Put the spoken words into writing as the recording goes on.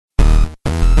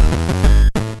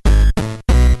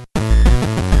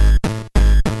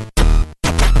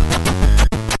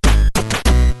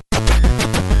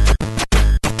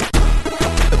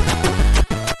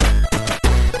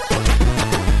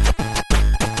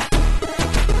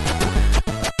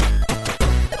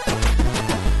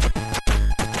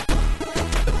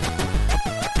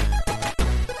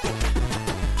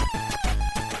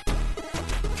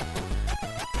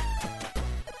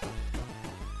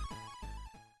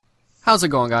How's it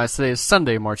going, guys? Today is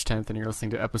Sunday, March 10th, and you're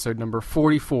listening to episode number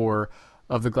 44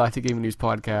 of the Galactic Gaming News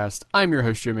Podcast. I'm your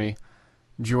host, Jimmy.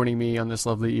 Joining me on this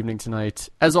lovely evening tonight,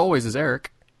 as always, is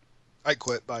Eric. I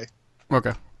quit, bye.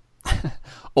 Okay.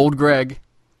 Old Greg.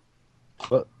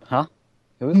 What? Huh?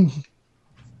 Who?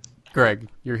 Greg,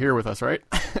 you're here with us, right?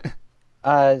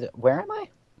 Where am I?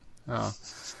 Oh,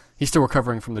 he's still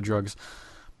recovering from the drugs.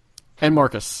 And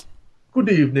Marcus. Good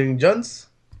evening, gents.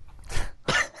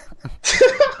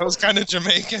 I was kind of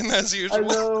Jamaican, as I usual.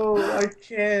 know, I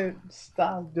can't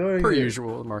stop doing Per it.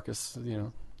 usual, Marcus, you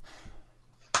know.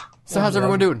 So how's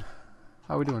everyone doing?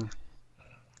 How are we doing?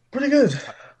 Pretty good.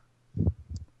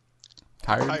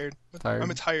 Tired? I'm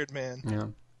a tired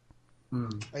man. Yeah.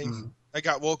 I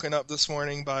got woken up this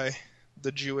morning by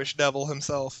the Jewish devil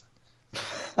himself.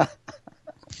 The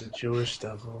Jewish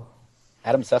devil.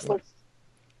 Adam Sessler?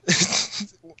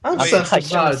 I'm Wait, such I a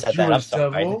shouldn't have said that. I'm Jewish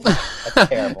sorry. devil. That's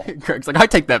terrible. Greg's like, I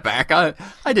take that back.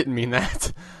 I didn't mean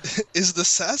that. Is the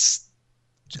Cess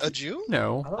a Jew?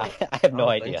 No. I have no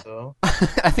I don't idea. think so.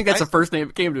 I think that's the first name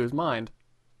that came to his mind.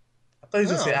 I thought you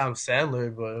were going to say No. Adam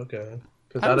Sandler, but okay.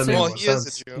 'Cause Adam that'd make Well, more he sense.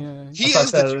 is a Jew. Yeah. He I thought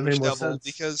is the that would Jewish make more devil sense.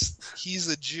 because he's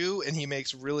a Jew and he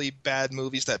makes really bad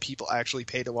movies that people actually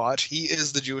pay to watch. He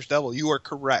is the Jewish devil. You are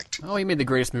correct. Oh, he made the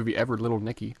greatest movie ever, Little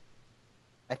Nicky.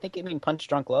 I think you mean Punch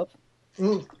Drunk Love.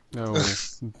 Mm. No.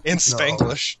 In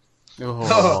Spanglish.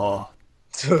 Oh.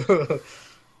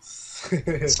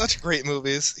 Such great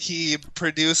movies. He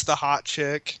produced The Hot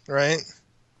Chick, right?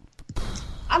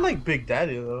 I like Big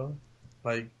Daddy, though.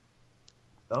 Like,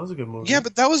 that was a good movie. Yeah,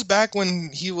 but that was back when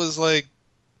he was like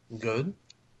Good.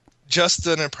 just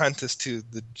an apprentice to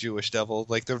the Jewish devil,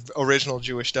 like the original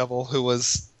Jewish devil who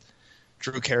was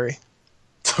Drew Carey.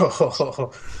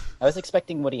 I was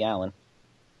expecting Woody Allen.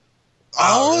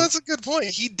 Oh, that's a good point.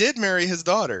 He did marry his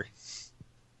daughter.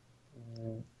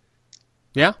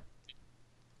 Yeah?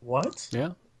 What? Yeah?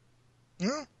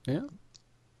 Yeah. Yeah?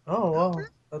 Oh, wow.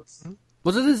 That's...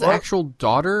 Was it his What? actual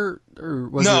daughter? Or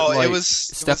was No, it, like, it was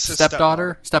his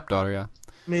stepdaughter? Stepdaughter, yeah.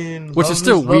 I mean... Which love is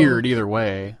still love. weird either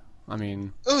way. I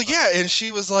mean, Oh yeah, and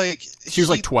she was like she was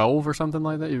like 12 or something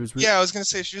like that. It was yeah, I was gonna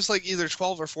say she was like either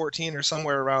 12 or 14 or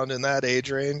somewhere around in that age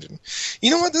range. And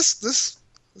you know what? This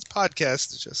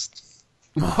podcast is just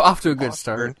off to a good Awkward.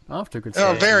 start. Off to a good oh,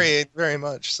 start. very very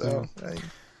much so.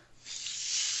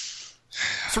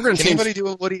 So we're gonna Can change. anybody do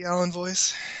a Woody Allen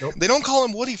voice? Nope. They don't call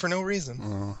him Woody for no reason.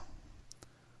 Oh.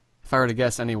 If I were to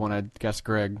guess anyone, I'd guess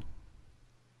Greg.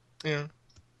 Yeah,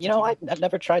 You know, I've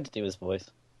never tried to do his voice.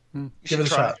 you Give it a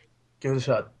should try. shot. Give it a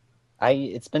shot.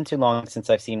 It's been too long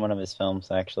since I've seen one of his films,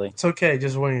 actually. It's okay,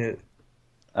 just wing it.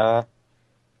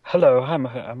 Hello, I'm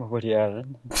a Woody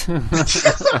Allen.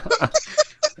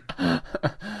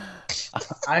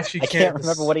 I actually I can't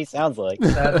remember what he sounds like.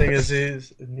 Sad thing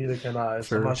is neither can I, so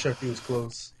Sure. I'm not sure if he was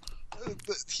close.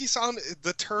 He sounded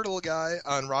the turtle guy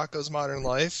on Rocko's Modern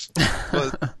Life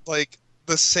was like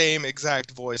the same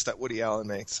exact voice that Woody Allen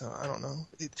makes. So I don't know.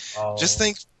 Oh. Just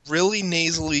think, really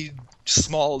nasally,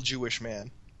 small Jewish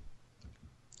man.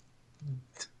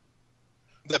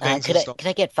 That bangs his dog. Could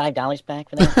I get $5 back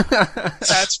for that?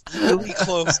 That's really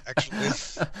close, actually.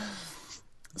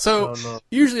 So Oh, no.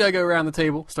 usually I go around the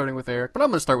table, starting with Eric, but I'm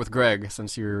gonna start with Greg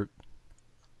since you're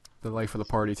the life of the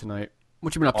party tonight.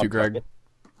 What you been up to, Greg?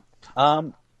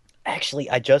 Actually,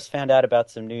 I just found out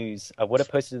about some news. I would have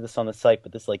posted this on the site,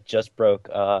 but this just broke.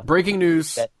 Breaking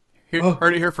news. That-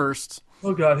 Heard it here first.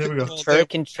 Oh god, here we go.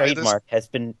 Turrican trademark has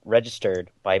been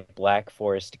registered by Black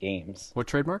Forest Games. What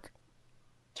trademark?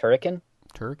 Turrican?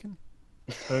 Turrican?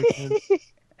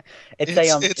 It's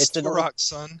It's an old, Turok's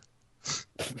son.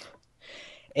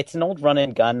 it's an old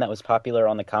run-and gun that was popular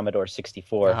on the Commodore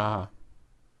 64. Ah.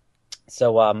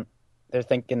 So they're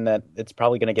thinking that it's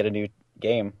probably going to get a new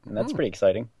game, and that's pretty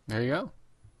exciting. There you go.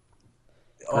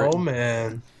 Oh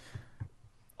man.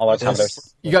 All our Yes.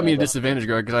 Commodores. You got me at a disadvantage,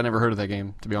 Greg, because I never heard of that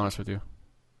game, to be honest with you.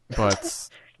 But,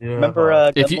 Yeah.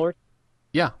 Remember If you- Gunlord?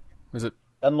 yeah. Is it?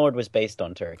 Gunlord was based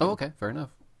on Turrican. Oh, okay. Fair enough.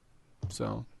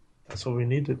 So, That's what we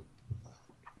needed.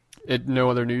 no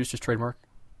other news, just trademark?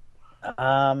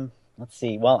 Let's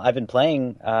see. Well, I've been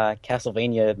playing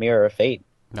Castlevania Mirror of Fate.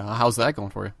 Nah, how's that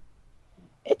going for you?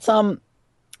 It's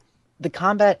the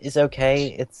combat is okay.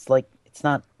 It's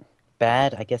not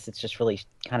bad. I guess it's just really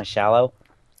kind of shallow.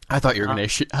 I thought you were gonna.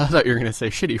 I thought you were gonna say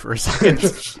shitty for a second.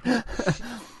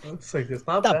 It's like it's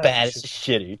not, Not bad. It's just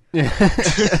shitty.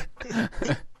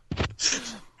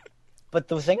 But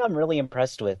the thing I'm really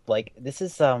impressed with, this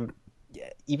is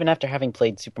even after having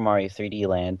played Super Mario 3D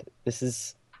Land,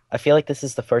 I feel like this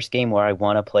is the first game where I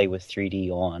want to play with 3D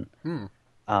on.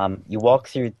 You walk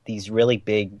through these really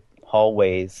big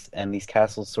hallways, and these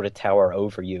castles sort of tower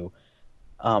over you,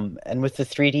 And with the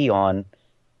 3D on,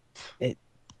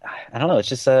 I don't know. It's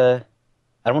just I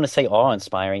don't want to say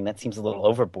awe-inspiring. That seems a little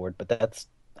overboard, but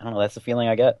I don't know. That's the feeling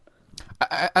I get.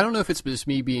 I don't know if it's just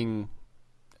me being.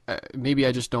 Maybe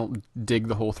I just don't dig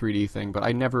the whole 3D thing, but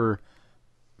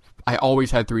I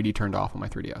always had 3D turned off on my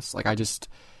 3DS. Like, I just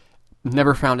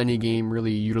never found any game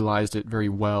really utilized it very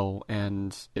well,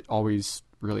 and it always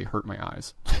really hurt my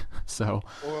eyes. So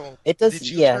Well, It does. did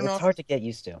you Yeah, turn it's off- hard to get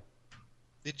used to.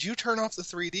 Did you turn off the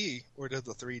 3D, or did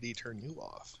the 3D turn you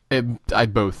off? I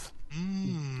both.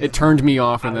 Mm. It turned me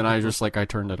off, and then I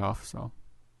turned it off. So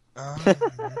Ah.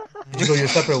 Did you go your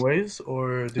separate ways,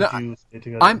 or did No, you stay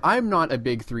together? I'm not a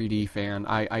big 3D fan.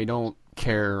 I don't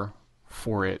care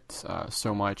for it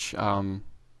so much.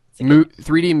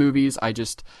 3D movies, I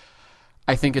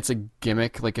think it's a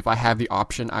gimmick. Like, if I have the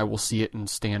option, I will see it in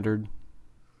standard.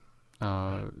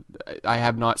 I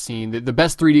have not seen the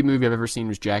best 3D movie I've ever seen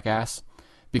was Jackass,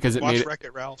 because it Watch made it,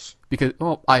 Wreck-It Ralph. because,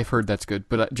 well, I've heard that's good,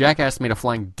 but Jackass made a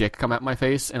flying dick come at my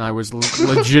face, and I was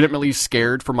legitimately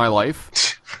scared for my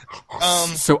life.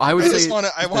 So I would say I want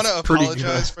to it's pretty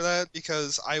apologize good. for that,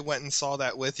 because I went and saw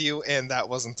that with you, and that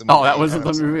wasn't the movie. Oh, that wasn't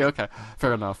the movie. Okay,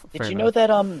 fair enough. Did fair you enough.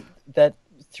 know that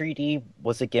 3D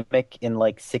was a gimmick in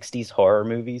like 60s horror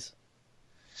movies?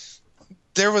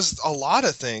 There was a lot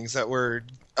of things that were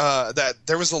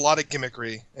there was a lot of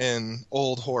gimmickry in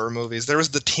old horror movies. There was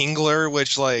the Tingler,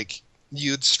 which like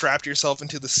you'd strapped yourself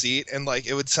into the seat and like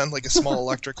it would send like a small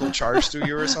electrical charge through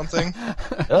you or something.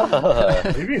 Ugh.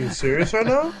 Are you being serious right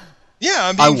now? Yeah,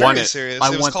 I'm I being want very it. serious. I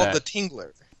it was want called that. the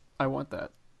Tingler. I want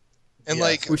that. And Yes.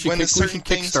 like We should, when certain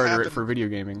things Kickstarter happen, it for video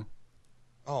gaming.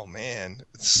 oh man,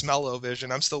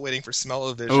 Smell-O-Vision. I'm still waiting for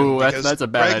Smell-O-Vision. Oh, because that's a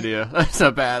bad Greg- idea. That's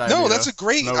a bad idea. No, that's a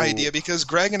great No. idea because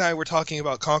Greg and I were talking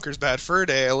about Conker's Bad Fur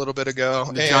Day a little bit ago.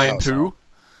 The and- giant poo.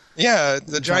 Yeah,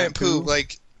 the giant poo. poo.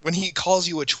 Like when he calls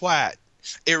you a twat,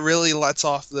 it really lets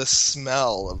off the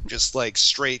smell of just like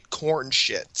straight corn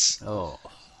shits. Oh.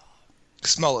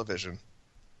 Smell-O-Vision.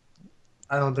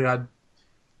 I don't think I'd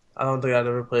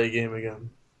ever play a game again.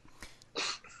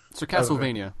 So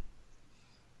Castlevania.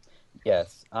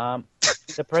 Yes.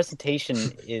 The presentation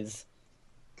is.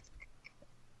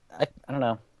 I don't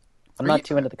know. I'm Are not you-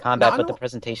 too into the combat, No, I but the don't-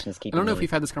 presentation is I keeping don't know if me.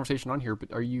 you've had this conversation on here,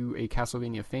 but are you a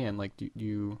Castlevania fan? Like, do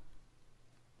you?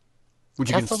 Would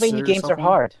you consider Castlevania games yourself are one?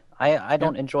 hard. I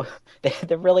don't enjoy.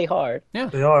 They're really hard. Yeah.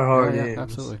 They are hard Yeah, games.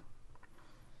 absolutely.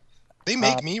 They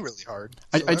make me really hard.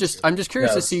 so I'm that's good. just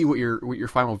curious to Yes. see what your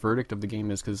final verdict of the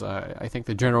game is, because I think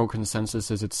the general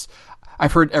consensus is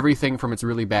I've heard everything from it's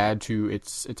really bad to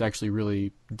it's actually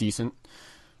really decent.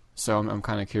 So I'm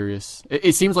kind of curious.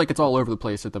 It seems like it's all over the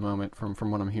place at the moment from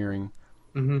what I'm hearing.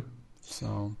 Mm-hmm.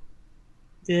 So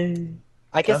Yay.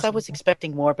 I guess I Castle- was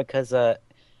expecting more because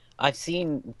I've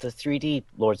seen the 3D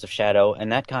Lords of Shadow,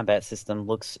 and that combat system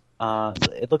looks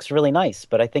it looks really nice.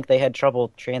 But I think they had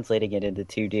trouble translating it into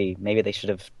 2D. Maybe they should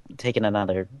have taken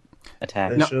another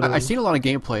attack. They now should've. I've seen a lot of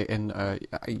gameplay, and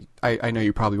I know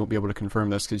you probably won't be able to confirm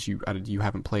this because you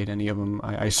haven't played any of them.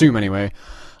 I assume anyway.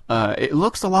 It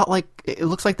looks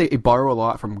like they borrow a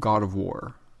lot from God of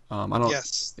War. I don't.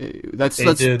 Yes. That's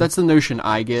They did. that's the notion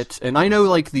I get, and I know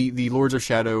like the Lords of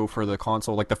Shadow for the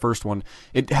console, like the first one,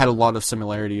 it had a lot of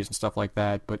similarities and stuff like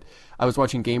that. But I was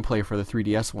watching gameplay for the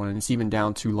 3DS one, and it's even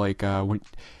down to like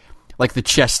like the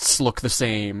chests look the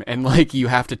same, and like you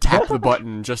have to tap the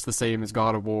button just the same as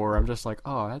God of War. I'm just like,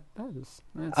 oh,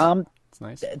 that's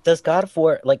nice. Does God of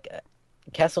War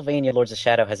Castlevania Lords of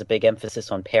Shadow has a big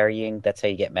emphasis on parrying? That's how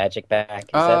you get magic back. Is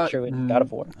that true in God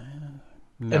of War?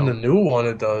 No. In the new one,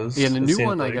 it does. Yeah, in the It new seems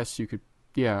one, I like. guess you could.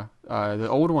 Yeah, the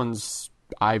old ones,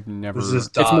 I've never. It's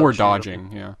just It's more dodge, you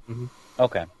dodging. Yeah,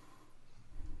 Okay.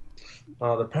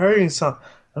 The parrying sound.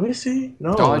 Let me see.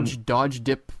 No. dodge,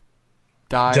 dip,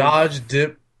 dive. Dodge,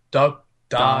 dip, duck,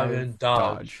 dive, Dive, and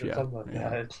dodge. dodge, yeah, Something like yeah.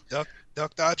 that.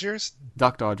 Duck Dodgers,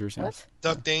 Duck Dodgers. Yeah. What?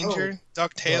 Duck Danger,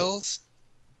 Duck Tails.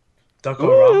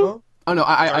 Duckorama? Oh no,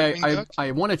 Darkwing I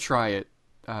Duck? want to try it,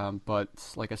 but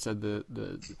like I said, the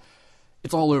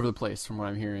it's all over the place from what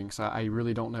I'm hearing. So I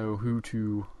really don't know who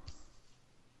to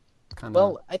kind of.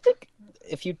 Well, I think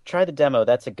if you try the demo,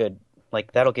 that's a good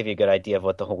that'll give you a good idea of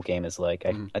what the whole game is like.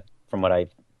 From what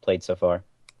I've played so far.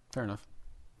 fair enough.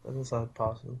 That doesn't sound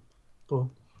possible.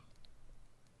 Cool.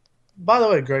 By the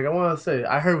way, Greg, I want to say,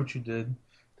 I heard what you did.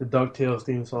 The DuckTales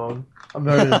theme song. I'm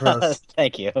very impressed.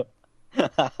 Thank you.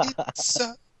 It's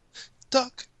a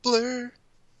duck blur.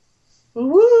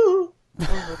 Woo!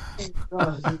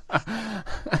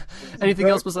 Anything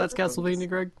else besides Castlevania,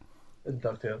 Greg?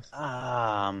 DuckTales.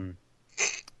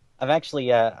 I've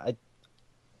actually I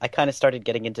kind of started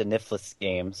getting into Nifless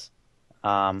games.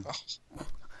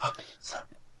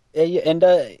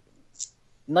 And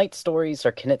Night Stories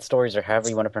or Knit Stories or however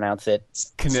you want to pronounce it.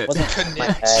 Knit. Wasn't in my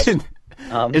Knit.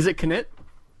 head. Is it Knit?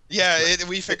 Yeah,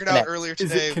 we figured out Knit. earlier Is it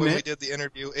today when we Knit? did the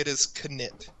interview. It is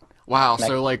Knit. Wow, Knit.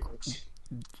 so like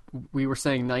we were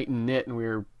saying night and knit and we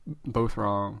were both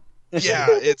wrong. Yeah,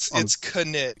 it's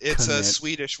Knit. It's a Knit.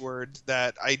 Swedish word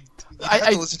that I I- have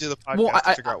to listen to the podcast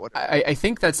to figure out what. I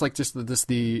think that's like just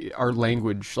our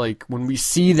language. Like when we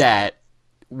see that,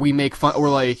 we make fun. Or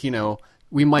like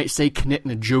we might say knit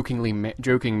in a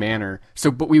joking manner. So,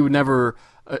 but we would never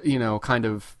kind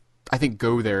of I think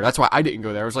go there. That's why I didn't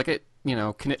go there. I was like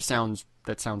knit sounds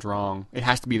wrong. It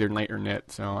has to be either night or knit.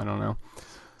 So I don't know.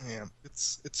 Yeah,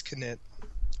 it's Knit.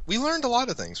 We learned a lot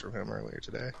of things from him earlier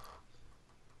today.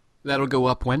 That'll go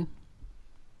up when?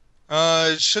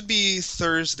 It should be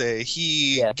Thursday.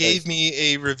 He Yeah, gave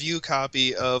me a review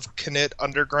copy of Knit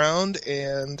Underground,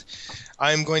 and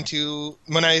I'm going to,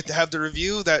 when I have the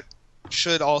review, that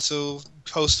should also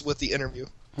post with the interview.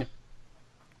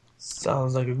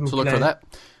 Sounds like a good So look plan. for that.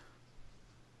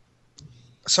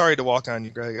 Sorry to walk on you,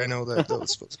 Greg. I know that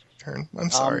was supposed to be your turn. I'm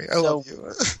sorry. I love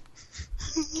you.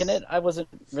 Knit, I wasn't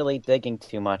really digging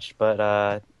too much,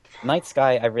 but Night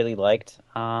Sky I really liked.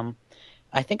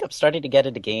 I think I'm starting to get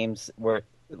into games where,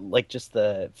 like, just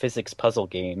the physics puzzle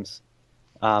games.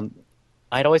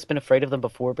 I'd always been afraid of them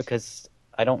before because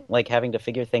I don't like having to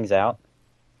figure things out.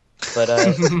 But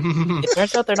it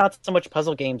turns out they're not so much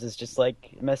puzzle games as just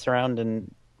like mess around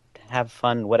and have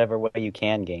fun whatever way you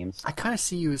can games. I kind of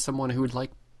see you as someone who would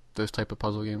like those type of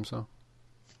puzzle games. So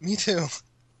Me too.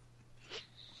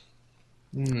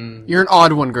 you're an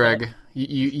odd one, Greg.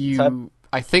 You So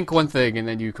I think one thing and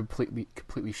then you completely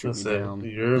shoot Let's me say down.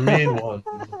 you're a mean one,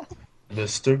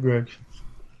 Mr. Greg.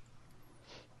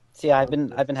 So yeah, I've been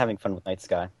having fun with Night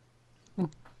Sky. And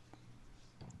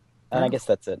I guess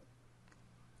that's it.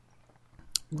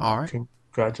 All right,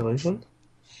 Congratulations.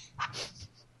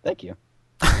 Thank you.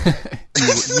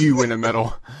 you win a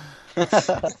medal.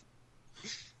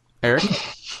 Eric,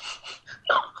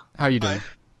 how you doing?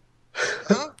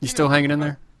 You still hanging in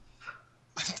there?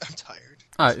 I'm tired.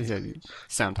 Yeah, you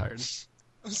sound tired.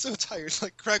 I'm so tired.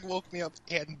 Like, Greg woke me up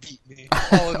and beat me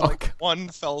all in like Okay. one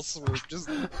fell swoop. Just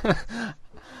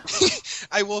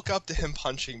I woke up to him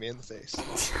punching me in the face.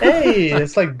 Hey,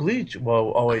 it's like Bleach.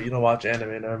 Well, oh wait, you don't watch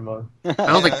anime, never mind. I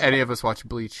don't think any of us watch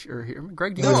Bleach or here.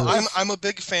 Greg, do you No, watch I'm a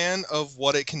big fan of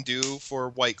what it can do for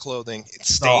white clothing. It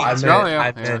stains. No, I meant, Oh, yeah.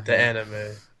 I meant Yeah. the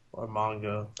anime or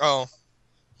manga. Oh,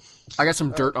 I got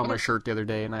some dirt on my shirt the other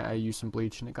day, and I used some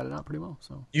bleach, and it got it out pretty well.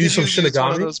 So You use some use one of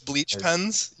Shinigami? those bleach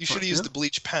pens? You should have used Yeah. the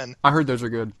bleach pen. I heard those are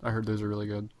good. I heard those are really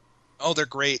good. Oh, they're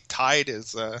great. Tide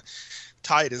is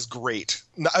great.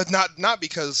 Not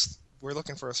because we're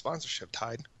looking for a sponsorship,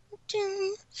 Tide.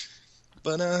 Ding.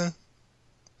 But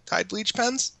Tide bleach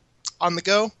pens on the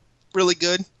go, really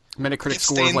good. Metacritic Get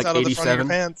score of stains like out of the front of your 87,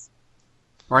 pants.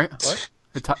 right? What?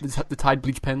 The Tide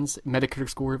bleach pens Metacritic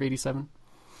score of 87.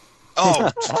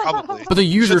 Oh, probably. But the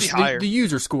user Should be higher. the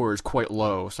user score is quite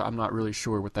low, so I'm not really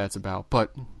sure what that's about.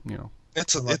 But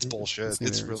It's bullshit.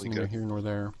 It's really neither good. here nor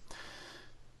there.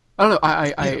 I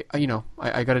don't know.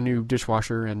 I got a new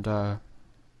dishwasher, and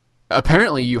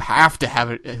apparently you have to have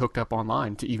it hooked up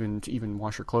online to even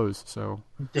wash your clothes. So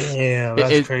Damn,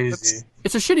 that's It- crazy.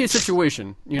 it's a shitty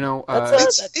situation,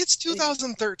 It's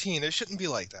 2013. It shouldn't be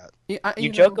like that. You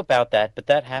joke about that, but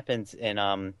that happens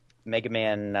in Mega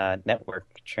Man Network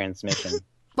transmission.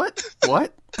 What?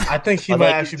 What? I think he Like,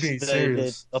 might actually be the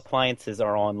serious. appliances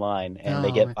are online and they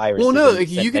Oh, get man. viruses. Well, no, and like,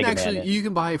 send you can Mega Man actually in. you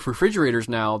can buy refrigerators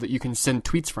now that you can send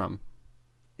tweets from.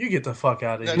 You get the fuck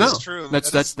out of here. That No, is true.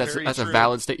 that's That is that's very a true.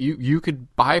 valid state. You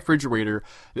could buy a refrigerator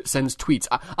that sends tweets.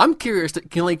 I'm curious.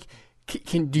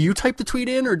 Can do you type the tweet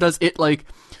in, or does it like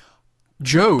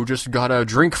Joe just got a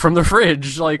drink from the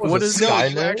fridge? Like Was what it is? No,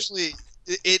 Skynet?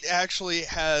 it actually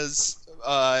has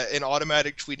an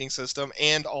automatic tweeting system,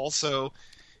 and also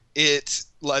it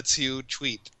lets you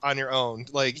tweet on your own.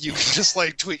 Like you can just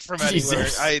like tweet from anywhere.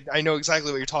 Jesus. I know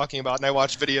exactly what you're talking about, and I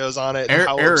watched videos on it. And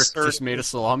how Eric absurd just made a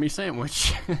salami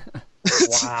sandwich.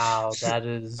 Wow, that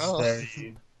is Oh.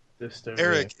 very disturbing.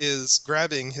 Eric is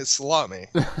grabbing his salami.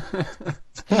 Like,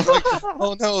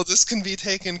 oh no, this can be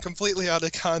taken completely out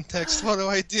of context. What do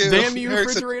I do? Damn you,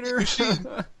 Eric's a refrigerator! machine.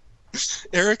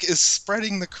 Eric is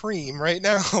spreading the cream right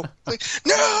now. Like,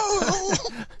 no!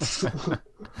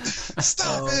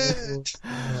 Stop it!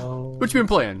 No. What you been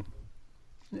playing?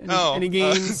 Oh, Any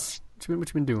games? What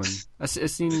you been doing? I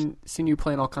seen you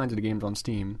playing all kinds of the games on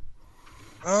Steam.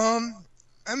 I'm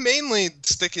mainly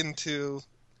sticking to.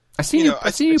 I seen You you. know,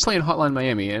 I seen you playing Hotline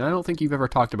Miami, and I don't think you've ever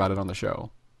talked about it on the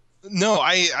show. No,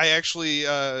 I actually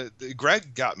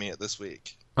Greg got me it this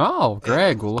week. Oh,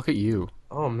 Greg, well, look at you.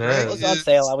 Oh It man. was on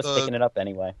sale. I was picking it up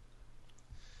anyway.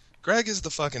 Greg is the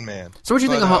fucking man. So what do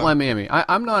you think of But, Hotline Miami?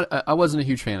 I wasn't a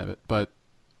huge fan of it, but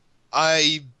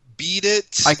I beat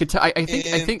it. I could I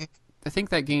think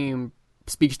that game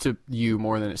speaks to you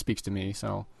more than it speaks to me,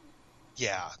 so.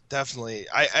 Yeah, definitely.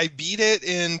 I beat it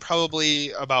in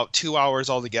probably about 2 hours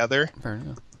altogether. Fair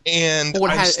enough. And Well,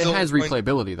 it I'm has still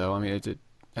replayability, though. I mean, it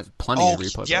has plenty of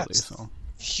replayability, yes. so.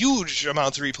 Huge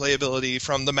amounts of replayability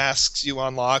from the masks you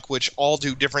unlock, which all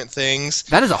do different things.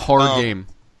 That is a hard game.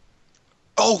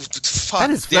 Oh, fuck.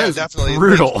 That is definitely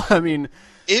brutal. Like, I mean,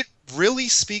 it really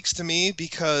speaks to me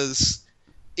because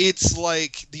it's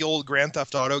like the old Grand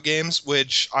Theft Auto games,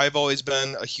 which I've always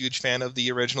been a huge fan of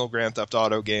the original Grand Theft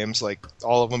Auto games, like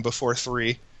all of them before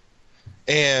 3.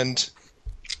 And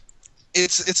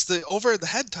it's the over the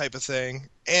head type of thing,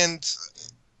 and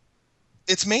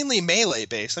it's mainly melee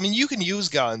based. I mean, you can use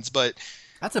guns, but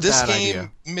that's a this bad game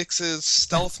idea. mixes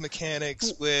stealth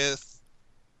mechanics with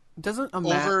Doesn't a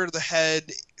over the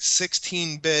head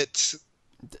 16-bit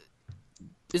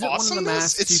Is it one of the awesomeness.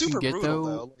 masks It's you super can get brutal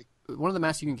though? One of the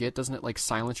masks you can get, doesn't it like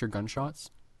silence your gunshots?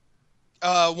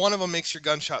 One of them makes your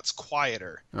gunshots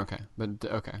quieter. Okay, but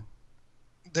okay.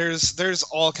 There's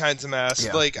all kinds of masks.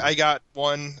 Yeah. Like I got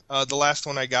one. The last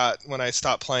one I got when I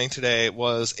stopped playing today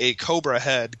was a Cobra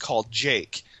head called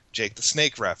Jake. Jake the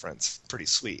Snake reference. Pretty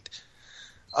sweet.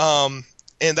 And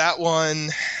that one,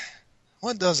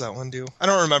 what does that one do? I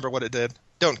don't remember what it did.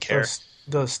 Don't care.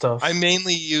 Does stuff. I'm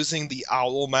mainly using the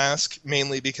owl mask,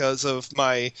 mainly because of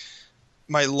my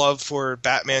love for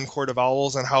Batman Court of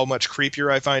Owls and how much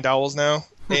creepier I find owls now.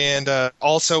 And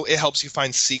also, it helps you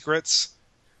find secrets,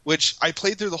 which I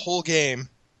played through the whole game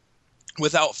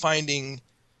without finding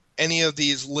any of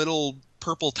these little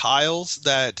purple tiles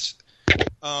that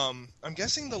I'm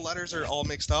guessing the letters are all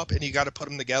mixed up, and you got to put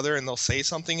them together, and they'll say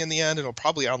something in the end, and it'll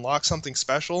probably unlock something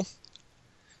special.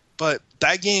 But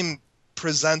that game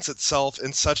presents itself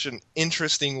in such an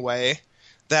interesting way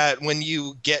that when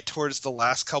you get towards the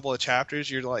last couple of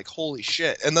chapters, you're like, holy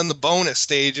shit. And then the bonus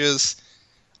stages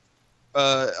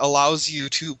allows you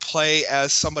to play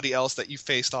as somebody else that you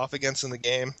faced off against in the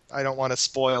game. I don't want to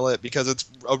spoil it because it's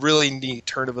a really neat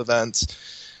turn of events.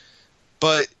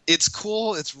 But it's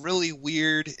cool. It's really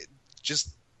weird. Just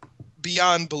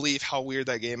beyond belief how weird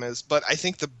that game is. But I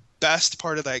think the best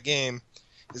part of that game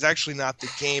is actually not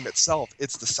the game itself.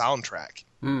 It's the soundtrack.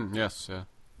 Yes, yeah.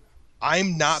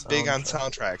 I'm not big on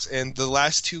soundtracks, and the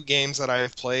last 2 games that I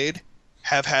have played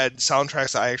have had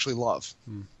soundtracks that I actually love.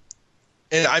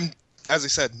 And I'm, as I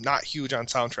said, not huge on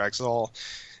soundtracks at all.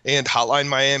 And Hotline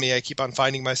Miami, I keep on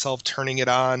finding myself turning it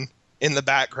on in the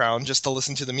background just to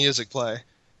listen to the music play.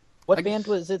 What band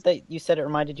was it that you said it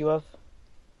reminded you of?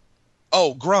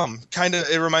 Oh, Grum.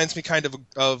 It reminds me kind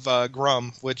of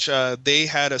Grum, which they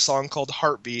had a song called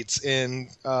Heartbeats in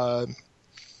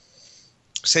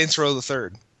Saints Row the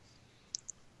Third.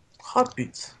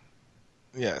 Heartbeats.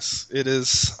 Yes, it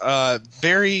is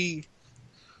very...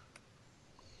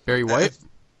 Very white?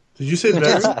 Did you say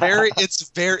very?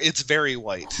 It's very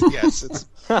white. Yes, it's...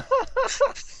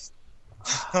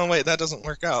 Oh, wait, that doesn't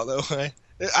work out, though.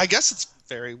 I guess it's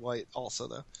very white also,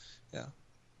 though. Yeah.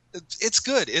 It's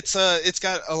good. It's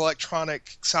got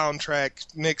electronic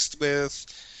soundtrack mixed with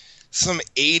some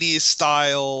 80s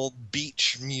style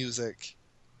beach music.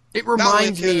 It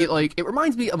reminds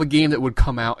me of a game that would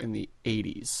come out in the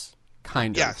 80s,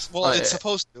 kind of. Yes, well, it's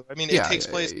supposed to. I mean, it takes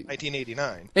place in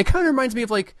 1989. It kind of reminds me of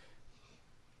like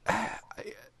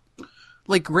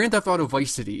Grand Theft Auto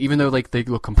Vice City, even though like they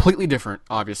look completely different,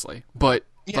 obviously, but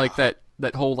like that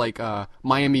whole like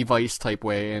Miami Vice type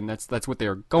way, and that's what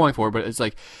they're going for. But it's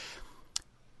like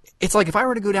if I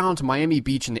were to go down to Miami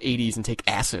Beach in the 80s and take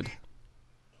acid.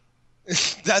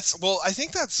 I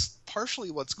think that's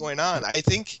partially what's going on. I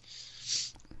think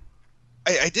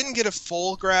I didn't get a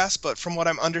full grasp, but from what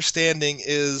I'm understanding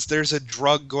is there's a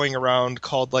drug going around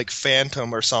called like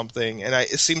Phantom or something, and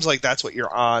it seems like that's what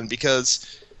you're on,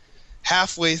 because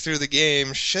halfway through the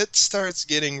game, shit starts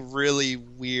getting really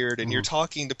weird, and you're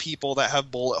talking to people that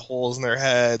have bullet holes in their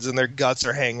heads, and their guts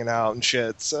are hanging out and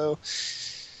shit. So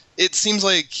it seems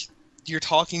like you're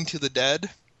talking to the dead.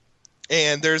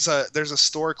 And there's a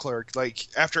store clerk, like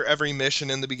after every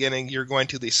mission in the beginning, you're going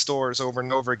to these stores over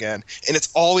and over again, and it's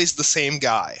always the same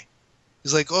guy.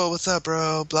 He's like, "Oh, what's up,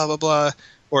 bro? Blah blah blah."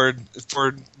 Or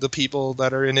for the people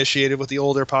that are initiated with the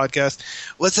older podcast,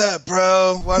 "What's up,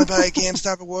 bro? Want to buy a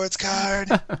GameStop rewards card?"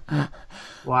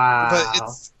 Wow.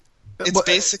 But it's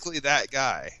basically that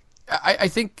guy. I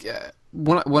think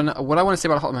what I want to say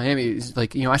about Hotline Miami is,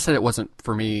 like, I said it wasn't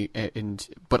for me,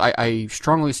 but I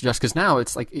strongly suggest, because now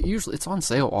it's like it's on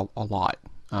sale a lot.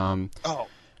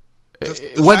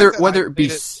 The whether fact that whether I it be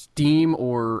played Steam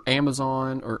or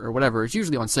Amazon or whatever, it's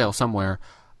usually on sale somewhere.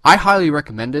 I highly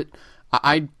recommend it.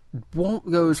 I won't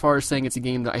go as far as saying it's a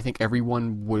game that I think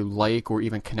everyone would like or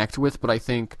even connect with, but I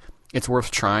think it's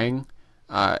worth trying.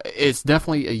 It's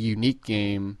definitely a unique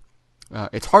game.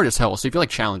 It's hard as hell, so if you like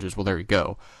challenges, well, there you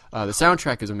go. The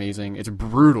soundtrack is amazing. It's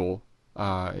brutal.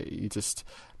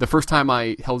 The first time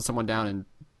I held someone down and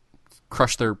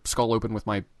crushed their skull open with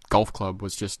my golf club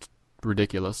was just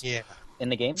ridiculous. Yeah. In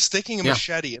the game? Sticking a Yeah.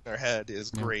 machete in their head is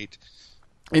great.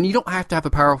 And you don't have to have a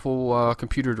powerful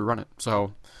computer to run it.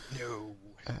 So, No.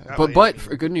 Not but by any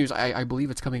for good news, I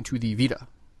believe it's coming to the Vita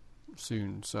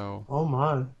soon. So Oh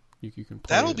my. you can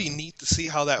play. That'll it. be neat to see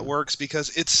how that works because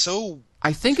it's so.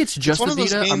 I think it's just one the of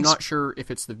those Vita. I'm games- not sure if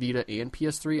it's the Vita and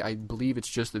PS3. I believe it's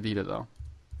just the Vita though.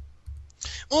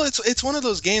 Well, it's one of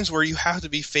those games where you have to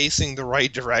be facing the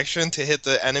right direction to hit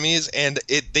the enemies, and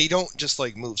they don't just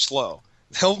like move slow.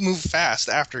 They'll move fast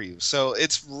after you. So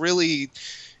it's really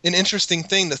an interesting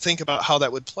thing to think about how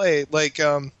that would play. Like,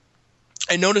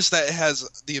 I noticed that it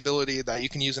has the ability that you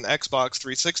can use an Xbox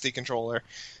 360 controller,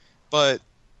 but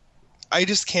I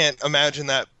just can't imagine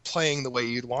that playing the way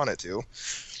you'd want it to.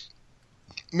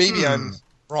 Maybe I'm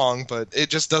wrong, but it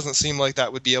just doesn't seem like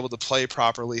that would be able to play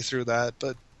properly through that.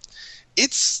 But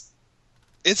it's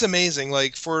amazing.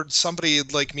 Like, for somebody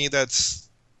like me that's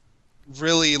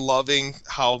really loving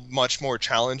how much more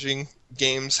challenging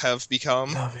games have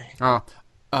become.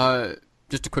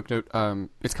 Just a quick note.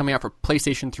 It's coming out for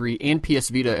PlayStation 3 and PS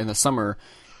Vita in the summer,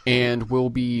 and will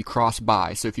be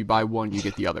cross-buy. So if you buy one, you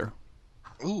get the other.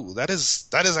 Ooh, that is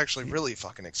actually really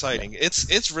fucking exciting.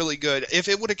 It's really good. If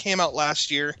it would have came out last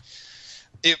year,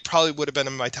 it probably would have been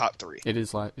in my top 3. It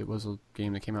was a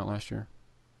game that came out last year.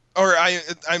 Or I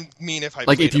mean, if I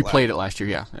Like played if you it played it last year,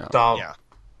 yeah. Dog. Yeah.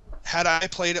 Had I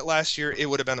played it last year, it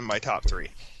would have been in my top 3.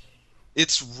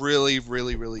 It's really,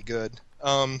 really, really good.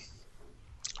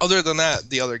 Other than that,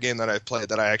 the other game that I played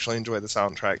that I actually enjoyed the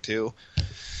soundtrack to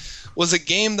was a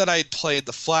game that I played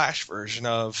the Flash version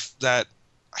of that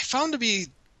I found to be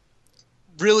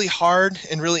really hard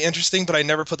and really interesting, but I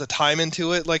never put the time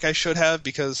into it like I should have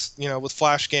because, with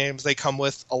Flash games, they come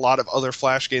with a lot of other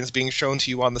Flash games being shown to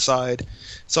you on the side.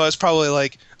 So I was probably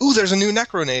like, ooh, there's a new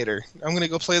Necronator. I'm going to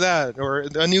go play that. Or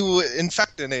a new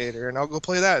Infectinator, and I'll go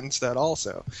play that instead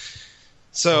also.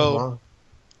 So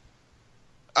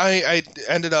I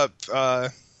ended up,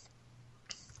 over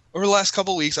the last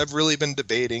couple weeks, I've really been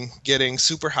debating getting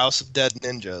Super House of Dead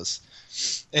Ninjas.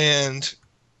 And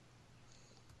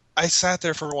I sat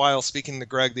there for a while speaking to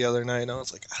Greg the other night, and I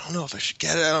was like, I don't know if I should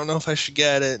get it. I don't know if I should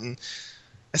get it. And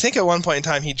I think at one point in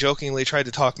time, he jokingly tried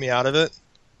to talk me out of it.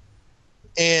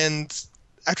 And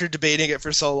after debating it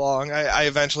for so long, I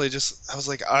eventually I was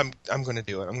like, I'm going to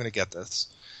do it. I'm going to get this.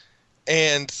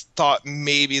 And thought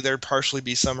maybe there'd partially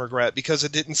be some regret because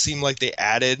it didn't seem like they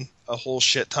added a whole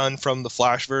shit ton from the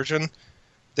Flash version.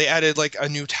 They added like a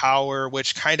new tower,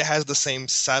 which kind of has the same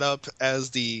setup as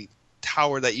the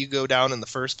tower that you go down in the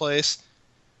first place.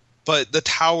 But the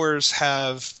towers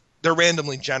they're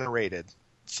randomly generated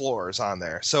floors on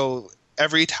there. So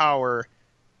every tower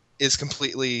is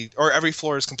every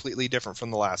floor is completely different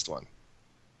from the last one.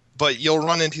 But you'll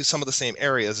run into some of the same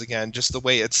areas again. Just the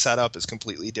way it's set up is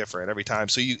completely different every time.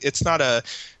 So it's not a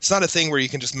thing where you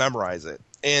can just memorize it.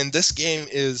 And this game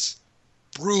is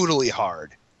brutally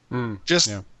hard.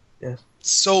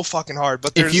 So fucking hard.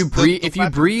 But If you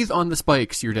breathe on the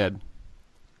spikes, you're dead.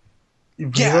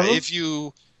 Yeah, if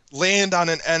you land on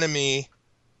an enemy,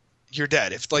 you're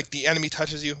dead. If like the enemy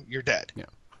touches you, you're dead. Yeah.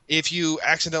 If you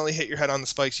accidentally hit your head on the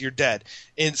spikes, you're dead.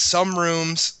 In some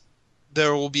rooms,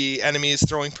 there will be enemies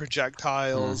throwing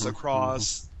projectiles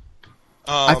across.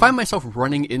 I find myself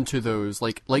running into those.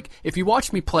 Like if you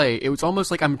watch me play, it was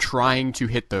almost like I'm trying to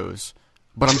hit those,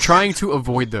 but I'm trying to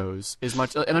avoid those as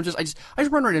much. And I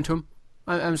just run right into them.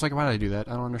 I'm just like, why did I do that?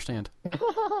 I don't understand.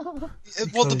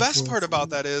 Well, the best part about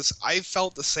that is I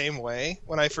felt the same way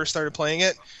when I first started playing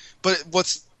it. But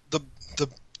what's the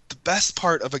best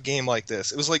part of a game like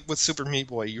this? It was like with Super Meat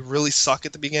Boy. You really suck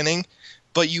at the beginning,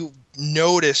 but you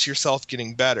notice yourself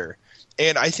getting better.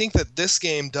 And I think that this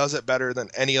game does it better than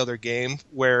any other game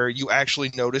where you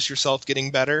actually notice yourself getting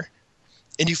better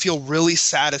and you feel really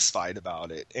satisfied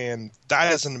about it. And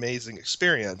that is an amazing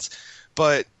experience.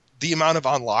 But the amount of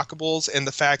unlockables and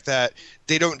the fact that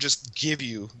they don't just give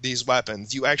you these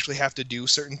weapons, you actually have to do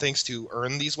certain things to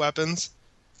earn these weapons.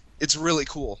 It's really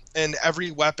cool. And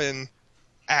every weapon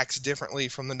acts differently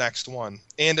from the next one.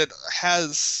 And it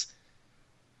has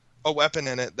a weapon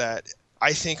in it that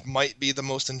I think might be the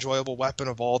most enjoyable weapon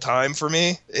of all time for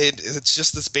me. It's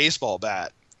just this baseball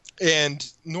bat. And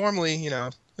normally,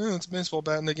 Oh, it's a baseball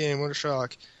bat in the game. What a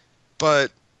shock!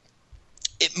 But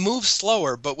it moves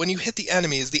slower. But when you hit the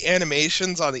enemies, the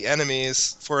animations on the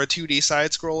enemies for a 2D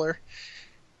side scroller,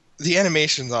 the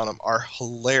animations on them are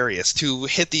hilarious. To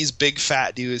hit these big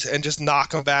fat dudes and just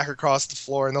knock them back across the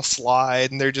floor, and they'll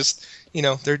slide, and they're just,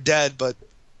 they're dead. But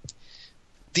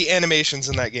the animations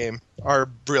in that game are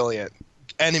brilliant.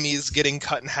 Enemies getting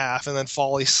cut in half and then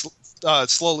slowly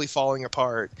falling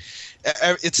apart.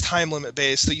 It's time limit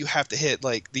based, so you have to hit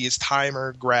like these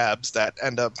timer grabs that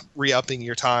end up re-upping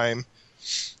your time.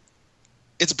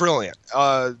 It's brilliant.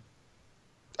 I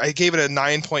gave it a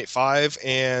 9.5,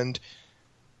 and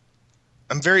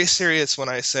I'm very serious when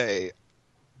I say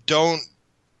don't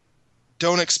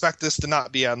expect this to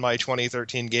not be on my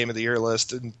 2013 Game of the Year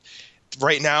list. And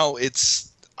right now,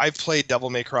 I've played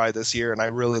Devil May Cry this year, and I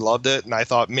really loved it, and I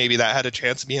thought maybe that had a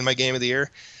chance to be in my Game of the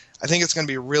Year. I think it's going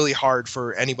to be really hard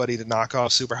for anybody to knock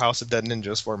off Super House of Dead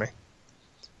Ninjas for me.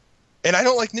 And I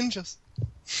don't like ninjas.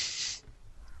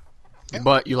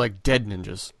 But you like dead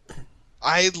ninjas.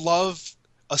 I love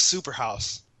a super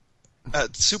house.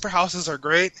 Super houses are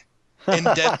great, and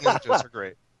dead ninjas are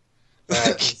great.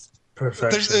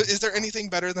 Perfect. Is there anything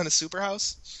better than a super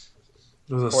house?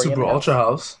 There's a Corey super in the ultra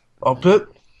house. Up it.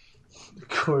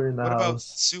 Corey in the What about house.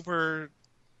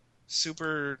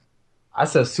 super? I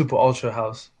said super ultra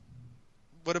house.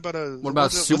 What about a? What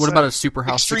about what's what that? about a Super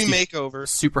House Extreme 60, Makeover?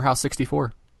 Super House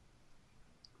 64?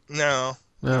 No.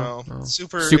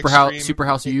 Super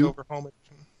House U. Makeover Home.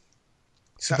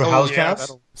 Super house yeah,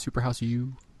 cast. Super House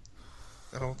U.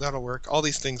 That'll work. All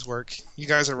these things work. You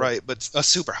guys are right, but a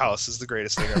super house is the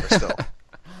greatest thing ever still.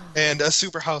 And a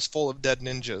super house full of dead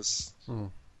ninjas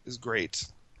is great.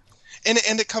 And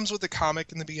it comes with a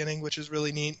comic in the beginning, which is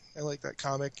really neat. I like that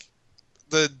comic.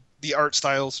 The art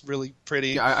style's really pretty.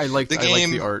 Yeah, I like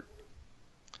the art.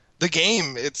 The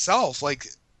game itself, like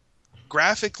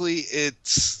graphically,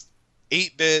 it's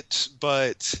 8-bit,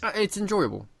 but it's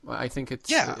enjoyable. I think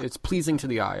it's pleasing to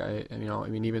the eye.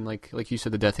 Even like you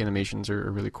said, the death animations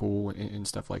are really cool and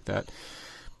stuff like that.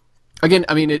 Again,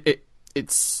 I mean,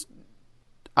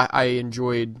 I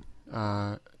enjoyed,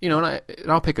 and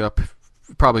I'll pick it up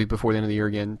probably before the end of the year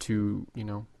again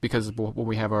because when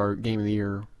we have our Game of the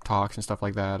Year talks and stuff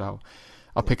like that, I'll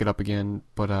pick it up again.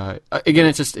 But again,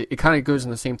 it kind of goes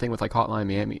in the same thing with like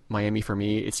Hotline Miami for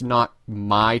me. It's not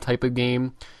my type of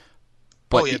game.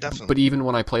 But, definitely. But even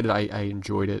when I played it, I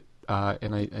enjoyed it,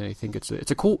 and I think it's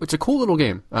a cool little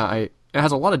game. It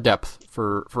has a lot of depth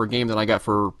for a game that I got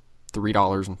for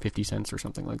 $3.50 or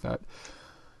something like that.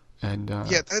 And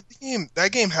that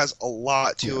game has a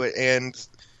lot to it, and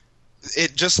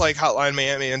it just like Hotline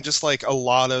Miami, and just like a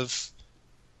lot of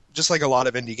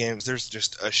indie games. There's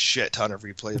just a shit ton of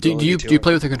replayability. Do you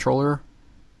play with a controller?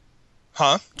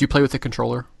 Huh? Do you play with a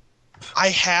controller? I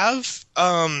have.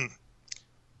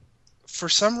 For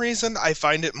some reason, I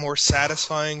find it more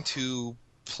satisfying to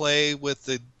play with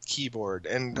the keyboard,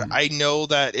 and I know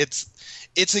that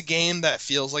it's a game that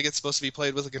feels like it's supposed to be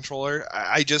played with a controller.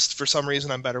 I just, for some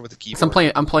reason, I'm better with the keyboard. So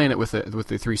I'm playing it with the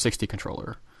 360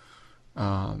 controller.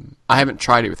 I haven't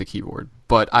tried it with the keyboard,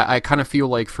 but I kind of feel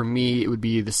like for me it would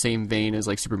be the same vein as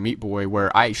like Super Meat Boy,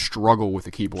 where I struggle with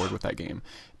the keyboard with that game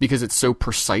because it's so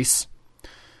precise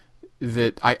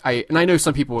that I know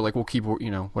some people are like, well, keyboard,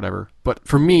 whatever, but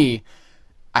for me,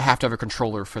 I have to have a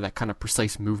controller for that kind of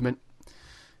precise movement.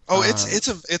 Oh,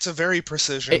 it's a very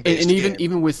precision based and game.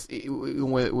 even with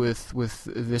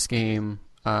this game,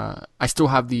 I still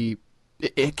have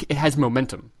it has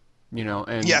momentum,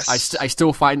 and yes. I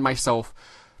still find myself,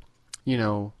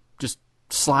 just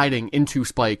sliding into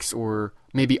spikes or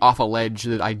maybe off a ledge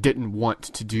that I didn't want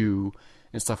to do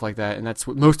and stuff like that, and that's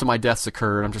what most of my deaths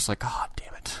occur. And I'm just like, God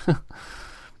damn it.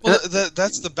 Well,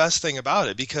 that's the best thing about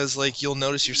it, because like you'll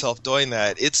notice yourself doing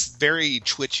that. It's very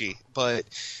twitchy, but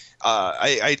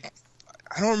I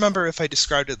don't remember if I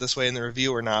described it this way in the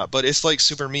review or not. But it's like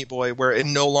Super Meat Boy, where it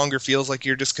no longer feels like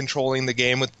you're just controlling the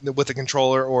game with a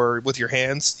controller or with your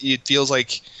hands. It feels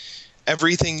like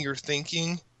everything you're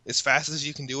thinking, as fast as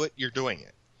you can do it, you're doing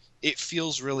it. It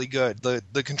feels really good.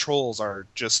 The controls are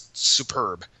just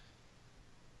superb.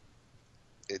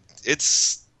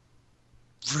 It's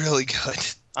really good.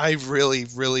 I really,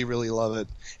 really, really love it.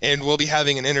 And we'll be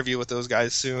having an interview with those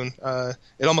guys soon.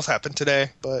 It almost happened today,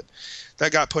 but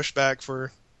that got pushed back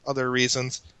for other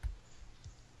reasons.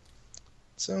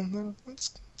 So,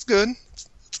 it's good.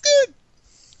 It's good.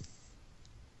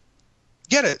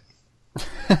 Get it.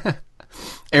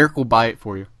 Eric will buy it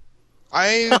for you.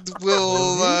 I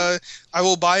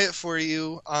will buy it for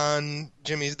you on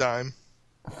Jimmy's dime.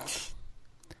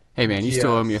 Hey man, you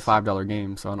still owe me a $5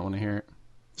 game, so I don't want to hear it.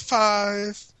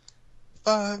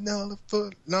 $5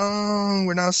 foot long.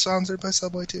 We're now sponsored by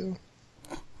Subway too.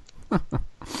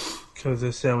 Because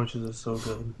their sandwiches are so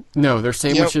good. No, their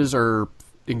sandwiches are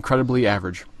incredibly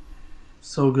average.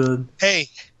 So good. Hey,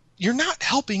 you're not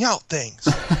helping out things.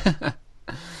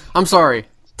 I'm sorry.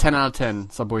 10 out of 10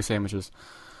 Subway sandwiches.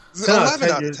 11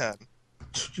 out of 10.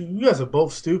 You guys are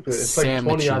both stupid. It's like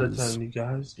 20 out of Sandwiches. 10, you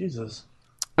guys. Jesus.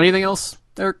 Anything else,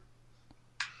 Eric?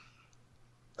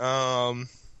 I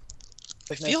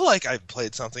feel like I've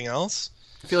played something else.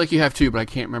 I feel like you have too, but I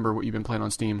can't remember what you've been playing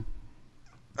on Steam.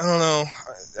 I don't know.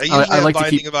 I usually I have like to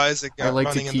Binding keep- of Isaac I like to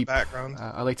running in the keep. background.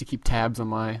 I like to keep tabs on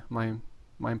my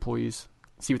employees.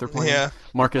 See what they're playing. Yeah.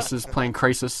 Marcus is playing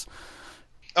Crysis.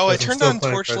 Oh, I Yes, I'm turned still on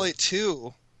playing Torchlight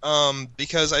too,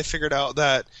 because I figured out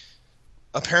that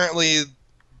apparently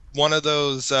one of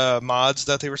those mods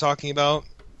that they were talking about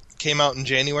came out in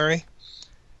January.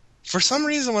 For some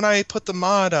reason, when I put the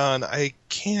mod on, I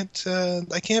can't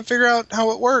figure out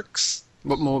how it works.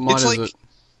 What mod It's is like- it?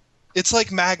 It's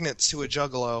like magnets to a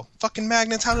Juggalo. Fucking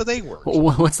magnets, how do they work?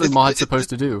 What's the It- mod it- supposed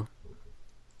to do?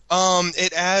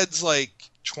 It adds like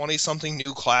 20-something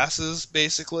new classes,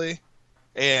 basically.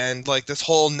 And like this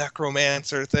whole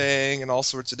necromancer thing and all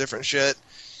sorts of different shit.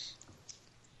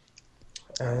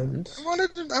 And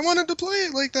I wanted to play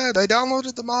it like that. I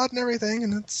downloaded the mod and everything,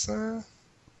 and it's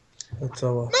that's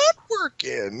all. not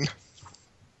working.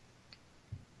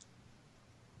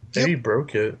 Maybe you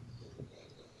broke it.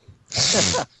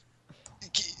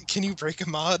 Can you break a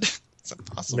mod? Is that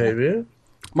possible? Maybe.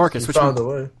 Marcus, You what you found been, a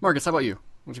way. Marcus, how about you?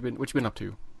 What you been up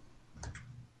to?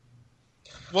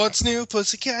 What's new,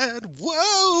 pussycat?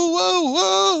 Whoa, whoa,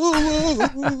 whoa,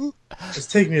 whoa. It's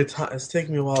taking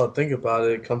me a while to think about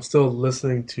it. I'm still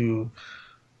listening to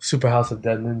Super House of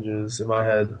Dead Ninjas in my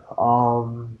head.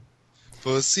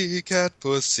 Pussycat,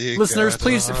 pussycat. Listeners,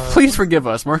 please forgive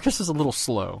us. Marcus is a little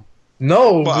slow.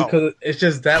 No, Wow. because it's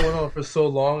just that went on for so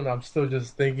long, and I'm still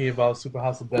just thinking about Super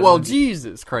House of Dead. Well, Ninjas.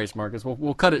 Jesus Christ, Marcus.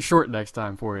 We'll cut it short next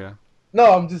time for you.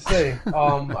 No, I'm just saying.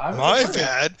 My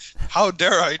bad. How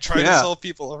dare I try to Yeah. sell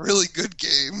people a really good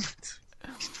game?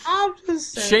 I'm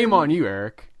just saying. Shame on you,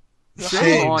 Eric.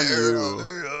 Shame on you.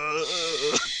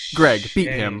 Greg, beat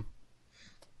him.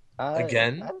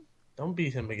 Again? Don't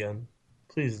beat him again.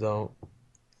 Please don't.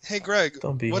 Hey, Greg,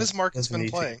 Don't beat him. what has Marcus Doesn't been need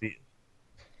to playing? beat.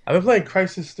 I've been playing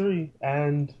Crisis 3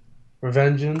 and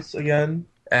Revengeance again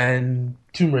and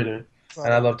Tomb Raider.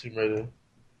 And I love Tomb Raider.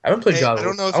 I haven't played Hey, God I of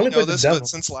don't know War. if I you only know played the this, demo. but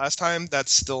since last time,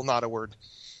 that's still not a word.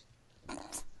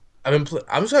 I'm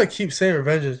just gonna keep saying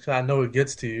Revengeance because I know it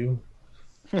gets to you.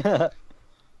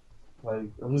 Like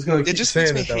I'm just gonna It keep just makes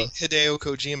saying me it though. hate Hideo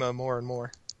Kojima more and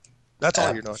more. That's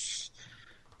all you're doing.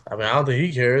 I mean, I don't think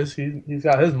he cares. He's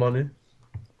got his money.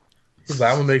 He's like,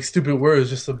 I'm gonna make stupid words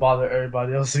just to bother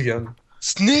everybody else again.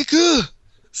 Snicker!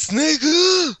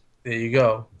 Snicker! There you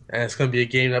go. And it's gonna be a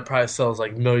game that probably sells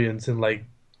like millions in like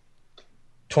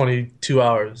 22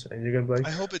 hours, and you're gonna be I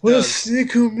like, hope it "What does does.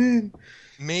 Snicker mean?"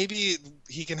 Maybe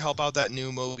he can help out that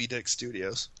new Moby Dick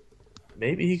Studios.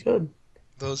 Maybe he could.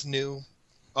 Those new,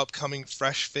 upcoming,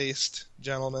 fresh-faced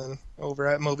gentlemen over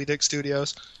at Moby Dick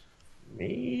Studios.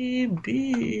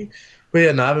 Maybe. But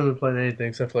yeah, no, I haven't been playing anything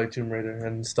except for like Tomb Raider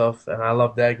and stuff, and I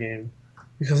love that game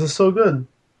because it's so good.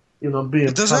 You know,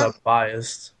 being Does kind that- of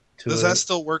biased to Does it. that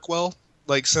still work well?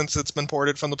 Like, since it's been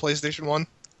ported from the PlayStation 1?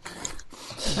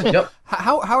 Yep.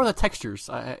 How are the textures?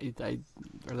 Are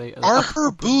they? Are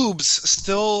her boobs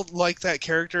still like that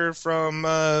character from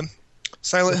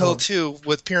Silent Hill 2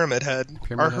 with Pyramid Head?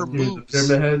 Pyramid Are her Head? Dude, the boobs?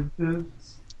 Pyramid Head.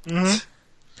 Mhm.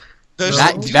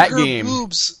 That- Do that her game.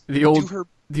 Boobs, The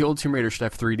old Tomb Raider should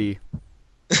have 3D.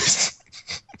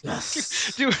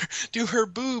 Yes. do her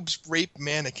boobs rape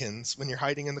mannequins when you're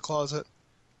hiding in the closet?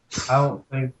 I don't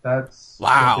think that's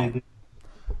Wow. what they did.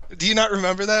 Do you not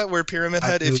remember that? Where Pyramid I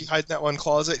Head, do. if you hide in that one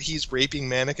closet, he's raping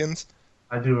mannequins?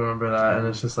 I do remember that, and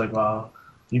it's just like, wow,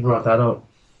 you brought that up.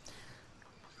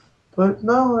 But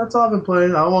no, that's all I've been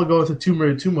playing. I don't want to go into Tomb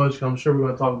Raider too much, 'cause I'm sure we're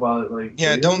going to talk about it. Like,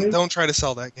 Yeah, later, maybe? don't try to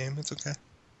sell that game. It's okay.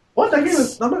 What that game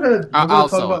is? I'm not gonna. I'll talk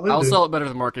sell about it. later. I'll sell it better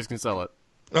than Marcus can sell it.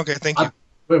 Okay, thank you.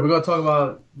 Wait, we're gonna talk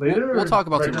about later. We'll or talk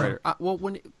about right Tomb now?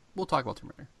 Raider. We'll talk about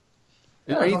Tomb Raider.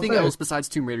 Yeah, Is there that's anything what I'm else besides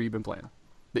Tomb Raider you've been playing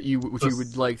that you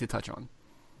would like to touch on?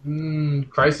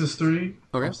 Crisis 3.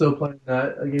 Okay. I'm still playing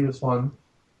that. That game is fun.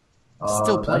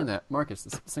 Still playing that, Marcus.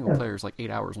 The single player is like 8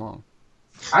 hours long.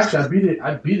 Actually,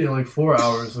 I beat it in like 4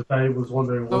 hours, which I was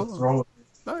wondering what's wrong with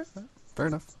it. All right, fair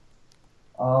enough.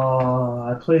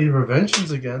 I played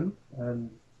Revengeance again, and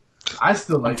I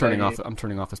still like I'm turning that off. game. I'm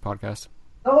turning off this podcast.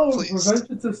 No, Please.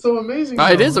 Revengeance is so amazing.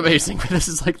 It though. is amazing, but this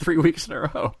is like 3 weeks in a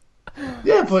row.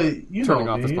 Yeah, but you Turning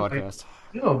know off this me. podcast.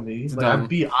 You know me. It's Like, I dumb.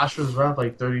 beat Asher's Wrath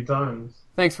like 30 times.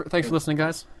 Thanks for listening,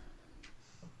 guys.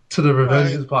 To the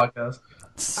Revengeance podcast.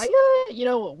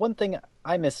 One thing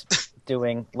I miss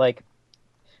doing, like,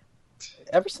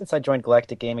 ever since I joined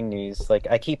Galactic Gaming News, like,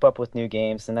 I keep up with new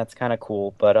games, and that's kind of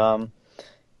cool, but,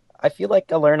 I feel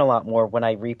like I learn a lot more when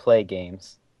I replay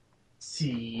games.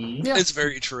 See? Yeah. It's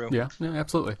very true. Yeah,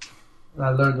 absolutely. I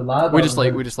learned a lot about We just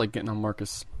Revenge. like getting on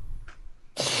Marcus,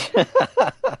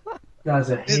 Guys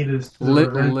that hate us. to the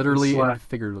Revenge literally Slack. and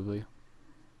figuratively.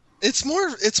 It's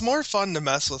more fun to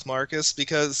mess with Marcus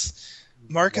because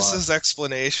Marcus's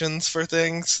explanations for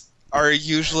things are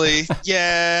usually,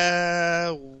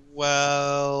 yeah,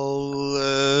 well,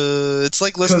 it's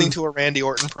like listening to a Randy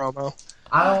Orton promo.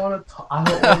 I don't want to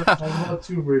talk about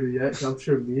Tomb Raider yet, 'cause I'm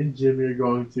sure me and Jimmy are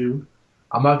going to.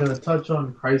 I'm not going to touch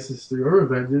on Crisis 3 or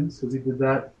Revengeance, because he did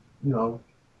that, a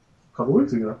couple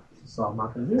weeks ago. So I'm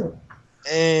not going to do it.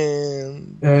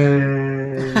 And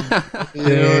And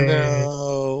you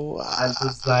know, I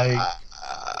was like,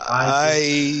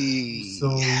 I so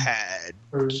had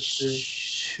perfect.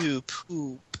 to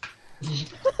poop.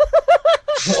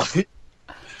 What?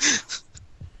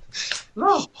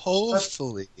 No,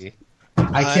 Hopefully,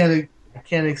 I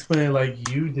can't explain it like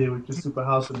you did with your Super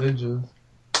House of Ninjas.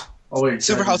 Oh wait,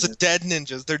 Super Dragon House of Ninja. Dead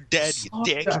Ninjas. They're dead, you Oh,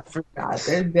 dick. I forgot.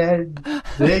 They're dead. Did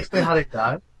they explain how they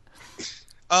died?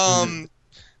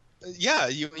 Yeah,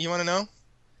 you want to know?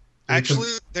 Actually,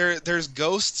 there's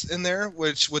ghosts in there,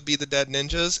 which would be the dead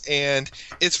ninjas, and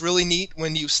it's really neat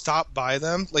when you stop by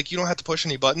them. Like, you don't have to push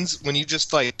any buttons. When you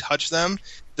just, like, touch them,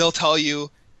 they'll tell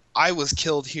you, I was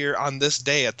killed here on this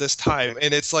day at this time,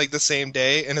 and it's, like, the same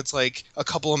day, and it's, like, a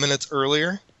couple of minutes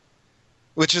earlier,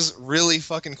 which is really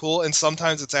fucking cool, and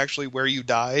sometimes it's actually where you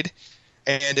died,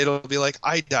 and it'll be like,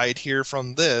 I died here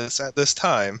from this at this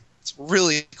time. It's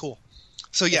really cool.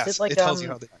 So, Is yes, it like, it tells you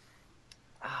how they...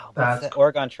 Oh, what's That's that?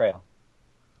 Oregon Trail.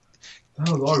 That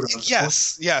was Oregon.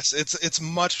 Yes, it's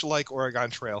much like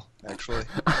Oregon Trail, actually.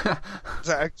 It's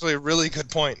actually a really good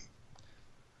point.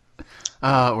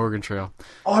 Oregon Trail.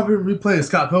 Oh, I've been replaying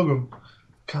Scott Pilgrim.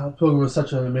 Scott Pilgrim was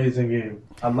such an amazing game.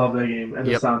 I love that game and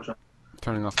Yep. the soundtrack.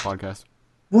 Turning off the podcast.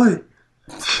 What?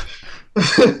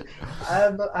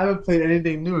 I haven't played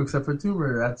anything new except for Tomb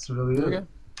Raider. That's really good. Okay.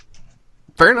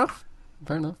 Fair enough.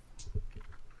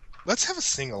 Let's have a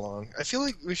sing-along. I feel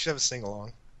like we should have a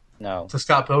sing-along. No. To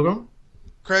Scott Pilgrim?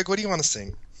 Craig, what do you want to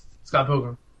sing? Scott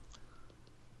Pilgrim.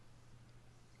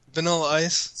 Vanilla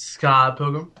Ice? Scott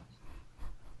Pilgrim.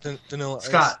 Vanilla Ice?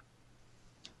 Scott.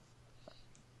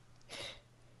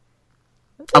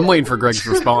 I'm waiting for Greg's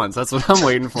response. That's what I'm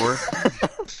waiting for.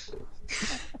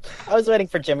 I was waiting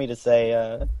for Jimmy to say,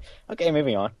 okay,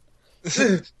 moving on.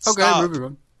 Okay, Stop. moving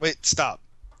on. Wait, stop.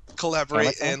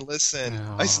 Collaborate Am I and listen.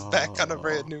 No. Ice is back on a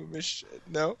brand new mission.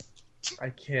 No? I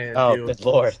can't Oh, deal good with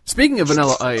lord. Speaking of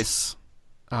Vanilla Ice,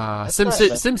 not-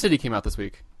 SimCity came out this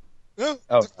week. No?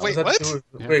 Oh, Wait, What's that what? to do with-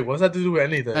 Yeah. Wait, what's that to do with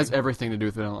anything? It has everything to do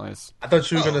with Vanilla Ice. I thought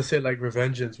you were Oh. gonna say like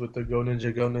Revengeance with the Go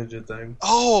Ninja thing.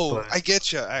 Oh, But- I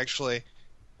get you, actually.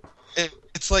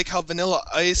 It's like how Vanilla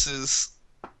Ice's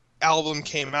album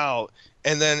came out,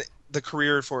 and then the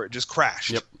career for it just crashed.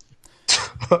 Yep.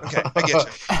 Okay, I get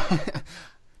you.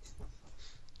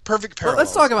 Perfect Well, parallel.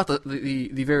 let's talk about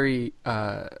the very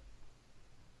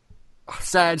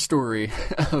sad story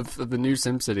of the new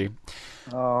SimCity.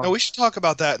 Oh. No, we should talk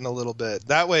about that in a little bit.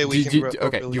 That way we can.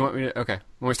 Okay, do you want me to? Okay,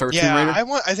 when we start with Tomb Yeah,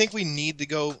 Raider? I think we need to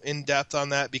go in depth on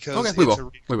that because Okay, it's we a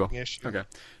will. recurring issue. Okay,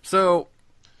 so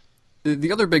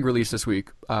the other big release this week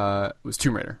was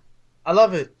Tomb Raider. I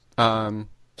love it.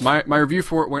 My review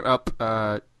for it went up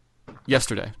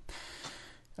yesterday.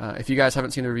 If you guys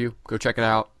haven't seen the review, go check it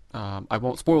out. I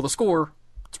won't spoil the score.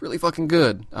 It's really fucking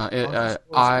good.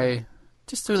 I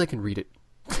just so they can read it.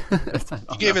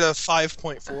 You gave it a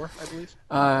 5.4, I believe.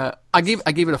 I gave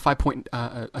it a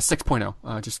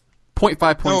 6.0. Just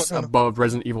 0.5 points No. above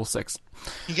Resident Evil 6.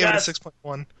 You gave Yes. it a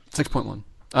 6.1.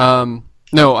 6.1.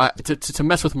 No, to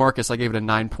mess with Marcus, I gave it a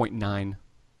 9.9.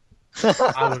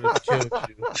 I would have killed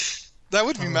you. That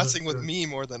would be Oh, messing that's with good. me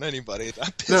more than anybody.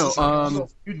 That No, pisses me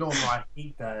off. You know how I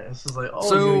hate that. It's just like, oh,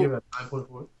 So- you're gonna give it a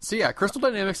 9.4. So yeah, Crystal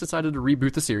Dynamics decided to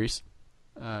reboot the series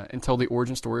and tell the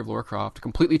origin story of Lara Croft,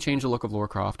 completely change the look of Lara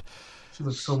Croft. She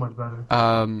looks so much better.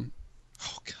 Oh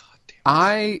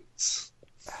god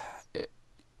damn.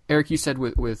 Eric, you said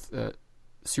with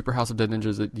Super House of Dead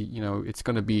Ninjas that it's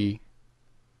going to be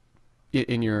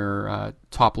in your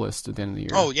top list at the end of the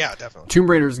year. Oh yeah, definitely. Tomb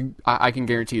Raider's, I can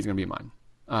guarantee, is going to be mine.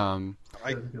 I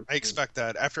expect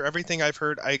that. After everything I've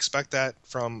heard, I expect that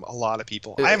from a lot of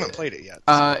people. I haven't played it yet.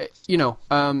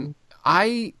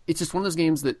 It's just one of those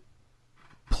games that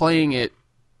playing it,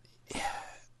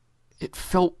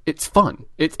 it's fun.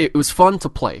 It was fun to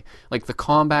play. Like the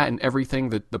combat and everything,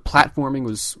 the platforming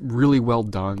was really well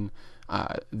done.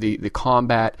 The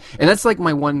combat, and that's like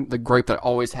the gripe that I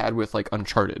always had with like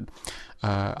Uncharted.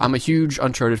 I'm a huge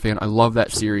Uncharted fan. I love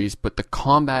that series, but the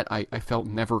combat I felt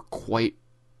never quite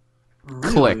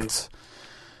clicked.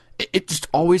 It just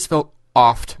always felt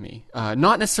off to me.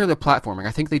 Not necessarily the platforming.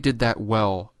 I think they did that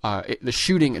well. The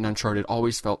shooting in Uncharted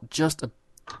always felt just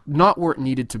not where it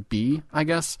needed to be, I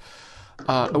guess.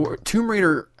 Tomb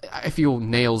Raider, I feel,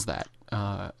 nails that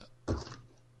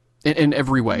in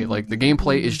every way. Like the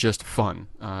gameplay is just fun.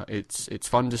 It's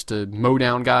fun just to mow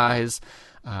down guys,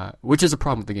 which is a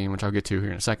problem with the game, which I'll get to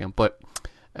here in a second. But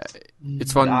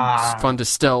it's fun. It's fun to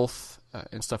stealth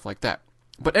and stuff like that.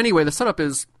 But anyway, the setup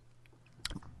is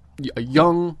a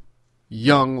young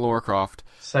Lara Croft.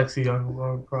 Sexy young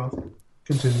Lara Croft.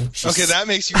 Continue. Okay, that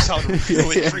makes you sound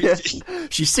really creepy.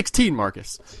 She's 16,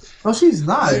 Marcus. No, she's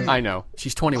not. I know.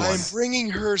 She's 21. I'm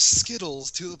bringing her Skittles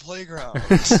to the playground.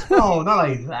 No, not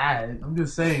like that. I'm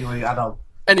just saying, like, I don't.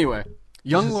 Anyway,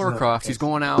 young Lara Croft, she's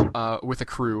going out with a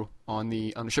crew on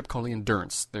the ship called the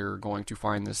Endurance. They're going to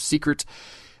find this secret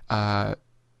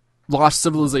lost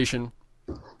civilization.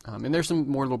 And there's some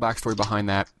more little backstory behind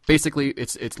that. Basically,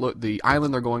 it's the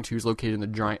island they're going to is located in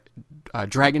the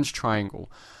Dragon's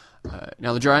Triangle.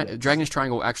 Now, the Dragon's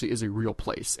Triangle actually is a real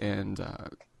place, and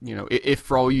if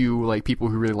for all you like people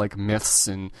who really like myths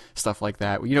and stuff like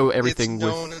that, everything. It's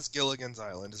known as Gilligan's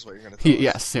Island, is what you're going to tell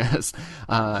us. Yes.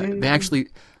 They actually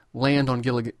land on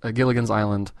Gilligan's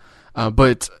Island,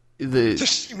 but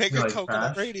Just make a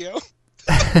coconut radio.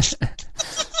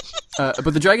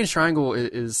 But the Dragon's Triangle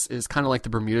is kind of like the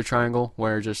Bermuda Triangle,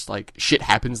 where just like shit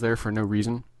happens there for no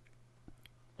reason.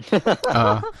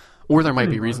 Or there might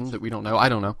be reason that we don't know. I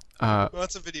don't know. Well,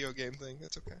 that's a video game thing.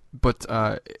 That's okay. But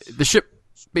the ship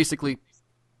basically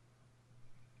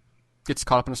gets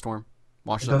caught up in a storm,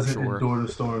 washes up the shore. It doesn't endure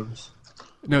the storms.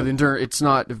 No, it's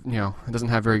not. It doesn't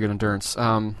have very good endurance.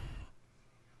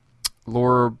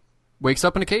 Laura wakes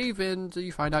up in a cave, and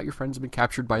you find out your friends have been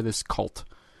captured by this cult.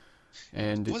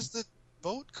 And was the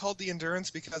boat called the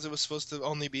Endurance because it was supposed to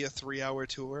only be a 3-hour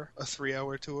tour? A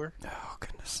 3-hour tour? Oh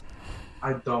goodness.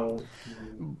 I don't.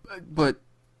 But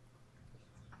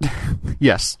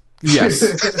yes.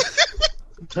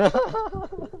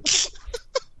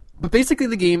 But basically,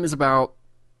 the game is about,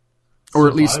 or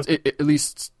at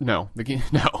least no, the game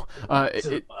no.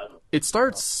 It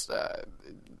starts.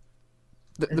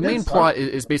 The main plot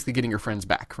is basically getting your friends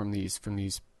back from these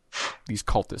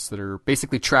cultists that are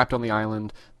basically trapped on the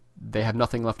island. They have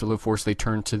nothing left to live for, so they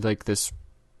turn to like this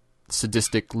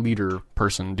sadistic leader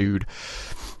person dude.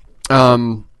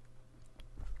 And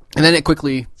then it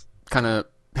quickly kind of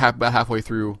about halfway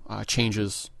through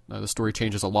changes. The story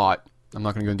changes a lot. I'm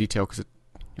not going to go in detail because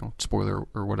spoiler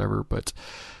or whatever, but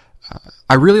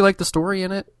I really like the story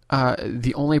in it.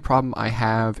 The only problem I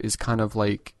have is kind of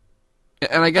like,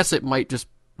 and I guess it might just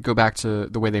go back to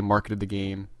the way they marketed the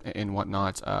game and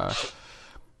whatnot.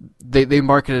 They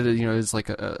marketed it, as like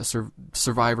a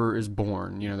survivor is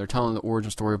born. They're telling the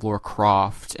origin story of Lara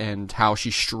Croft and how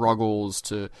she struggles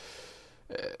to,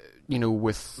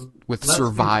 with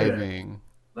surviving.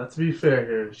 Let's be fair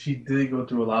here. She did go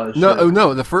through a lot of shit.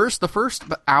 No. The first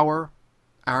hour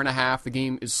and a half, the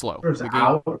game is slow. First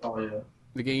hour? Oh yeah.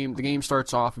 The game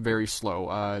starts off very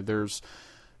slow. There's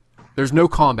no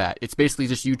combat. It's basically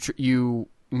just you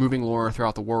moving Laura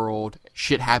throughout the world.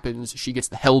 Shit happens. She gets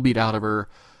the hell beat out of her.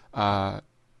 I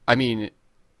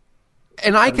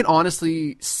can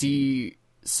honestly see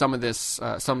some of this,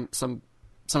 some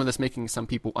of this making some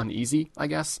people uneasy, I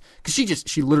guess, because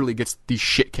she literally gets the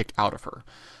shit kicked out of her.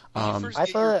 When you first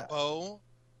get your bow,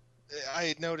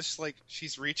 I noticed like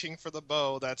she's reaching for the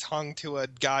bow that's hung to a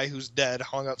guy who's dead,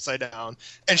 hung upside down,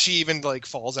 and she even like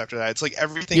falls after that. It's like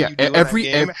everything you do in that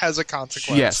game has a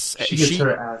consequence. Yes, she gets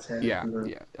her ass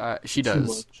handed. Yeah, she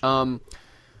does.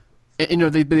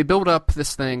 They build up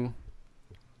this thing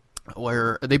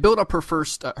where they build up her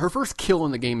first kill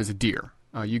in the game is a deer.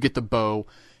 You get the bow.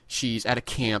 She's at a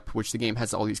camp, which the game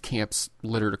has all these camps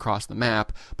littered across the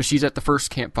map. But she's at the first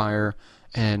campfire,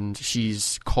 and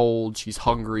she's cold. She's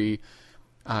hungry.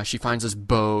 She finds this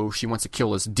bow. She wants to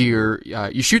kill this deer.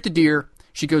 You shoot the deer.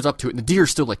 She goes up to it, and the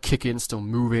deer's still like kicking, still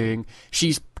moving.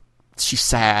 She's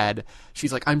sad.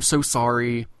 She's like, "I'm so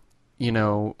sorry."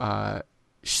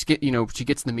 She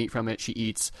gets the meat from it. She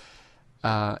eats,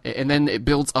 and then it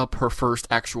builds up her first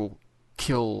actual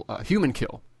kill, human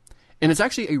kill. And it's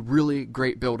actually a really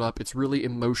great build-up. It's really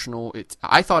emotional.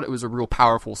 I thought it was a real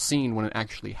powerful scene when it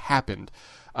actually happened.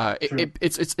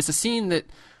 It's a scene that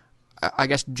I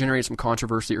guess generated some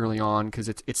controversy early on because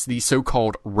it's the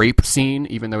so-called rape scene,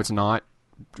 even though it's not.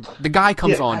 The guy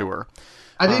comes onto her.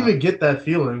 I didn't even get that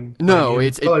feeling. No,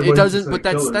 like, it doesn't. But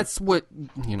that's what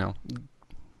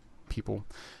people.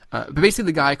 But basically,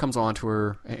 the guy comes onto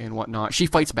her and whatnot. She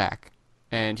fights back,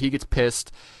 and he gets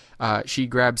pissed. She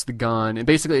grabs the gun, and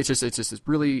basically, it's just this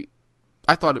really,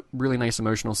 I thought, a really nice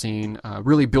emotional scene.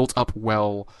 Really built up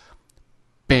well.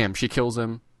 Bam! She kills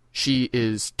him. She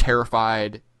is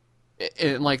terrified,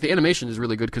 and like the animation is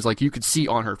really good because like you could see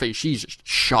on her face she's just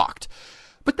shocked.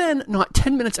 But then, not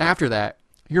 10 minutes after that,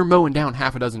 you're mowing down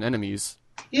half a dozen enemies.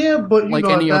 Yeah, but like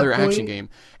any other action game.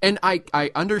 And I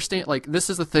understand, like, this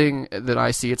is the thing that I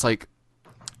see. It's like,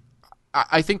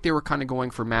 I think they were kind of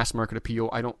going for mass market appeal.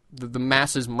 The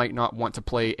masses might not want to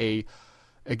play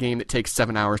a game that takes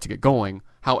 7 hours to get going.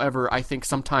 However, I think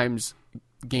sometimes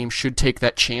games should take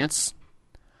that chance.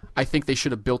 I think they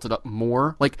should have built it up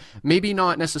more. Like, maybe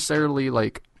not necessarily,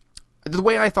 like, the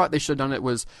way I thought they should have done it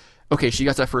was, okay, she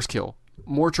got that first kill.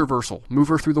 More traversal, move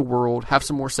her through the world, have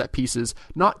some more set pieces,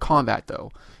 not combat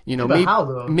though.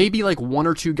 Maybe like one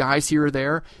or two guys here or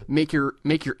there, make your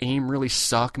aim really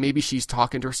suck. Maybe she's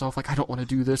talking to herself like, I don't want to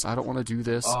do this,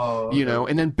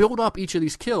 and then build up each of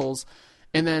these kills,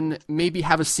 and then maybe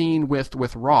have a scene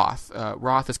with Roth.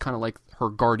 Roth is kind of like her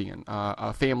guardian,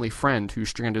 a family friend who's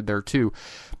stranded there too,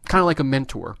 kind of like a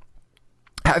mentor.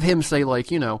 Have him say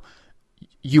like,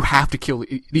 you have to kill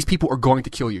these people are going to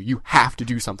kill you. You have to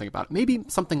do something about it. Maybe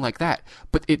something like that,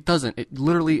 but it doesn't. It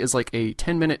literally is like a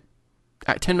 10 minutes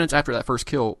after that first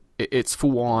kill. It's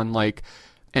full on like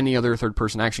any other third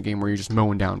person action game where you're just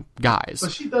mowing down guys.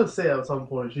 But she does say at some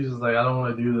point she's just like, I don't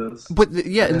want to do this. But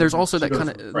and there's also that kind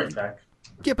of right back.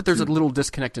 Yeah, but there's a little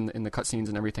disconnect in the cutscenes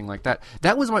and everything like that.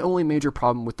 That was my only major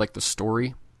problem with like the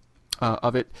story.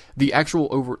 Of it, the actual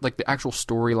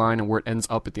storyline and where it ends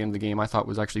up at the end of the game, I thought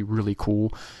was actually really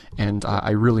cool, and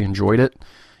I really enjoyed it.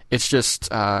 It's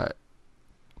just, I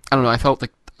don't know. I felt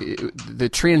like the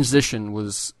transition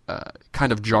was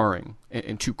kind of jarring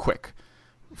and too quick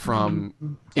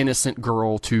from innocent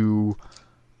girl to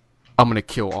I'm gonna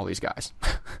kill all these guys.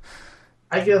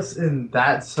 I guess in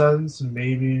that sense,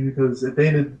 maybe because if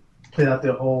they had played out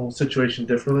their whole situation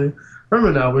differently.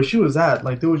 Remember now where she was at,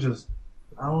 like there was just.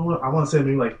 I want to say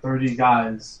maybe like 30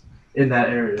 guys in that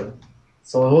area.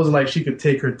 So it wasn't like she could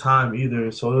take her time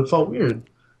either. So it felt weird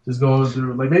just going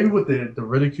through, like maybe with the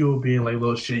ridicule being like a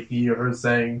little shaky or her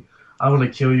saying, I want to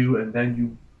kill you and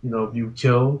then you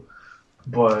kill.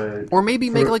 But or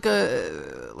maybe make like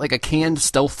a canned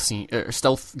stealth scene,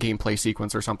 stealth gameplay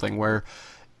sequence or something where,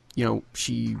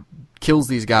 she kills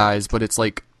these guys, but it's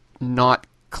like not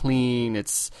clean.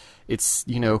 It's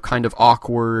kind of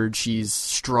awkward. She's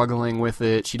struggling with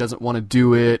it. She doesn't want to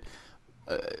do it.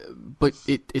 But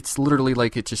it's literally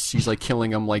like she's like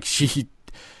killing them like she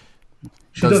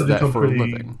does that for a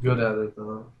living. Good at it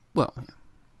though. Well, yeah,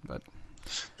 but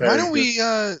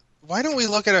why don't we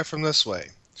look at it from this way?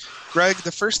 Greg,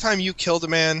 the first time you killed a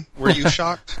man, were you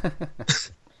shocked?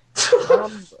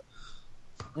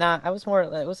 Nah, I was more.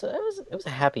 It was a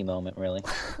happy moment, really.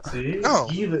 See,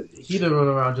 he didn't run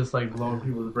around just like blowing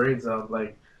people's brains out.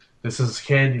 Like this is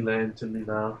Candyland to me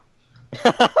now.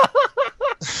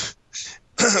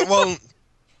 Well,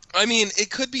 I mean, it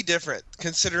could be different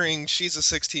considering she's a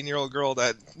 16-year-old girl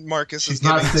that Marcus is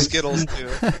giving Skittles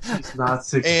to. She's not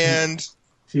 16.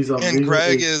 And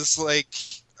Greg is like,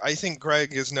 I think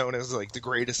Greg is known as like the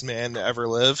greatest man to ever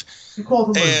live. He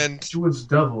called him a Jewish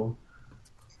devil.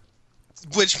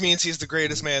 Which means he's the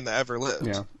greatest man that ever lived.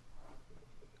 Yeah.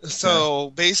 So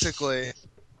basically,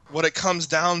 what it comes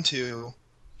down to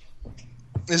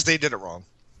is they did it wrong.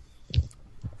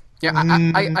 Yeah,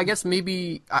 I guess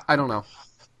maybe I don't know,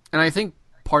 and I think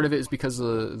part of it is because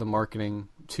of the marketing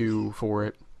too for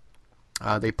it.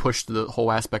 They pushed the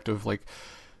whole aspect of like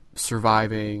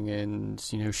surviving and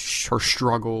her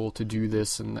struggle to do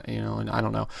this and and I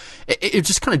don't know. It's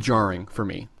just kind of jarring for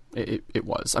me. It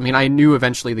was. I mean, I knew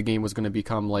eventually the game was going to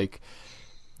become like,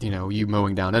 you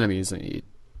mowing down enemies. And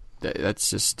that's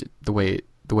just the way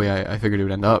I figured it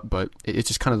would end up. But it's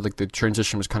just kind of like the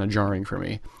transition was kind of jarring for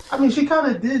me. I mean, she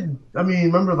kind of did. I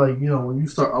mean, remember, like when you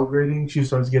start upgrading, she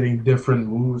starts getting different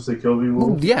moves to kill people.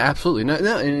 Well, yeah, absolutely. No,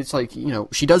 and it's like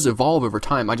she does evolve over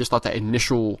time. I just thought that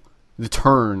the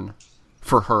turn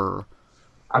for her,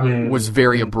 was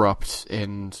very abrupt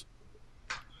and.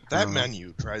 That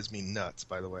menu drives me nuts,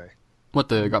 by the way. What,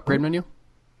 the upgrade menu?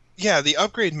 Yeah, the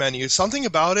upgrade menu. Something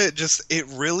about it it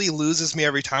really loses me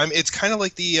every time. It's kind of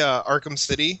like the Arkham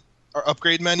City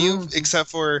upgrade menu, except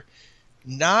for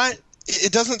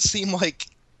it doesn't seem like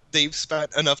they've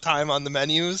spent enough time on the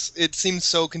menus. It seems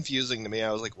so confusing to me.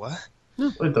 I was like, what?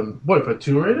 Wait, for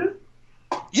Tomb Raider?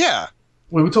 Yeah.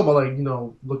 Wait, we talking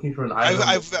about looking for an item.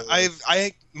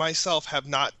 I myself have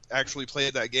not actually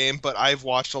played that game, but I've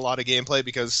watched a lot of gameplay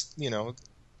because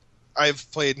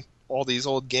I've played all these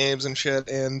old games and shit,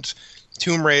 and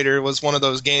Tomb Raider was one of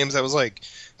those games that was like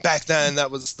back then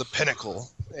that was the pinnacle.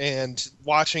 And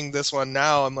watching this one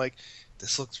now, I'm like,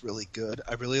 this looks really good.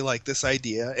 I really like this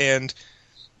idea, and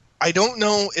I don't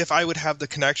know if I would have the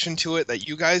connection to it that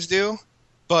you guys do,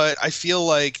 but I feel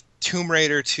like Tomb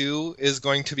Raider 2 is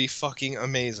going to be fucking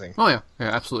amazing. Oh yeah,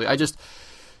 absolutely.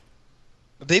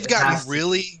 They've gotten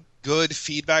really good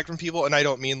feedback from people, and I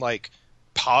don't mean like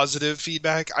positive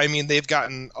feedback. I mean they've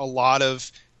gotten a lot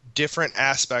of different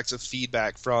aspects of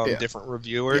feedback from different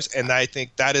reviewers, and I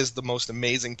think that is the most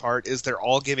amazing part, is they're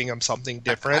all giving them something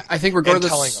different. I think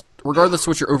regardless of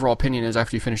what your overall opinion is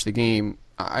after you finish the game,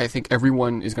 I think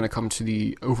everyone is going to come to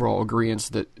the overall agreement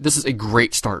that this is a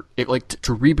great start. To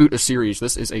reboot a series,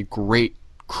 this is a great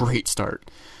start.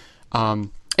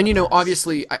 And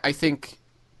obviously, I think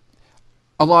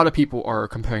a lot of people are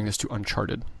comparing this to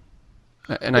Uncharted.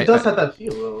 And it does have that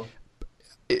feel, though.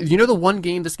 You know the one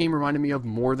game this game reminded me of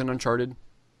more than Uncharted?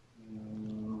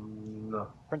 No.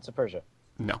 Prince of Persia.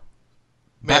 No.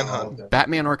 Manhunt.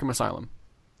 Batman Arkham Asylum.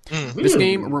 Really? This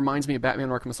game reminds me of Batman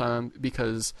Arkham Asylum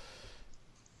because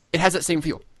it has that same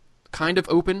feel. Kind of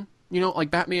open, like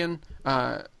Batman,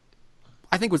 I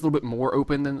think was a little bit more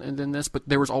open than this, but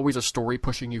there was always a story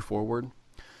pushing you forward.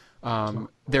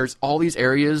 There's all these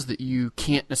areas that you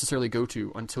can't necessarily go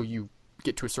to until you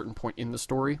get to a certain point in the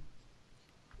story.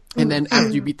 And then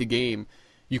after you beat the game,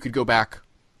 you could go back.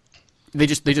 They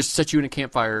just set you in a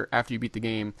campfire after you beat the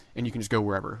game, and you can just go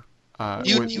wherever.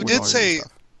 You did say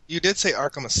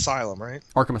Arkham Asylum, right?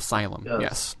 Arkham Asylum,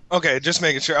 yes. Okay, just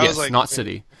making sure. I was like, not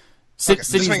City. Okay,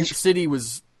 City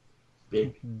was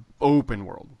Big. open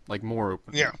world, like more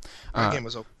open. Yeah, that game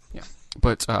was open. Yeah,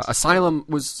 but Asylum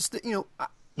was,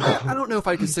 I don't know if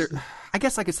I consider. I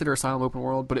guess I consider Asylum open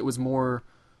world, but it was more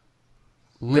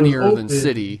linear than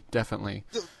City, definitely.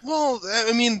 Well,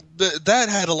 I mean, that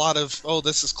had a lot of,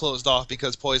 this is closed off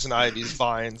because Poison Ivy's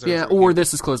vines. Or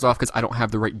this is closed off because I don't have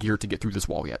the right gear to get through this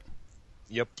wall yet.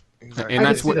 Yep. Exactly. And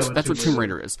that's what Tomb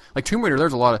Raider is. Like Tomb Raider,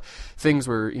 there's a lot of things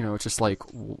where it's just like,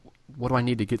 what do I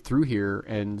need to get through here?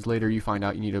 And later you find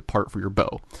out you need a part for your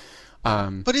bow.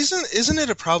 But isn't it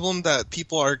a problem that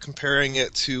people are comparing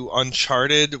it to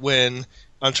Uncharted when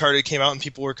Uncharted came out and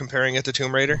people were comparing it to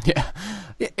Tomb Raider? Yeah.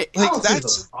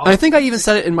 I think I even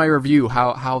said it in my review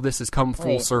how this has come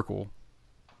full circle.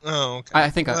 Oh, okay.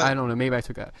 I think I don't know. Maybe I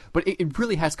took that, but it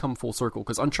really has come full circle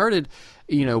because Uncharted,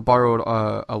 borrowed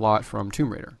a lot from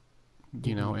Tomb Raider,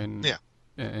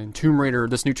 and Tomb Raider.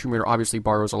 This new Tomb Raider obviously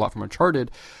borrows a lot from Uncharted,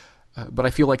 but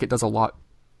I feel like it does a lot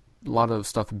of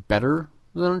stuff better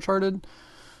than Uncharted.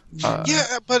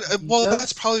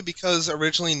 That's probably because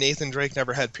originally Nathan Drake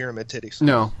never had pyramid titties.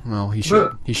 No, he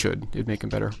should. He should. It'd make him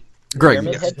better. Greg,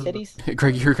 Pyramid head titties?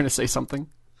 Greg, you were going to say something?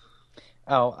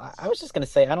 Oh, I was just going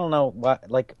to say, I don't know,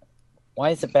 why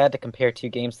is it bad to compare two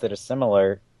games that are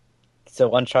similar?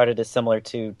 So Uncharted is similar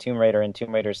to Tomb Raider, and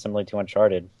Tomb Raider is similar to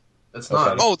Uncharted. It's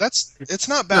not. Oh, it's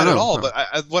not bad at all. No.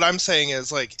 But what I'm saying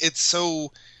is, like, it's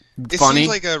so... It funny. Seems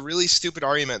like a really stupid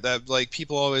argument that, like,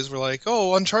 people always were like,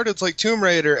 oh, Uncharted's like Tomb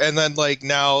Raider, and then, like,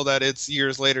 now that it's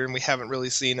years later and we haven't really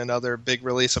seen another big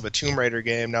release of a Tomb Raider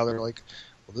game, now they're like,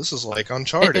 well, this is like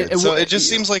Uncharted. So it just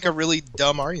seems like a really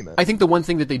dumb argument. I think the one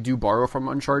thing that they do borrow from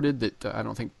Uncharted that I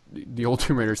don't think the old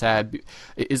Tomb Raiders had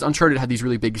is Uncharted had these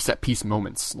really big set-piece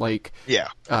moments, like,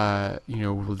 the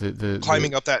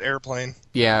climbing up that airplane.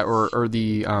 Yeah, or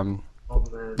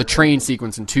the train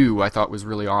sequence in 2 I thought was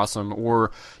really awesome,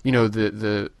 or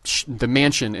the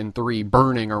mansion in 3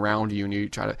 burning around you and you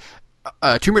try to.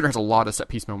 Tomb Raider has a lot of set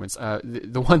piece moments.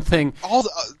 The one thing,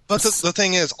 but the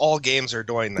thing is, all games are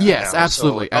doing that. Yes, now,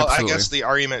 absolutely, so, absolutely. I guess the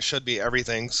argument should be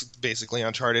everything's basically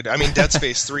Uncharted. I mean, Dead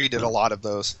Space 3 did a lot of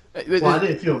those. Well, I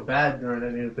didn't feel bad during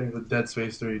any of the things with Dead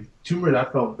Space 3. Tomb Raider,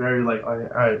 I felt very like, all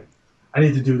right, I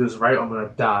need to do this right. I'm gonna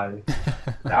die.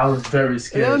 I was very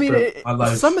scared. For my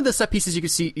life. Some of the set pieces you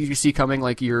could see coming,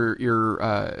 like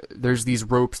there's these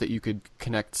ropes that you could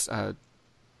connect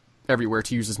everywhere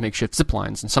to use as makeshift zip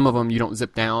lines, and some of them you don't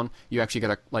zip down, you actually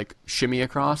gotta like shimmy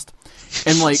across,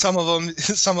 and like some of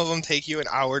them take you an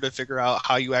hour to figure out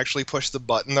how you actually push the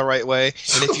button the right way,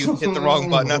 and if you hit the wrong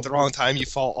button at the wrong time, you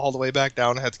fall all the way back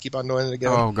down and have to keep on doing it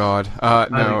again. Oh god,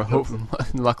 no.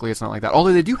 Luckily, it's not like that.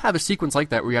 Although they do have a sequence like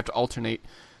that where you have to alternate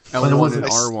L1 and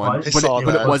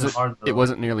R1, but it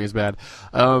wasn't nearly as bad.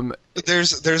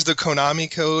 There's the Konami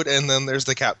code, and then there's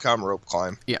the Capcom rope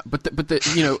climb. Yeah, but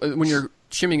when you're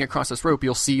shimmying across this rope,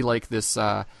 you'll see like this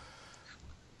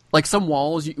like some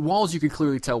walls you can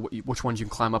clearly tell which ones you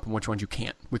can climb up and which ones you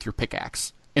can't with your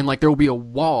pickaxe. And like there will be a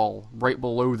wall right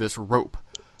below this rope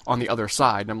on the other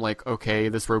side, and I'm like, okay,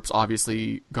 this rope's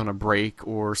obviously gonna break,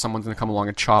 or someone's gonna come along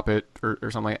and chop it, or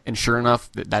something like that. And sure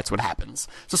enough, that's what happens.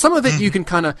 So some of it you can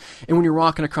kind of, and when you're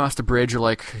walking across the bridge, you're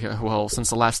like, yeah, well, since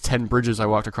the last 10 bridges I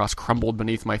walked across crumbled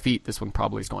beneath my feet, this one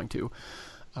probably is going to.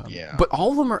 Yeah. But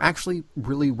all of them are actually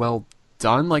really well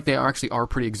done. Like they actually are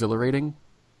pretty exhilarating.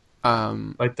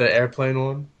 Like the airplane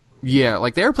one. Yeah,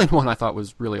 like the airplane one I thought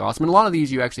was really awesome. And a lot of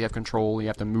these you actually have control. You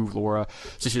have to move Laura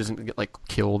so she doesn't get like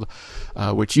killed,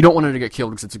 which you don't want her to get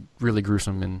killed because it's really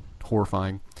gruesome and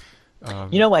horrifying.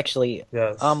 Actually,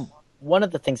 Yes. one of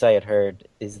the things I had heard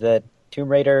is that Tomb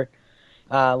Raider,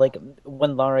 like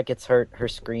when Lara gets hurt, her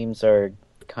screams are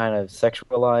kind of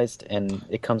sexualized, and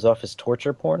it comes off as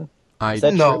torture porn. Is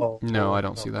that true? No, I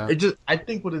don't see that. I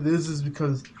think what it is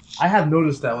because I have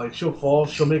noticed that like she'll fall,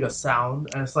 she'll make a sound,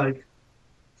 and it's like,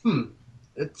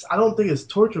 I don't think it's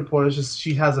torture porn. It's just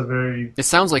she has a very. It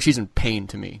sounds like she's in pain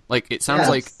to me. Like it sounds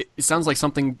like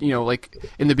something, like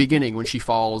in the beginning when she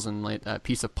falls and like a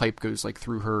piece of pipe goes like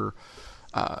through her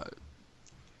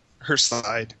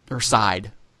side. Her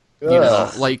side.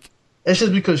 Like it's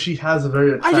just because she has a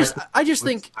very. I just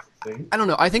think I don't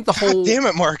know. I think the whole. God damn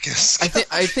it, Marcus.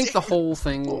 I think the whole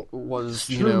thing was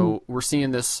we're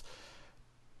seeing this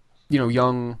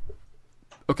young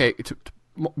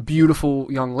beautiful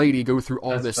young lady go through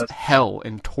all this hell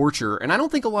and torture, and I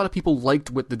don't think a lot of people liked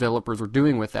what the developers were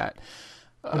doing with that.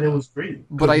 But it was great.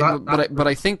 But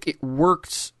I think it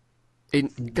worked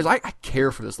because I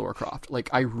care for this Lara Croft. Like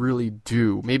I really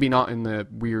do. Maybe not in the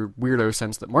weirdo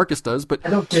sense that Marcus does, but I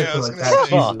don't care for like that.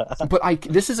 Jesus. But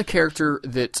this is a character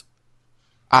that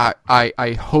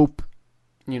I hope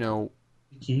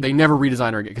they never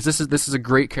redesign her again, because this is a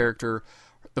great character.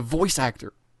 The voice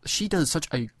actor, she does such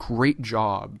a great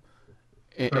job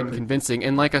in convincing.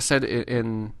 And like I said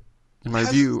in my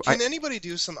review, can anybody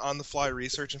do some on-the-fly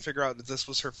research and figure out that this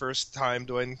was her first time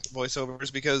doing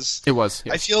voiceovers? Because it was.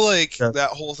 Yes. I feel like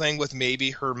that whole thing with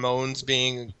maybe her moans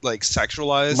being like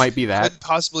sexualized might be that. Could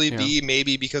possibly be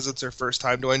maybe because it's her first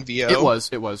time doing VO. It was.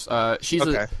 She's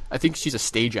I think she's a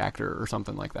stage actor or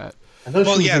something like that. I know she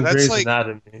was in Grey's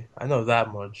Anatomy. I know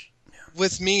that much.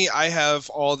 With me, I have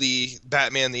all the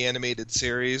Batman the Animated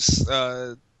Series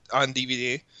on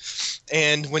DVD,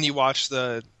 and when you watch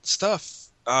the stuff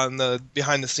on the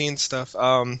behind-the-scenes stuff,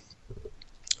 the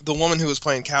woman who was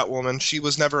playing Catwoman, she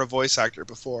was never a voice actor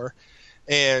before,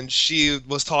 and she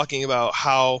was talking about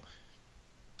how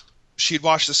she'd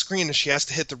watch the screen and she has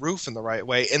to hit the roof in the right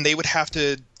way, and they would have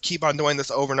to keep on doing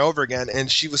this over and over again, and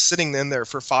she was sitting in there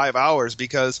for 5 hours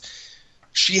because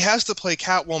she has to play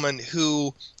Catwoman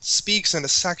who speaks in a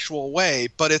sexual way,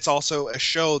 but it's also a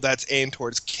show that's aimed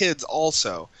towards kids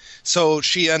also. So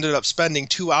she ended up spending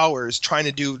 2 hours trying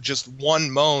to do just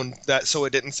one moan so it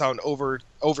didn't sound over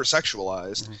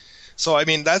sexualized. Mm-hmm. So I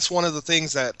mean, that's one of the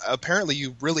things that apparently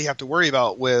you really have to worry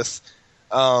about with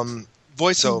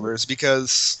voiceovers,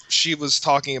 because she was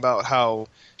talking about how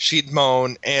she'd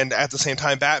moan, and at the same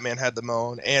time Batman had the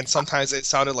moan, and sometimes it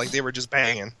sounded like they were just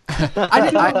banging.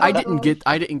 I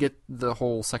didn't get the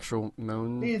whole sexual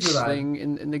moan thing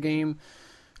in the game.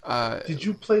 Did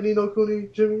you play Ni no Kuni,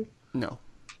 Jimmy? No.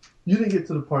 You didn't get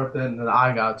to the part then that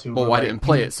I got to. Well, I didn't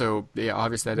play it, so yeah,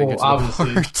 obviously I didn't get to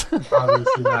the part.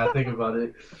 Obviously, now I think about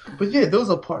it. But yeah, there was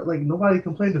a part, like, nobody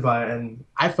complained about it, and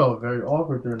I felt very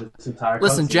awkward during this entire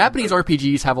Listen, Japanese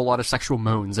RPGs have a lot of sexual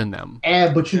moans in them.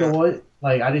 But you know what?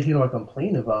 Like, I didn't hear no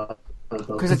complain about it.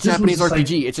 Because it's Japanese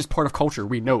RPG, it's just part of culture.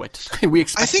 We know it. We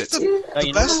expect it. I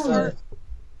think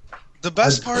the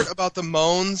best part about the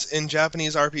moans in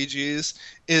Japanese RPGs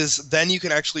is then you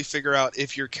can actually figure out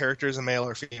if your character is a male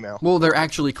or female. Well, they're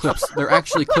actually clips. They're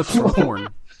actually clips from porn.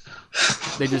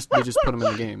 They just put them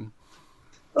in the game.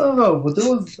 I don't know, but there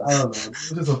was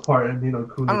just a part in Ni no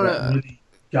Kuni that really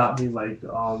got me. Like,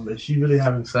 is she really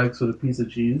having sex with a piece of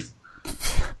cheese?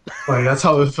 Like, that's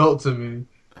how it felt to me.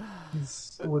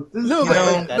 But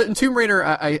in Tomb Raider,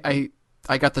 I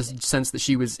got the sense that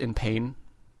she was in pain.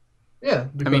 Yeah,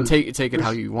 I mean, take it how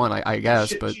you want, I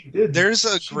guess. But there's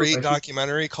a great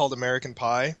documentary called American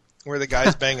Pie where the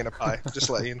guy's banging a pie. Just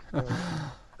let you know.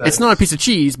 It's not a piece of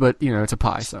cheese, but it's a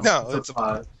pie. So no, it's a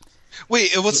pie.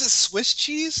 Wait, was it Swiss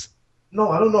cheese? No,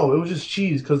 I don't know. It was just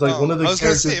cheese because one of the. I was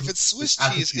gonna say if it's Swiss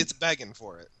cheese, it's begging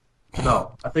for it.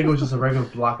 No, I think it was just a regular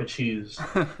block of cheese,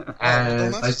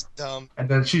 and that's just dumb. And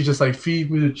then she just like feed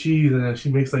me the cheese, and then she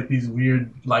makes like these weird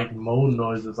like moan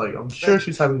noises. Like I'm sure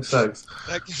she's having sex.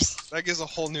 That gives a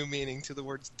whole new meaning to the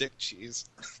words "dick cheese."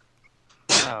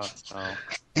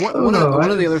 One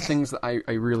of the other things that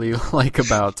I really like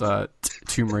about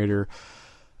Tomb Raider,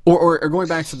 or going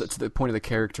back to the point of the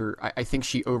character, I think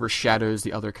she overshadows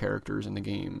the other characters in the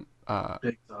game.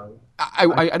 Big time.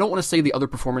 I don't want to say the other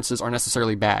performances are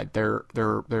necessarily bad.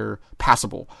 They're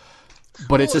passable,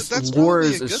 but it's just that's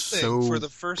Laura's probably a good is thing so for the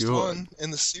first good. one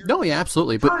in the series. No, yeah,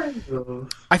 absolutely. But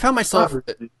I found myself. Not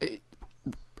really.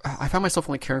 I found myself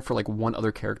only caring for like one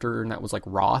other character, and that was like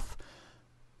Roth.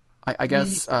 I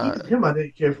guess. Even him, I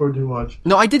didn't care for too much.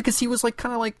 No, I did because he was like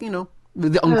kind of like the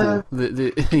uncle,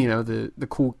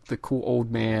 the cool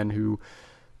old man who.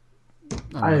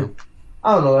 I don't know.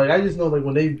 I don't know. Like I just know like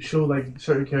when they show like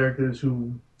certain characters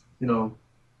who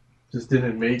just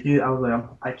didn't make it, I was like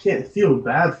I can't feel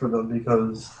bad for them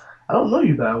because I don't know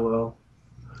you that well.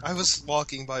 I was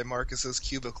walking by Marcus's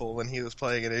cubicle when he was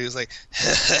playing it, and he was like,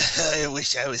 I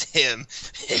wish I was him.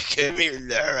 Come here,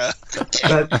 Laura.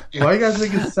 Why you guys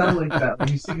make it sound like that? Like,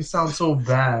 you make it sound so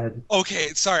bad. Okay,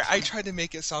 sorry. I tried to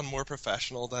make it sound more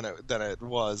professional than it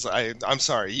was. I'm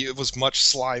sorry. It was much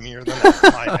slimier than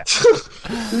I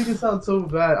You make it sound so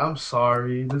bad. I'm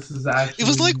sorry. This is actually... It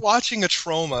was like watching a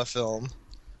trauma film.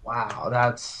 Wow,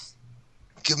 that's...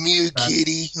 Come here,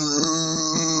 kitty.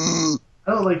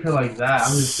 I don't like her like that.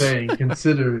 I'm just saying,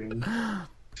 considering...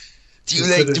 Do you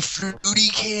like the fruity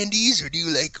candies, or do you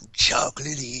like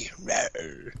chocolatey?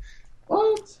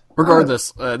 What?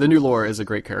 Regardless, the new Laura is a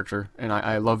great character, and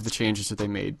I love the changes that they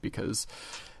made because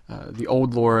the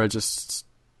old Laura just,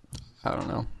 I don't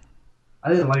know. I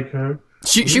didn't like her.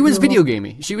 She was video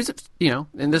gamey. She was,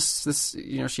 and this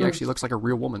she actually looks like a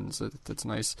real woman, so that's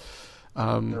nice.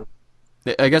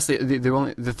 I guess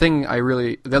the other thing I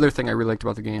really liked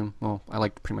about the game, well, I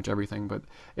liked pretty much everything, but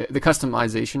the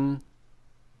customization.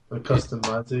 The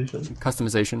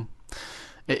customization.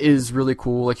 It is really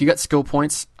cool. Like, you got skill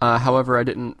points. However, I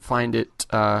didn't find it.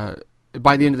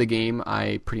 By the end of the game,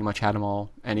 I pretty much had them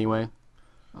all anyway.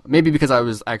 Maybe because I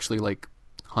was actually like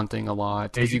hunting a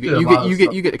lot. Yeah,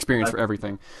 you get experience for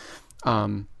everything.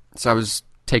 So I was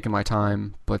taking my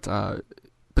time, but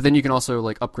then you can also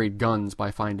like upgrade guns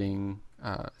by finding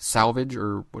salvage,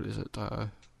 or what is it?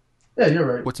 Yeah, you're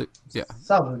right. What's it? Yeah,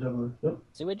 salvage. I believe. Yep.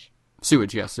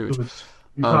 Sewage. Yeah, sewage.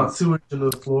 You found sewage in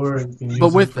the floor, and you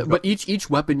can use but each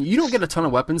weapon, you don't get a ton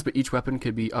of weapons, but each weapon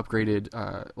could be upgraded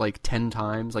like 10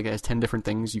 times. Like, it has 10 different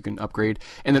things you can upgrade,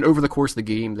 and then over the course of the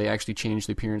game, they actually change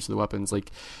the appearance of the weapons.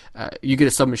 Like, you get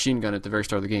a submachine gun at the very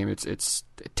start of the game. It's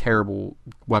a terrible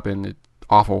weapon. It's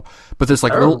awful. But there's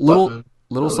like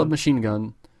little submachine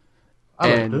gun,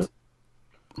 and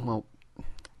well,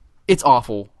 it's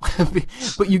awful.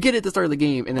 But you get it at the start of the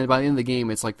game, and then by the end of the game,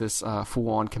 it's like this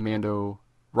full-on commando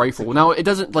rifle. Now, it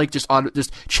doesn't like just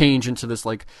change into this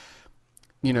like,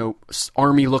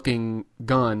 army looking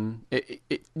gun.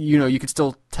 You can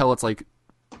still tell it's like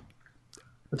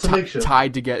it's a makeshift.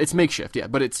 Tied together. It's makeshift, yeah,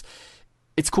 but it's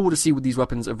cool to see what these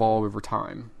weapons evolve over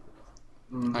time.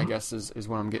 Mm-hmm. I guess is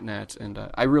what I'm getting at, and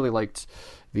I really liked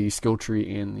the skill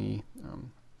tree and the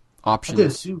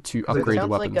options to upgrade the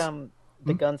weapons. Sounds like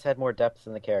the guns had more depth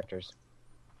than the characters.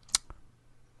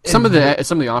 Some of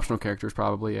the optional characters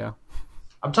probably, yeah.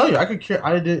 I'm telling you, I could care.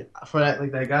 I did for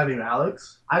that guy named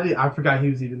Alex. I forgot he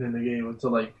was even in the game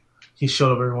until like he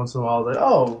showed up every once in a while. Like,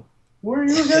 oh, where are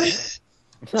you again?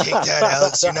 Take that,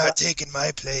 Alex. You're not taking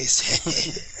my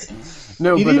place.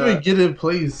 No, he didn't even get in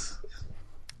place.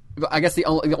 But I guess the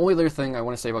only other thing I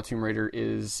want to say about Tomb Raider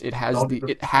is it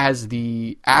has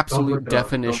the absolute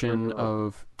definition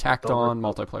of tacked on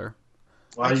multiplayer.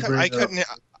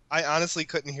 I honestly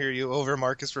couldn't hear you over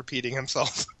Marcus repeating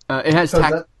himself. It has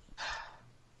tacked.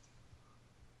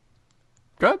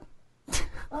 Good.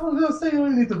 I was gonna say we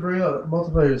need to bring up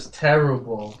multiplayer is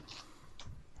terrible.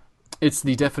 It's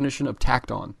the definition of tacked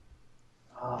on.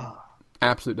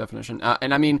 Absolute definition.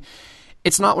 And I mean,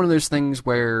 it's not one of those things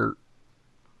where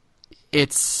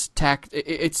it's tacked.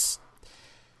 It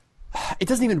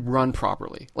doesn't even run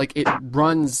properly. Like, it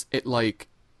runs at like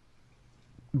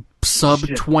sub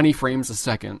 20 frames a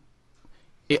second.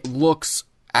 It looks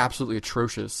absolutely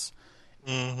atrocious.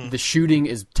 Mm-hmm. The shooting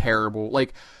is terrible.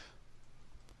 Like,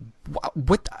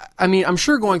 what? I mean, I'm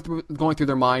sure going through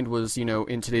their mind was,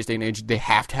 in today's day and age, they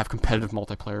have to have competitive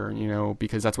multiplayer,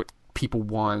 because that's what people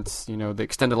want, the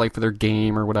extended life of their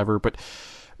game or whatever. But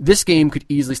this game could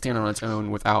easily stand on its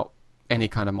own without any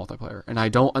kind of multiplayer. And I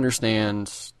don't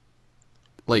understand,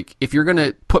 like, if you're going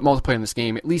to put multiplayer in this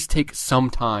game, at least take some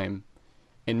time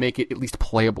and make it at least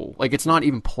playable. Like, it's not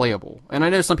even playable. And I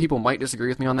know some people might disagree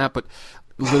with me on that, but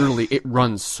literally it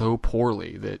runs so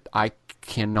poorly that I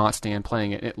cannot stand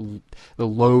playing it. The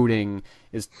loading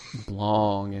is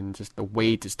long, and just the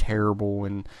wait is terrible,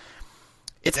 and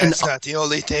that's not the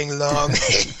only thing long.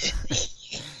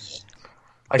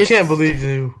 I can't believe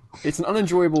you. It's an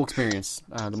unenjoyable experience,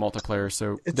 the multiplayer.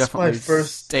 So It's definitely my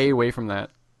first- stay away from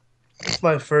that. It's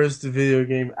my first video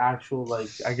game actual, like,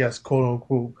 I guess, quote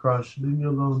unquote crush. Leave me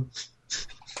alone.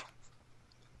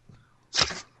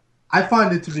 I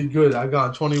find it to be good. I've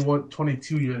gone 21,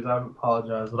 22 years, I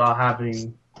apologize, without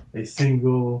having a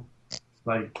single,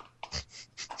 like...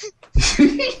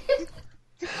 I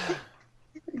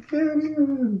can't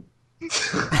even.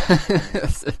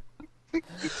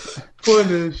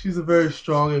 Point is, she's a very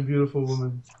strong and beautiful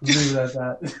woman. Leave it at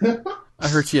that. I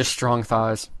heard she has strong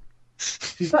thighs.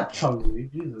 She's not chubby,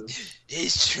 Jesus.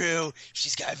 It's true.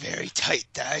 She's got very tight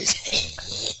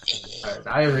thighs. Alright,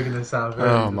 now you're making this sound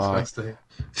very disgusting.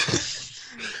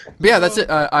 But yeah, that's it.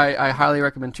 I highly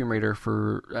recommend Tomb Raider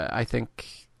for, I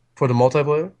think... For the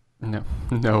multiplayer? No,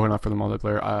 not for the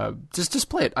multiplayer. Just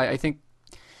play it. I think...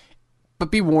 But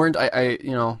be warned,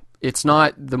 it's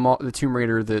not the Tomb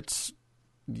Raider that's,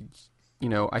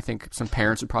 I think some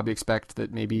parents would probably expect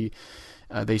that maybe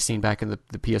they've seen back in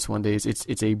the PS1 days.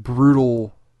 It's a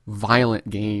brutal, violent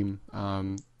game.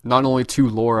 Not only to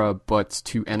Laura, but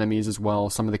to enemies as well.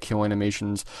 Some of the kill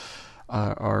animations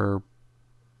are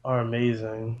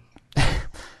amazing.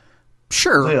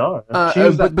 Sure, they are.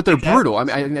 But they're brutal. I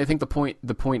mean, I think the point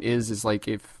is like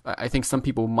if I think some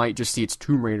people might just see it's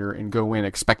Tomb Raider and go in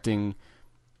expecting,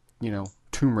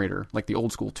 Tomb Raider, like the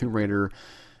old school Tomb Raider,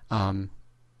 and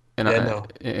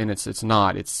it's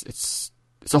not. It's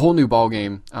a whole new ball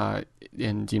game,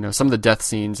 and some of the death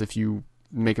scenes, if you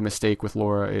make a mistake with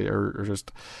Laura, are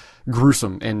just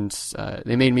gruesome, and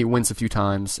they made me wince a few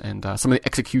times. And some of the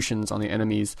executions on the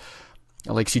enemies,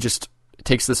 like she just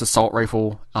takes this assault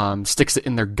rifle, sticks it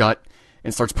in their gut,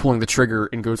 and starts pulling the trigger,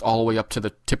 and goes all the way up to the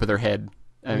tip of their head.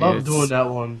 I love doing that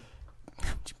one.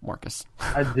 Marcus.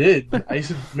 I did. I used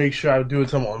to make sure I would do it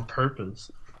to him on purpose.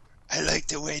 I like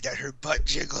the way that her butt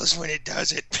jiggles when it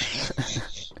does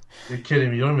it. You're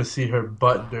kidding me. You don't even see her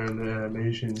butt during the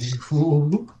animation, you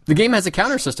fool. The game has a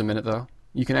counter system in it, though.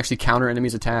 You can actually counter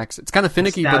enemies' attacks. It's kind of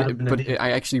finicky, but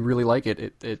I actually really like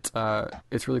it.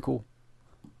 It's really cool.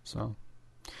 So...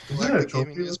 Galactic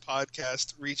Gaming News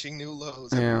podcast reaching new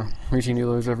lows. Yeah, reaching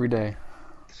new lows every day.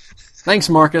 Thanks,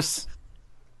 Marcus.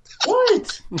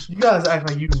 What? You guys act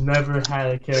like you've never had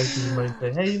a character you might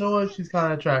say, hey, you know what? She's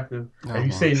kind of attractive. And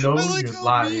you say no, I like you're how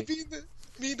lying.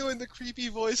 Me doing the creepy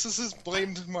voices has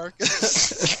blamed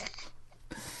Marcus.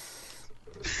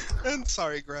 And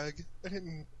sorry, Greg. We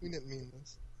didn't mean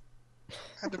this.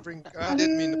 I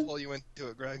didn't mean to pull you into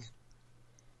it, Greg.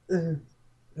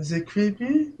 Is it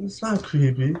creepy? It's not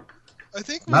creepy. I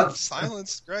think we've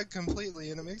silenced Greg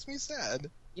completely, and it makes me sad.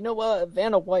 You know what?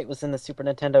 Vanna White was in the Super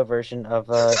Nintendo version of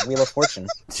Wheel of Fortune.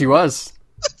 She was.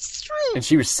 That's true. And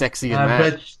she was sexy in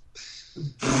that.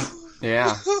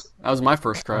 Yeah, that was my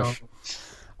first crush.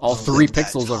 All 3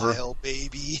 pixels of her.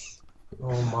 Baby.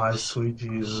 Oh my sweet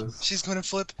Jesus. She's gonna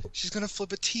flip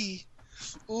a T.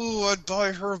 Ooh, I'd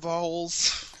buy her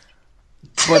vowels.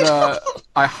 But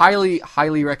I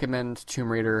highly recommend Tomb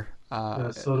Raider.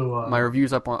 Yeah, so do I. My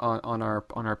review's up on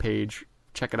our page.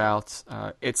 Check it out.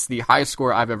 It's the highest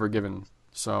score I've ever given.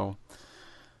 So,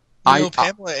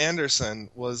 Pamela Anderson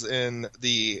was in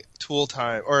the Tool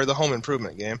Time or the Home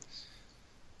Improvement game.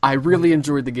 I really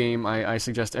enjoyed the game. I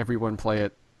suggest everyone play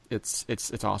it. It's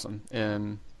awesome.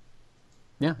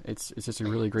 Yeah, it's just a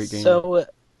really great game. So,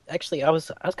 actually, I was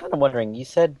kind of wondering. You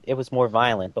said it was more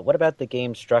violent, but what about the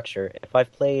game structure? If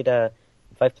I've played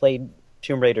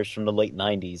Tomb Raiders from the late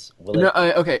 '90s,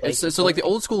 okay. So like the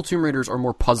old school Tomb Raiders are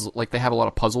more puzzle. Like they have a lot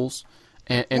of puzzles,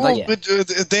 but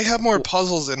they have more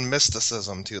puzzles and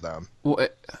mysticism to them.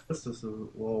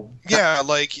 Yeah,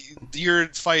 like you're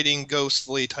fighting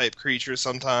ghostly type creatures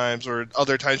sometimes, or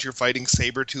other times you're fighting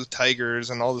saber-toothed tigers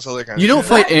and all this other kind of shit. You don't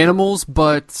fight animals,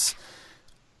 but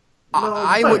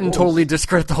I wouldn't totally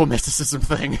discredit the whole mysticism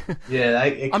thing. Yeah,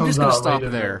 it comes I'm just gonna out stop later.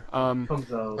 there.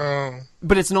 Comes out.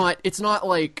 But it's not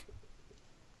like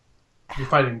you're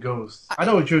fighting ghosts. I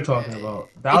know what you're talking about.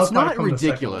 It's not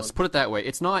ridiculous. Put it that way.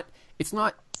 It's not.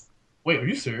 Wait, are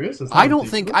you serious? I don't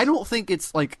think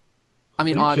it's like. I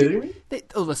mean, are you kidding me?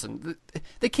 Listen,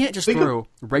 they can't just throw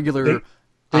regular.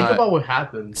 Think about what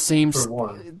happened.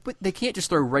 But they can't just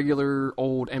throw regular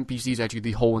old NPCs at you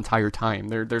the whole entire time.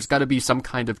 There's got to be some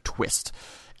kind of twist,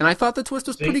 and I thought the twist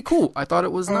was pretty cool. I thought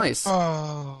it was nice.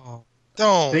 Oh,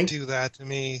 don't do that to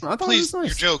me, please! Nice.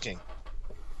 You're joking.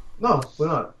 No, we're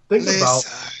not. Think about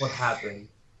what happened.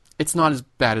 It's not as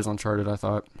bad as Uncharted, I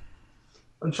thought.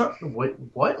 Uncharted? Wait,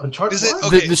 what? Uncharted? Is it,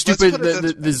 okay, the stupid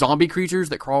the zombie creatures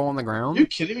that crawl on the ground? Are you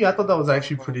kidding me? I thought that was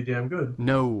actually pretty damn good.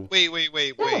 No. Wait.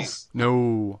 Yes.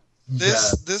 No.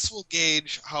 This will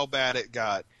gauge how bad it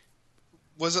got.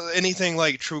 Was it anything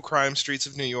like True Crime Streets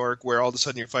of New York, where all of a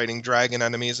sudden you're fighting dragon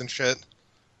enemies and shit?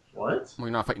 What?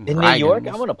 We're not fighting In dragons. New York,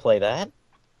 I want to play that.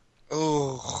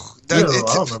 Oh, I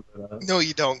don't remember that. no,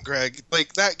 you don't, Greg.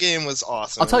 Like that game was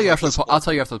awesome. I'll tell It you was after like the I'll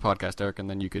tell you after the podcast, Eric, and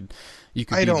then you could be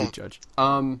I the don't- judge.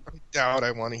 I doubt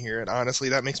I want to hear it. Honestly,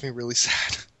 that makes me really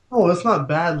sad. No, it's not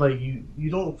bad. Like you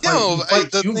don't fight. No, you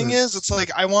fight the humans. thing is, it's like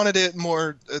I wanted it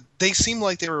more. They seem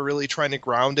like they were really trying to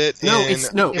ground it. No, in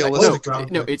it's no, realistic-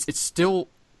 it's still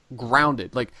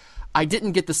grounded. Like I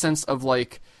didn't get the sense of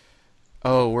like,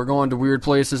 oh, we're going to weird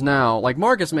places now. Like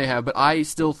Marcus may have, but I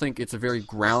still think it's a very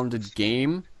grounded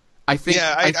game. I think.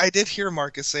 Yeah, I did hear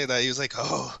Marcus say that. He was like,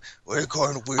 "Oh, we're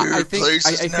going weird I think.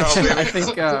 places I now." think. baby." I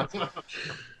think.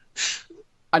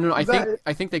 I don't know. I Is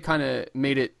that- think they kind of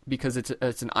made it because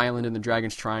it's an island in the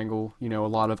Dragon's Triangle. You know, a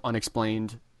lot of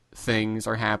unexplained things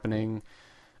are happening.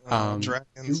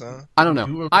 Dragons. I don't know.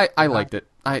 You were- I liked it.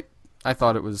 I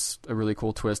thought it was a really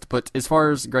cool twist. But as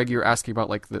far as Greg, you were asking about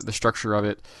like the structure of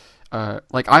it,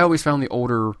 like I always found the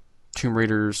older Tomb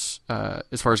Raiders,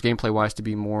 as far as gameplay wise, to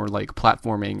be more like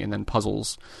platforming and then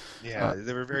puzzles. Yeah,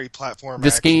 they were very platform.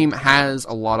 This action. game has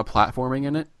a lot of platforming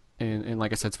in it. And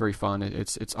like I said, it's very fun.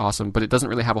 It's awesome, but it doesn't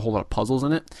really have a whole lot of puzzles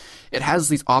in it. It has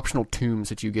these optional tombs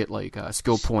that you get like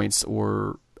skill points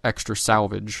or extra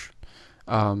salvage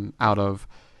out of,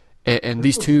 and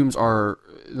these tombs are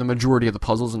the majority of the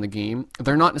puzzles in the game.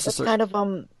 They're not That's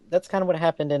necessarily. that's kind of what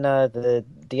happened in the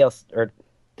DLC or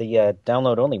the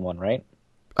download only one, right?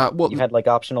 Well, You had like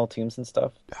optional tombs and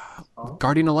stuff.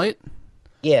 Guardian of Light,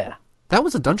 Yeah, that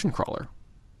was a dungeon crawler.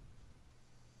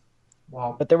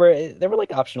 Wow. but there were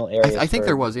like optional areas. I think for-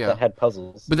 there was, yeah. that had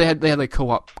puzzles. But they had like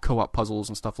co-op puzzles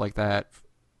and stuff like that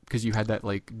because you had that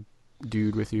like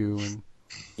dude with you and.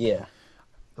 Yeah,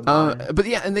 But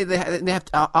yeah, and they have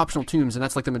optional tombs, and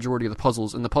that's like the majority of the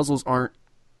puzzles. And the puzzles aren't.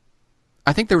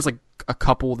 I think there was like a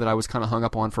couple that I was kind of hung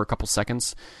up on for a couple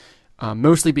seconds,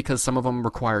 mostly because some of them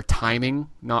require timing,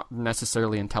 not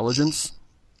necessarily intelligence.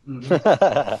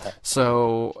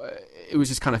 So it was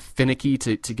just kind of finicky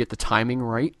to get the timing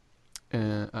right.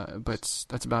 But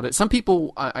that's about it. Some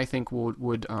people I think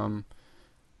would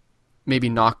maybe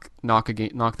knock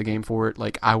the game for it.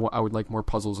 Like I would like more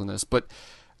puzzles in this, but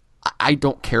I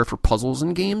don't care for puzzles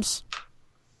in games.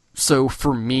 So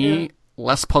for me,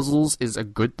 less puzzles is a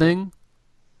good thing.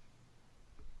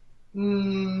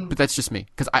 But that's just me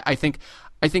because I think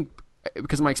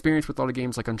because of my experience with a lot of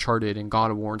games like Uncharted and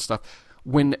God of War and stuff,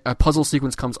 when a puzzle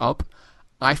sequence comes up,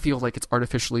 I feel like it's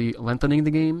artificially lengthening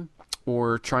the game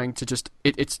or trying to just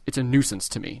it's a nuisance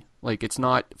to me. Like it's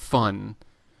not fun.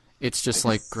 It's just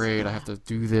like great. I have to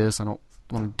do this. I don't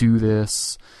want to do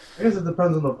this. I guess it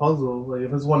depends on the puzzle. Like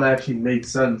if it's one that actually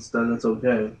makes sense, then it's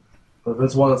okay. But if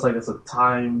it's one that's like it's a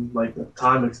time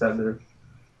extender,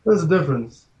 there's a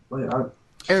difference. Like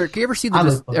Eric, you ever see I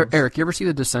like puzzles. Eric, you ever see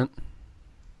The Descent?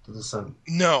 the descent.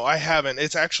 No, I haven't.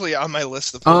 It's actually on my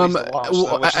list of movies to watch. Well,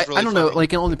 though, which is really I don't know. funny.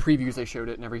 Like in all the previews, they showed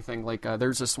it and everything. Like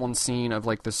there's this one scene of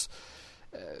like this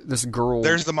girl.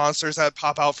 There's the monsters that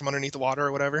pop out from underneath the water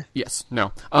or whatever. Yes,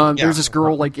 no. Yeah. There's this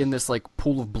girl like in this like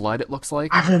pool of blood. It looks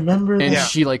like. I remember And Yeah.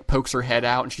 she like pokes her head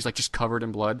out, and she's like just covered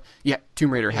in blood. Yeah,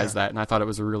 Tomb Raider has that, and I thought it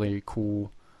was a really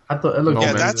cool. I thought it looked Oh,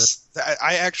 Yeah, man.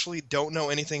 I actually don't know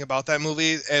anything about that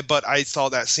movie, but I saw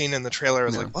that scene in the trailer. I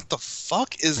was Yeah. like, "What the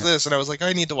fuck is this?" And I was like,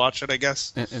 "I need to watch it." I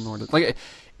guess. In order, like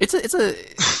it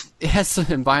has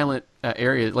some violent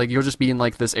areas. Like you'll just be in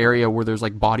like this area where there's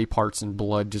like body parts and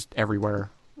blood just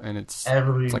everywhere, and it's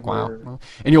like wow.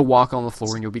 And you'll walk on the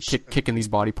floor and you'll be kicking these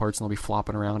body parts and they'll be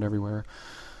flopping around everywhere.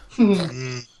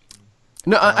 Mm.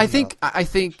 No, I think I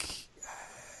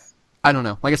don't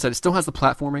know. Like I said, it still has the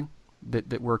platforming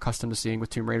that we're accustomed to seeing with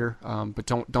Tomb Raider, but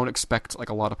don't expect like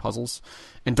a lot of puzzles,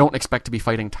 and don't expect to be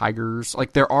fighting tigers.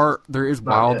 Like there is Not yet.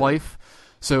 wildlife,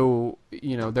 so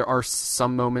you know there are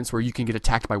some moments where you can get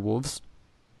attacked by wolves,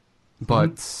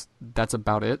 but that's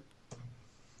about it.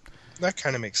 That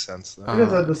kind of makes sense, though. guess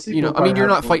that the sequel You know, I mean, probably you're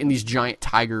has not to- fighting these giant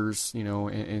tigers, you know,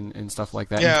 and stuff like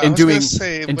that, Yeah, and I was doing gonna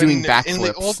say, and doing in the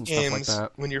backflips old and games, stuff like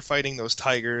that. when you're fighting those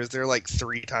tigers, they're like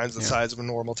 3 times the Yeah. size of a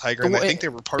normal tiger, and Well, I think they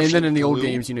were partially And then in the old blue.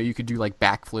 games, you know, you could do like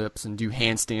backflips and do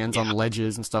handstands on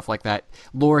ledges and stuff like that.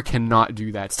 Laura cannot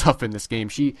do that stuff in this game.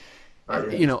 She,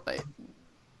 you know,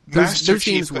 Master those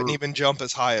Chief games couldn't were even jump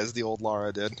as high as the old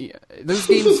Lara did, yeah, those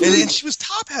games. and she was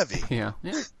top heavy. yeah.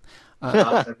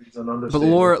 It's an But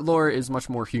understatement. Laura is much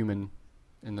more human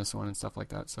in this one and stuff like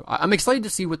that. So I'm excited to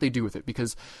see what they do with it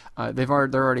because they're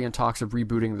already in talks of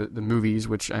rebooting the movies,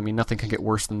 which I mean nothing can get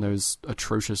worse than those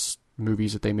atrocious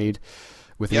movies that they made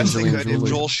with Yes, they Angelina could if Jolie.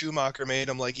 Joel Schumacher made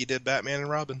them like he did Batman and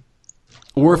Robin.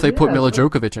 Or if they put yeah, Mila so-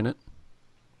 Djokovic in it.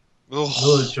 Ugh.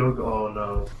 Village Joke. Oh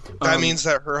no. That means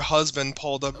that her husband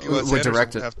pulled up U.S. would Anderson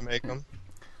direct would it. have to make them.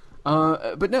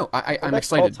 But no, I'm That's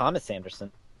excited. Paul Thomas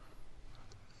Anderson.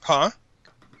 Huh?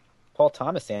 Paul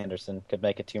Thomas Anderson could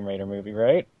make a Tomb Raider movie,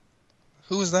 right?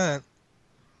 Who was that?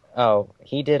 Oh,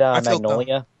 he did I feel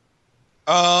Magnolia.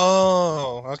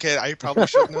 Oh, okay. I probably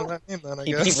should know that name then, I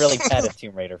He'd guess. be really bad at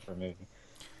Tomb Raider for a movie.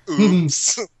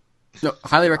 Oops. No,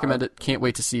 highly recommend it. Can't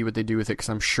wait to see what they do with it because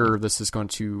I'm sure this is going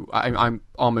to. I would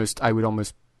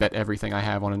almost bet everything I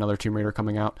have on another Tomb Raider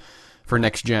coming out for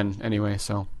next gen anyway.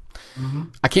 So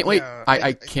I can't wait. Yeah,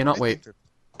 I cannot think wait. that-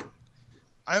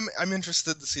 I'm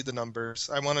interested to see the numbers.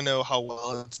 I want to know how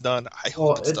well it's done. I hope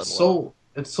Well, it's done it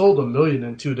well. sold 1 million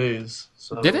in 2 days.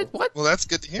 So Did it? What? Well, that's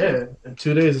good to hear. Yeah, in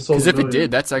 2 days it sold. Because 1 if it million.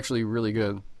 did, that's actually really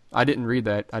good. I didn't read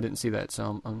that. I didn't see that.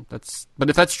 So that's. But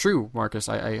if that's true, Marcus,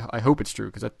 I hope it's true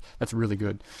because that's really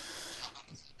good.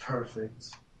 Perfect.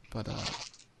 But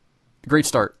great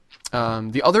start.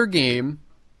 The other game.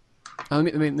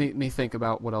 Let me think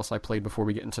about what else I played before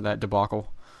we get into that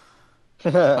debacle.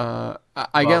 I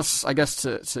guess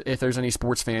if there's any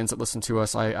sports fans that listen to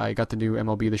us, I got the new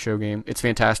MLB The Show game. It's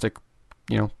fantastic.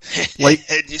 You know, like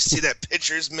Did you see that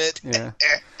pitcher's mitt? yeah.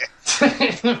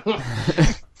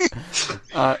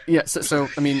 Yeah. So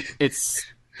I mean, it's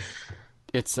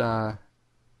I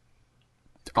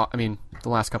mean, the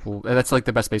last couple. That's like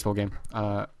the best baseball game.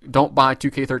 Don't buy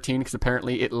 2K13 because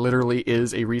apparently it literally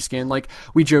is a reskin. Like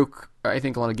we joke, I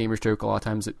think a lot of gamers joke a lot of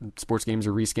times that sports games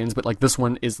are reskins, but like this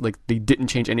one is like they didn't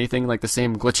change anything. Like the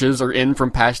same glitches are in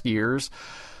from past years.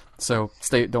 So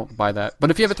don't buy that.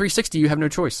 But if you have a 360, you have no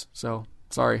choice. So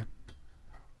sorry.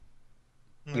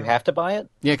 You have to buy it?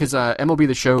 Yeah, because MLB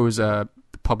The Show is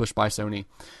published by Sony,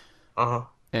 Uh-huh.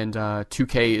 and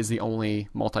 2K is the only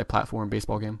multi-platform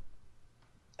baseball game.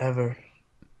 Ever.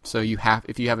 So if you have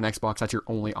an Xbox, that's your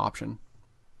only option.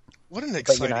 What an But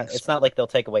exciting... it's not like they'll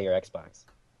take away your Xbox.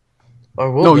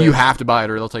 Or will No, they? you have to buy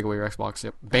it or they'll take away your Xbox.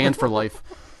 Yep. Banned for life.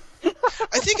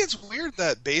 I think it's weird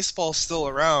that baseball's still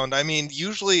around. I mean,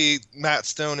 usually Matt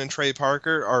Stone and Trey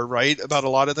Parker are right about a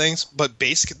lot of things, but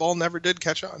basketball never did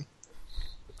catch on.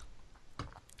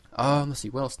 Let's see.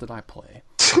 What else did I play?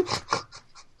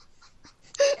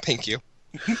 Thank you.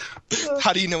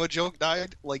 How do you know a joke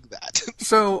died? Like that.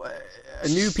 So, a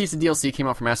new piece of DLC came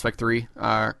out for Mass Effect 3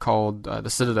 called The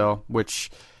Citadel, which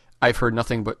I've heard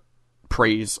nothing but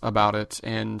praise about it,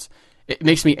 and it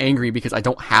makes me angry because I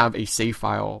don't have a save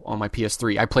file on my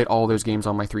PS3. I played all those games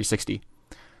on my 360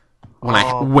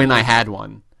 when I had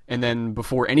one, and then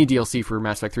before any DLC for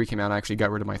Mass Effect 3 came out, I actually got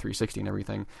rid of my 360 and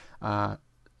everything.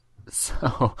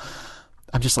 So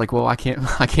I'm just like, well, I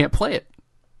can't play it.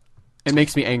 It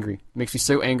makes me angry. It makes me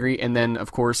so angry. And then,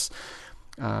 of course,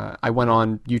 I went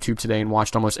on YouTube today and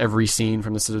watched almost every scene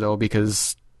from the Citadel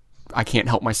because I can't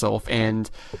help myself. And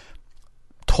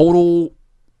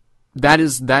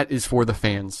that is for the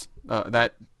fans.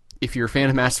 That if you're a fan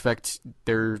of Mass Effect,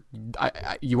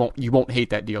 you won't hate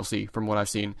that DLC from what I've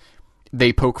seen.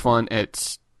 They poke fun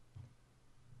at.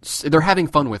 They're having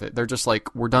fun with it. They're just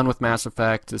like, we're done with Mass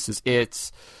Effect. This is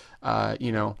it.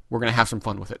 We're gonna have some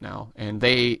fun with it now. And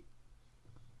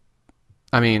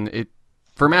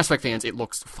for Mass Effect fans, it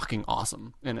looks fucking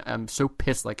awesome. And I'm so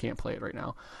pissed I can't play it right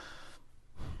now.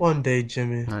 One day,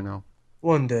 Jimmy. I know.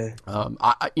 One day.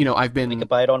 I've been. You could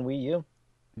buy it on Wii U,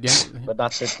 Yeah. but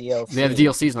not the DLC. Yeah, the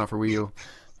DLC's not for Wii U.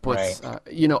 But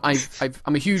Right.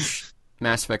 I'm a huge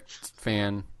Mass Effect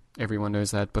fan. Everyone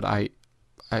knows that, but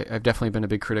I've definitely been a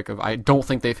big critic of. I don't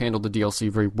think they've handled the DLC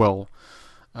very well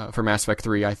for Mass Effect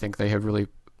 3. I think they have really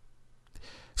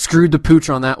screwed the pooch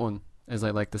on that one, as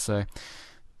I like to say.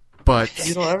 But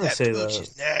You don't ever say pooch that.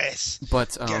 is nice.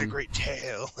 but Got a great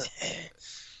tail.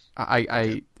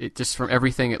 it just from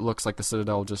everything it looks like the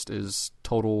Citadel just is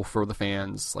total for the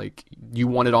fans. Like you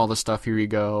wanted all this stuff, here you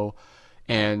go,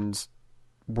 and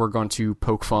we're going to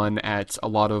poke fun at a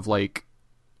lot of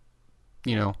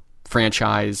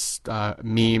franchise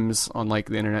memes on like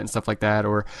the internet and stuff like that,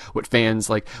 or what fans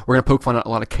like. We're gonna poke fun at a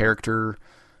lot of character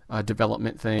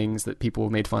development things that people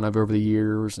have made fun of over the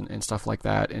years and stuff like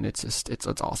that, and it's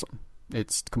awesome.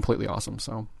 It's completely awesome.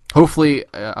 So hopefully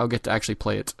I'll get to actually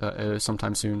play it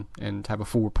sometime soon and have a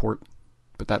full report.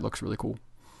 But that looks really cool.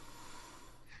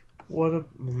 What a.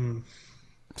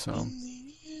 So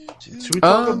Should we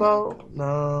talk about?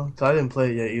 No, I didn't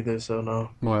play it yet either, so no.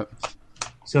 what? I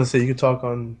was gonna say you could talk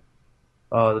on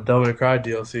the Devil May Cry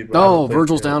DLC. But I haven't Oh, played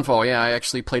Virgil's it yet. Downfall. Yeah, I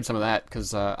actually played some of that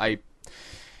because I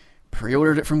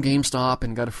pre-ordered it from GameStop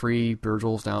and got a free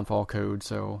Virgil's Downfall code.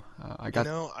 So I got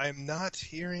I'm not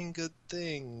hearing good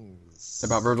things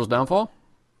about Virgil's Downfall.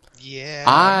 Yeah,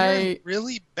 I- I'm hearing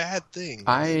really bad things.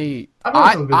 I I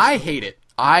know some good I stuff. hate it.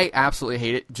 I absolutely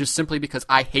hate it, just simply because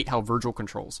I hate how Virgil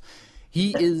controls.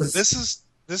 He is.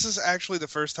 This is actually the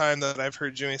first time that I've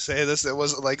heard Jimmy say this. It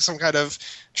was like some kind of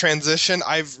transition.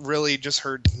 I've really just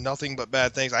heard nothing but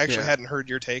bad things. I actually hadn't heard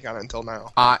your take on it until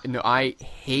now. No, I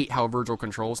hate how Virgil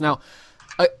controls. Now,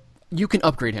 you can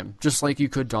upgrade him, just like you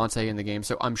could Dante in the game.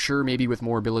 So I'm sure maybe with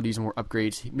more abilities and more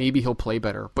upgrades, maybe he'll play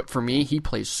better. But for me, he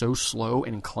plays so slow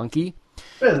and clunky.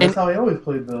 Yeah, that's how he always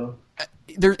played, though.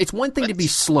 It's one thing to be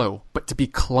slow, but to be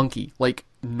clunky, like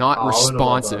not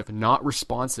responsive,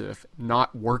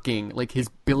 not working. Like his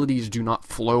abilities do not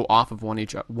flow off of one. You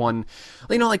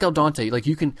know, like El Dante. Like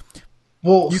you can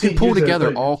pull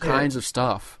together all kinds of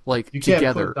stuff, like you can't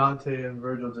together. Put Dante and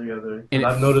Virgil together. And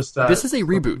I've noticed that this is a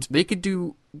reboot. They could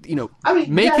do,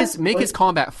 make his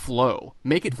combat flow,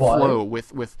 make it flow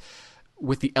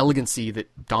with the elegancy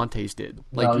that Dante's did.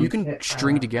 Like you can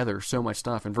string together so much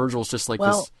stuff, and Virgil's just like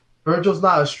this. Virgil's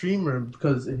not a streamer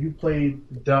because if you played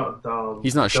he's not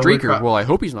a streaker. Well, I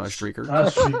hope he's not a streaker. Not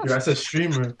a streaker. I said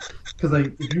streamer because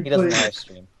like if you doesn't live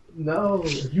stream. No,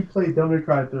 if you play Devil May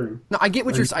Cry 3. No, I get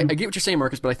what I get what you're saying,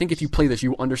 Marcus. But I think if you play this,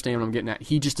 you understand what I'm getting at.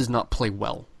 He just does not play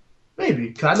well. Maybe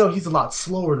because I know he's a lot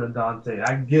slower than Dante.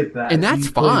 I get that, and that's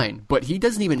fine. But he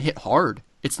doesn't even hit hard.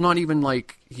 It's not even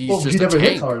like he's just he never a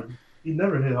tank. hits hard. He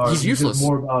never hit hard. He's useless.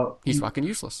 He's fucking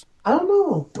useless. I don't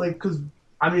know, like because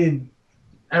I mean.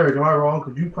 Eric, am I wrong?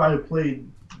 Because you probably played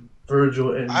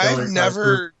Virgil and I've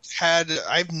never thought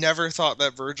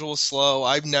that Virgil was slow.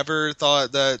 I've never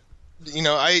thought that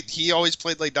he always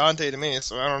played like Dante to me,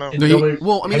 so I don't know.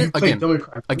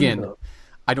 Again,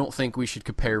 I don't think we should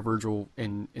compare Virgil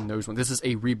in those ones. This is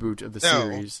a reboot of the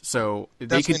series, so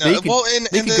they could go different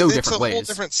ways. It's a whole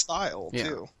different style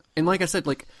too. And like I said,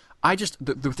 like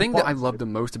the thing that I loved the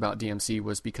most about DMC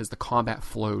was because the combat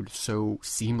flowed so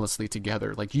seamlessly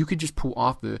together. Like you could just pull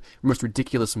off the most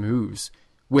ridiculous moves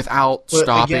without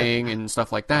stopping and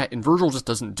stuff like that. And Virgil just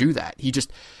doesn't do that.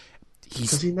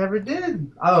 Because he never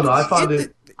did. I don't know. I found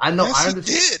it. I know. Yes, I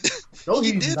understand. He did. No,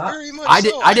 he did not. Very much.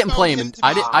 I didn't play him.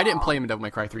 I didn't play him in Devil May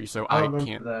Cry 3, so I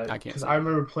can't. I can't. Because I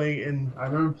remember playing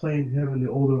him in the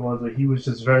older ones, where he was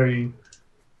just very.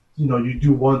 You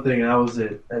do one thing and that was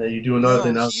it, and then you do another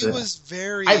thing. He was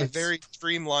very, very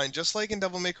streamlined, just like in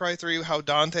Devil May Cry 3. How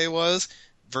Dante was,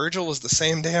 Virgil was the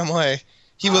same damn way.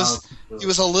 He was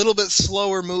a little bit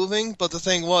slower moving, but the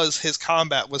thing was, his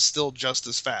combat was still just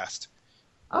as fast.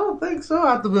 I don't think so.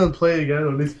 I have to be able to play again, or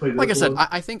at least play this. Like I said,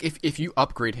 I think if you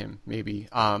upgrade him, maybe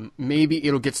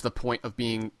it'll get to the point of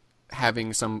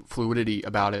having some fluidity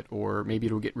about it, or maybe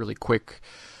it'll get really quick.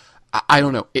 I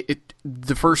don't know.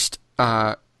 The first.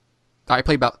 I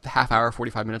played about half hour,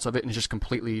 45 minutes of it, and it just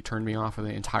completely turned me off of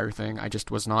the entire thing. I just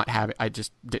was not having. I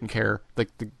just didn't care.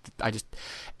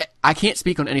 I can't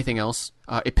speak on anything else.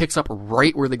 It picks up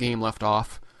right where the game left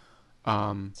off.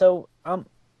 I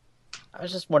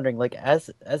was just wondering, like, as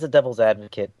a devil's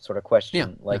advocate sort of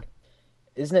question,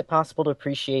 isn't it possible to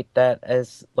appreciate that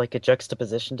as like a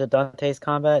juxtaposition to Dante's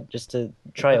combat, just to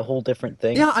try a whole different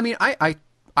thing? Yeah, I mean,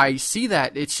 I see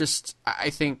that. It's just I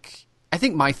think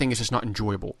my thing is just not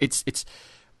enjoyable.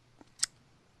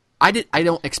 I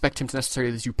don't expect him to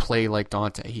necessarily to play like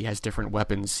Dante. He has different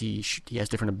weapons. He has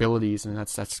different abilities, and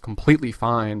that's completely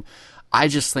fine. I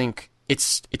just think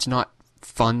it's not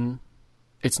fun.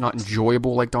 It's not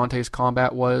enjoyable like Dante's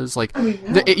combat was. Like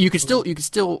you could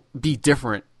still be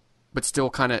different, but still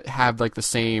kind of have like the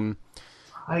same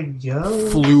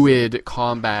fluid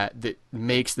combat that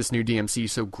makes this new DMC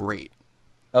so great.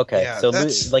 Okay, yeah, so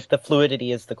like the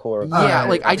fluidity is the core.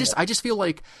 I just feel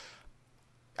like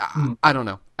I don't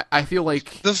know. I feel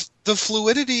like the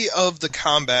fluidity of the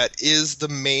combat is the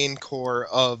main core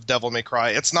of Devil May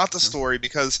Cry. It's not the story,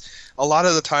 because a lot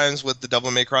of the times with the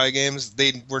Devil May Cry games,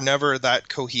 they were never that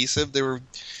cohesive.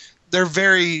 They're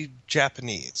very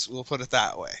Japanese. We'll put it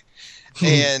that way.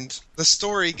 And the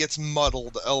story gets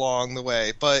muddled along the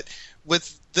way. But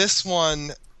with this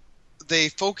one, they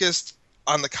focused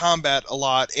on the combat a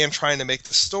lot and trying to make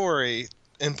the story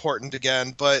important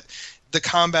again, but the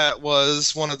combat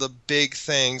was one of the big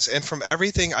things. And from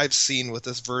everything I've seen with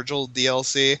this Virgil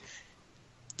DLC,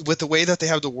 with the way that they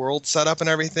have the world set up and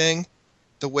everything,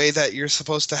 the way that you're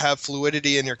supposed to have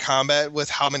fluidity in your combat with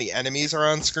how many enemies are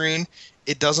on screen,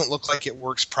 it doesn't look like it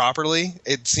works properly.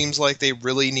 It seems like they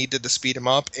really needed to speed them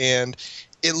up, and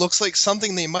it looks like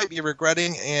something they might be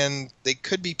regretting, and they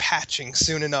could be patching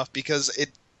soon enough, because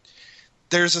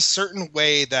there's a certain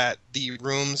way that the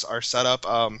rooms are set up.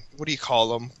 What do you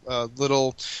call them?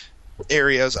 Little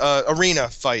areas, arena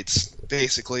fights,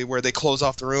 basically, where they close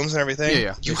off the rooms and everything.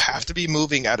 Yeah. You have to be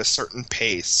moving at a certain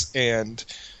pace, and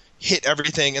hit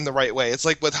everything in the right way. It's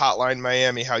like with Hotline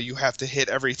Miami, how you have to hit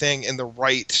everything in the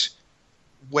right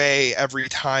way every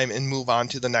time and move on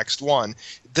to the next one.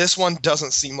 This one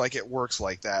doesn't seem like it works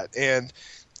like that. And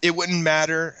it wouldn't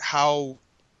matter how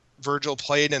Virgil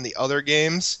played in the other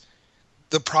games.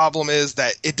 The problem is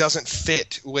that it doesn't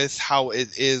fit with how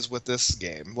it is with this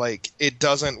game. Like, it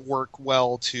doesn't work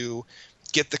well to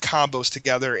get the combos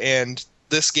together, and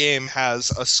this game has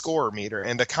a score meter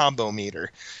and a combo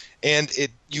meter. And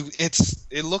it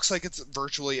looks like it's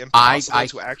virtually impossible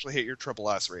to actually hit your triple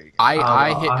S rating.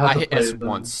 I hit S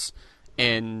once,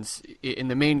 and in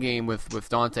the main game with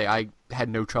Dante, I had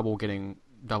no trouble getting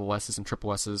double S's and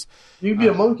triple S's. You can be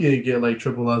a monkey and get like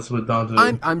triple S with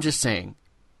Dante. I'm just saying.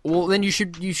 Well, then you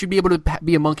should be able to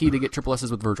be a monkey to get triple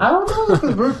S's with Virgil. I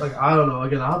don't know. I don't know.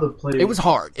 Again, I'll have to play. It was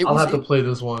hard. I'll have to play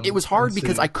this one. It was hard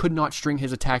because I could not string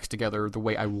his attacks together the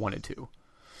way I wanted to.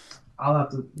 I'll have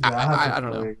to. Yeah, I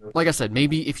don't know. Like I said,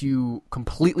 maybe if you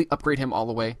completely upgrade him all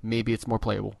the way, maybe it's more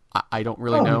playable. I don't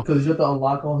really know. Because you have to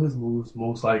unlock all his moves,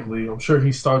 most likely. I'm sure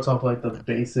he starts off like the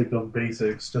basic of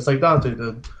basics, just like Dante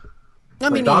did. I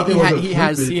mean, he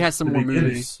has some more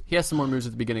moves. He has some more moves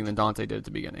at the beginning than Dante did at the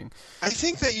beginning. I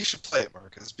think that you should play it,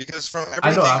 Marcus, because from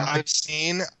everything I've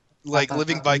seen, like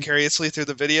living vicariously through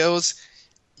the videos,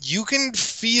 you can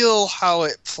feel how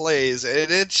it plays, and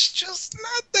it's just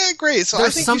not that great. So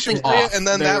There's I think you should play it, and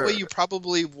then that way you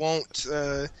probably won't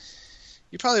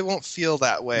feel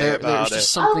that way about there's it.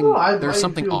 Something. There's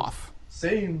something off.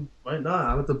 Same, might not.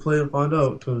 I have to play and find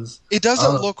out because it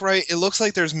doesn't look right. It looks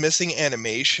like there's missing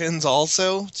animations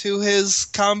also to his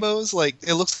combos. Like,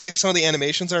 it looks like some of the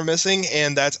animations are missing,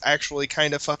 and that's actually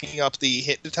kind of fucking up the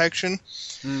hit detection.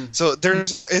 So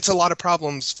it's a lot of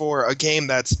problems for a game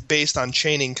that's based on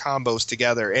chaining combos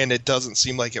together, and it doesn't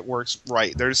seem like it works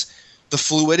right. There's the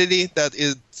fluidity that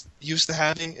is used to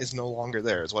having is no longer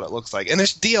there, is what it looks like. And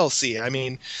it's DLC. I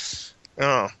mean, I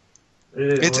don't know.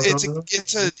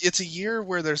 It's a year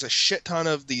where there's a shit ton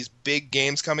of these big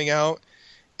games coming out,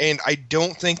 and I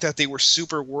don't think that they were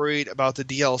super worried about the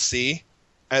DLC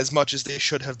as much as they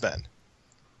should have been.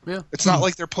 Yeah, it's not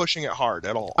like they're pushing it hard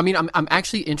at all. I mean, I'm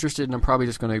actually interested, and I'm probably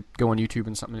just going to go on YouTube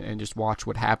and something and just watch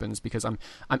what happens, because I'm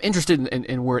interested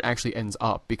in where it actually ends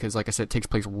up, because like I said, it takes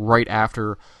place right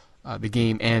after the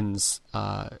game ends,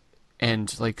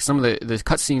 and like some of the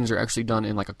cutscenes are actually done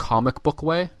in like a comic book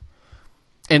way.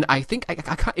 And I think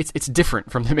it's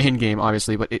different from the main game,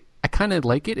 obviously, but I kind of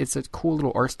like it. It's a cool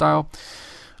little art style.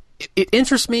 It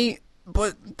interests me,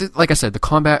 but like I said, the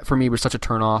combat for me was such a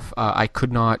turnoff. I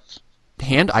couldn't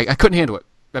handle it.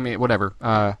 I mean,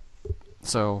 whatever.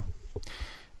 So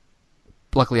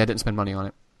luckily, I didn't spend money on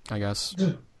it, I guess.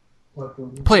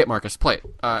 Play it, Marcus. Play it.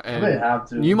 And I have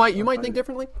to. You might think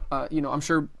differently. I'm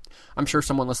sure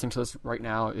someone listening to this right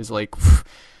now is like,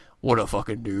 what a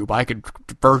fucking noob!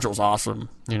 Virgil's awesome,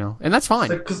 and that's fine.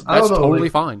 That's totally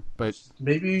fine. But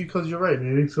maybe because you're right.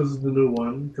 Maybe because it's the new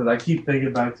one. Because I keep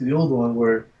thinking back to the old one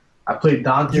where I played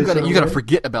Dante. You gotta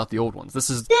forget about the old ones. This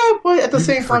is but at the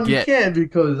same time you can,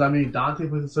 because I mean Dante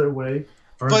plays a certain way.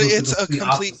 But it's a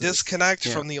complete disconnect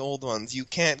from the old ones. You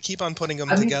can't keep on putting them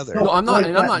together. No, I'm not.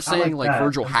 And I'm not saying like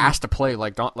Virgil has to play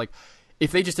like Dante. Like,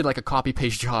 if they just did like a copy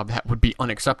paste job, that would be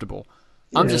unacceptable.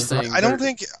 I'm just saying. I don't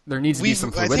think there needs to be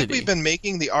some fluidity. I think we've been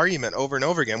making the argument over and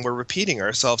over again. We're repeating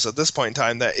ourselves at this point in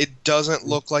time that it doesn't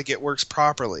look like it works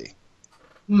properly.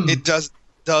 It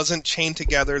doesn't chain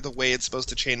together the way it's supposed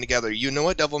to chain together. You know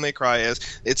what Devil May Cry is?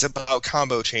 It's about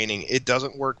combo chaining. It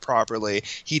doesn't work properly.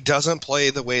 He doesn't play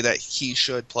the way that he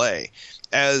should play.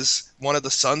 As one of the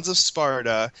sons of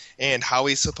Sparta, and how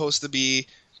he's supposed to be,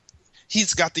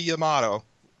 he's got the Yamato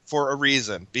for a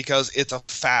reason, because it's a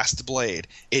fast blade.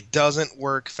 It doesn't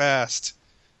work fast.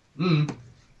 I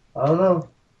don't know.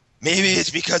 Maybe it's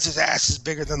because his ass is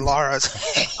bigger than Lara's.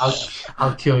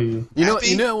 I'll kill you.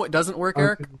 You know what doesn't work,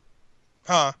 Eric?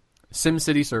 Huh?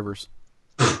 SimCity servers.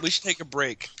 We should take a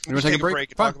break. We should take a break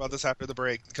and talk about this after the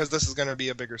break, because this is going to be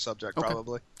a bigger subject,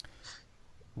 probably.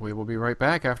 We will be right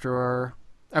back after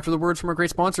the words from our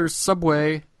great sponsors,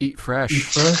 Subway. Eat fresh. Eat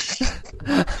fresh.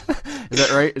 Is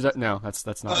that right? No, that's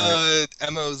not right.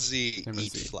 MOZ.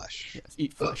 Eat flesh. Yes,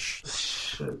 eat flesh.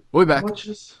 Shit. We'll be back.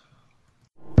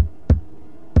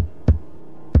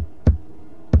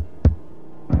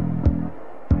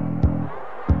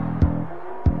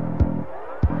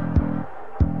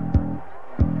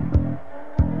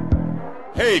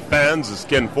 Hey fans, it's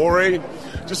Ken Forey.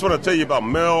 Just want to tell you about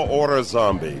Mail Order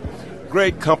Zombie.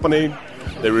 Great company.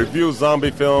 They review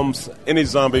zombie films, any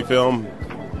zombie film,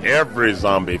 every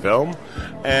zombie film.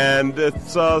 and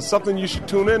it's something you should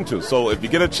tune into. So if you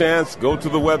get a chance, go to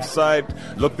the website,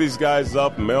 look these guys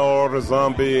up, Mail Order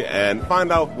Zombie, and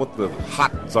find out what the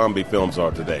hot zombie films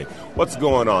are today. What's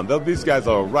going on? These guys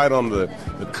are right on the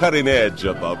cutting edge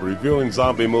of reviewing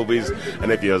zombie movies.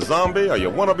 And if you're a zombie, or you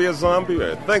want to be a zombie, or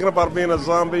you're thinking about being a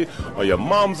zombie, or your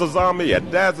mom's a zombie, your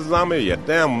dad's a zombie, or your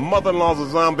damn mother-in-law's a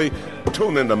zombie,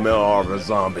 tune in to Mail Order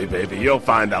Zombie, baby. You'll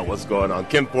find out what's going on.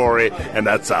 Ken Forey, and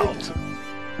that's out.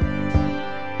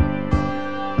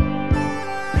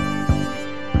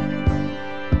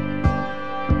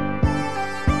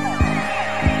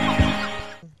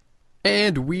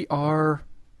 And we are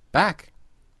back.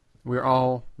 We're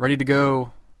all ready to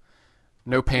go.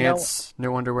 No pants,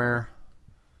 no underwear.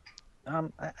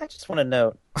 I just want to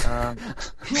note,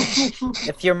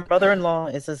 if your mother-in-law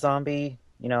is a zombie,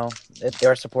 there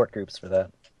are support groups for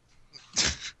that.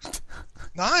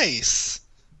 Nice.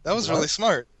 That was really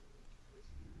smart.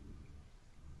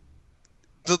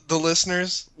 The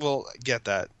listeners will get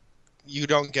that. You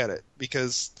don't get it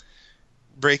because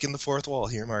breaking the fourth wall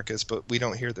here, Marcus, but we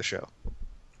don't hear the show.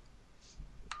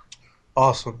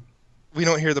 Awesome. We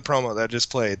don't hear the promo that just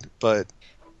played, but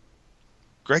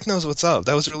Greg knows what's up.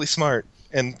 That was really smart.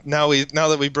 And now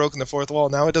that we've broken the fourth wall,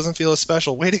 now it doesn't feel as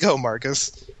special. Way to go,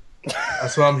 Marcus.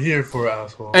 That's what I'm here for,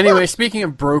 asshole. Anyway, speaking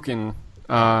of broken, Wait,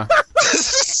 are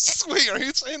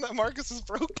you saying that Marcus is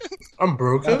broken? I'm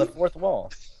broken? The fourth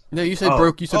wall. no, you said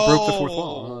broke. You said broke the fourth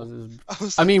wall.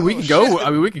 I mean, we could go. I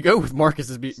mean, we could go with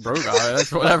Marcus's broke.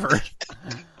 That's whatever.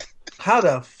 How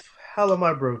the hell am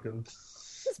I broken?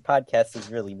 This podcast is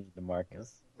really mean to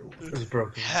Marcus. It's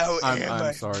broken. How am I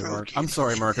I'm sorry, broken? Mark. I'm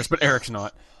sorry, Marcus, but Eric's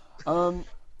not.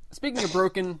 Speaking of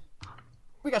broken,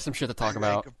 we got some shit to talk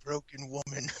about. Like a broken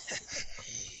woman.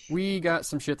 We got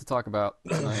some shit to talk about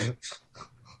tonight.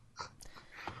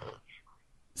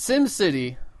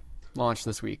 SimCity launched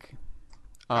this week.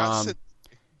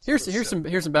 Here's some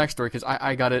backstory because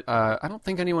I got it. I don't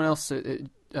think anyone else.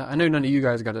 I know none of you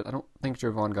guys got it. I don't think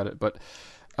Jovan got it, but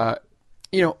I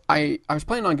was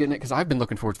planning on getting it because I've been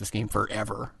looking forward to this game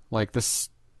forever. Like this,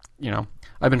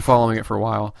 I've been following it for a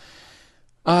while.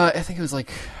 I think it was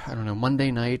like, I don't know,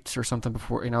 Monday night or something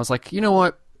before, and I was like, you know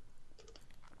what?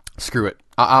 Screw it.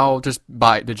 I'll just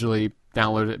buy it digitally,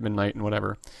 download it at midnight and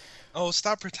whatever. Oh,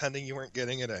 stop pretending you weren't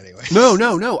getting it anyway.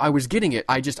 No, I was getting it.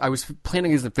 I was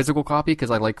planning as a physical copy because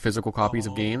I like physical copies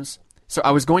of games. So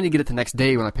I was going to get it the next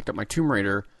day when I picked up my Tomb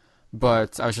Raider,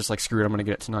 but I was just like, screw it, I'm going to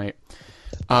get it tonight.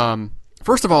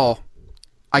 First of all,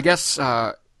 I guess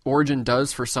Origin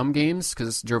does for some games,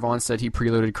 because Jovan said he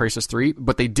preloaded Crysis 3,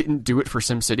 but they didn't do it for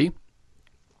SimCity.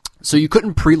 So you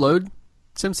couldn't preload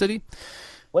SimCity.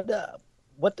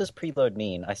 What does preload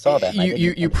mean? I saw that.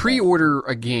 You pre-order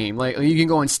a game. Like you can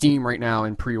go on Steam right now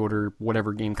and pre-order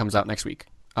whatever game comes out next week.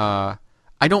 I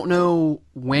don't know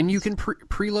when you can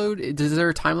preload. Is there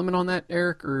a time limit on that,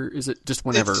 Eric, or is it just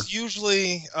whenever? It's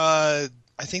usually, I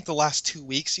think the last 2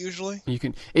 weeks usually.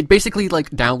 It basically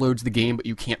like downloads the game, but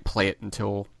you can't play it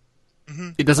until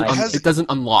it doesn't. It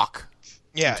doesn't unlock.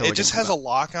 Yeah, it just has a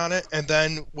lock on it, and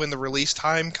then when the release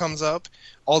time comes up,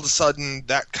 all of a sudden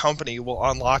that company will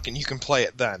unlock and you can play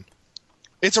it then.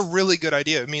 It's a really good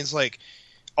idea. It means like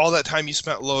all that time you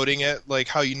spent loading it, like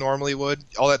how you normally would,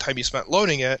 all that time you spent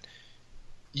loading it,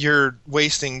 you're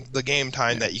wasting the game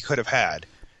time that you could have had.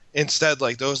 Instead,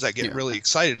 like those that get really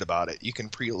excited about it, you can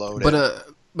preload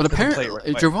it. But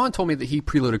apparently, Jovan told me that he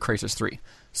preloaded Crysis 3.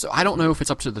 So I don't know if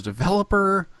it's up to the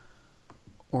developer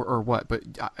or what, but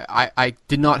I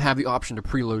did not have the option to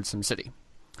preload SimCity.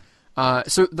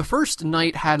 So the first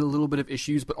night had a little bit of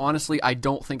issues, but honestly, I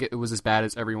don't think it was as bad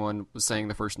as everyone was saying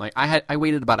the first night. I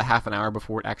waited about a half an hour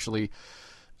before it actually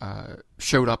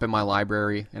showed up in my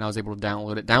library, and I was able to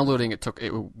download it. Downloading it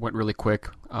went really quick.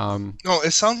 No,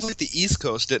 it sounds like the East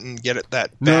Coast didn't get it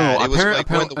that No, bad. It was like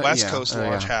when the West Coast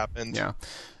launch happened. Yeah,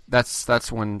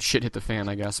 that's when shit hit the fan,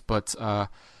 I guess. But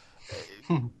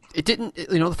it didn't.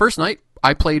 The first night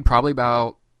I played probably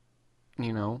about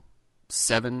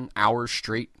 7 hours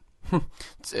straight.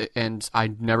 And I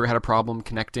never had a problem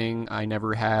connecting. I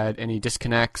never had any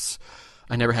disconnects.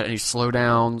 I never had any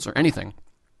slowdowns or anything.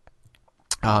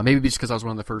 Maybe just because I was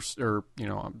one of the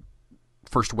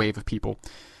first wave of people.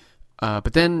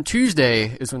 But then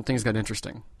Tuesday is when things got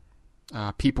interesting.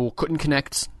 People couldn't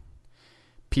connect.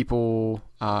 People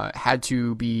had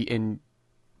to be in...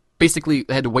 Basically,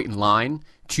 they had to wait in line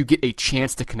to get a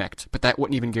chance to connect, but that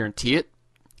wouldn't even guarantee it.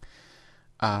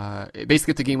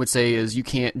 Basically what the game would say is you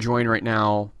can't join right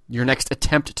now. Your next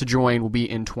attempt to join will be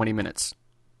in 20 minutes.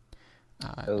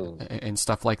 And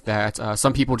stuff like that.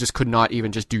 Some people just could not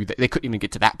even just do that. They couldn't even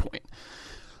get to that point.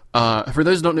 For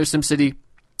those who don't know SimCity,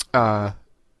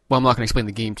 well, I'm not going to explain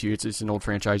the game to you. It's an old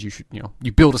franchise.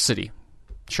 You build a city.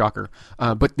 Shocker.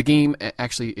 But the game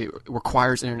actually it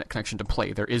requires internet connection to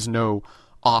play. There is no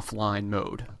offline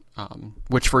mode.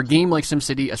 Which for a game like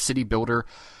SimCity, a city builder,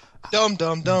 Dumb.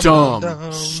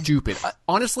 Stupid.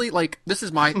 Honestly, like, this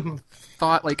is my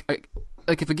thought. Like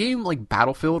if a game like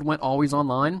Battlefield went always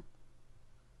online.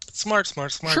 Smart.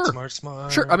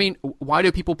 Sure. I mean, why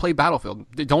do people play Battlefield?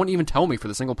 Don't even tell me for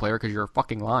the single player because you're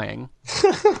fucking lying.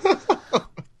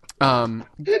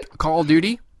 Call of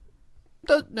Duty.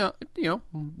 No,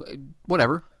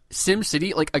 whatever.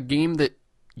 SimCity, like a game that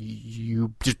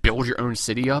you just build your own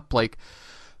city up, like.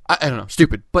 I don't know,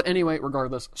 stupid. But anyway,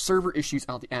 regardless, server issues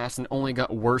out the ass and only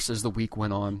got worse as the week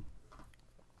went on.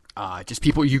 Just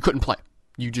people, you couldn't play.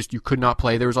 You could not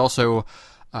play. There was also,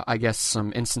 I guess,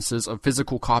 some instances of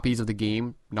physical copies of the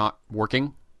game not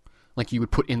working. Like you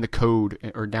would put in the code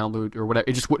or download or whatever,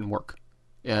 it just wouldn't work.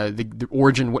 The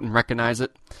Origin wouldn't recognize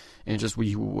it. And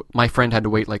my friend had to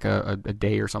wait like a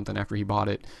day or something after he bought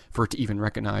it for it to even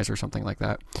recognize or something like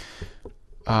that.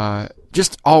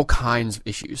 Just all kinds of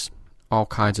issues.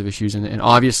 And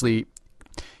obviously,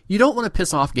 you don't want to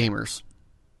piss off gamers.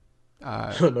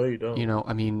 No, you don't.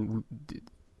 I mean,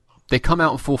 they come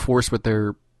out in full force with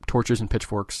their torches and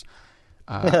pitchforks.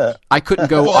 I couldn't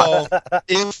go. Well,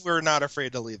 if we're not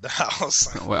afraid to leave the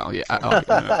house. Well, yeah.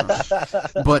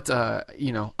 But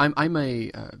I'm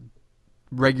a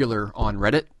regular on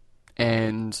Reddit,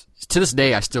 and to this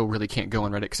day, I still really can't go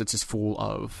on Reddit because it's just full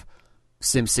of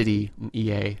SimCity and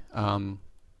EA.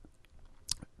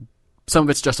 Some of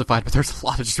it's justified, but there's a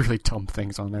lot of just really dumb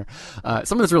things on there.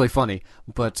 Some of it's really funny,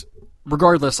 but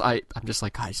regardless, I'm just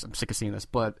like, guys, I'm sick of seeing this.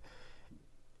 But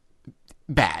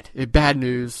bad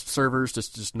news. Servers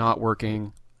just not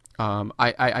working.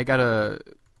 I got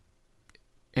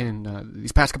in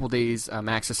these past couple of days,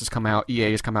 Maxis has come out,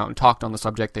 EA has come out and talked on the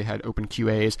subject. They had open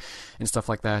QAs and stuff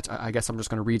like that. I guess I'm just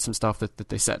going to read some stuff that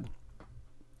they said.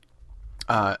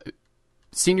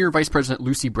 Senior Vice President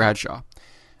Lucy Bradshaw.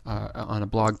 On a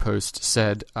blog post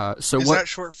said, Is that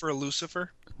short for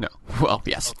Lucifer? No. Well,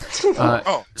 yes.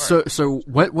 Right. So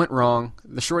what went wrong?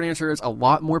 The short answer is a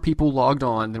lot more people logged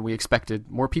on than we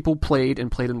expected. More people played in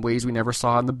ways we never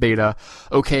saw in the beta.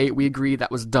 Okay, we agree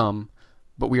that was dumb,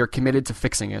 but we are committed to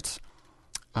fixing it.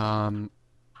 And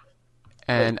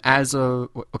as a...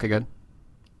 Okay, good.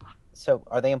 So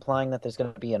are they implying that there's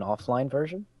going to be an offline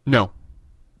version? No.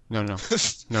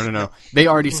 They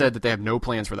already said that they have no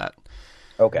plans for that.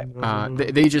 Okay.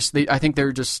 I think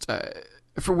they're just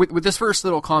with this first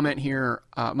little comment here.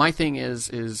 My thing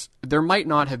is there might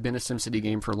not have been a SimCity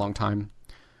game for a long time,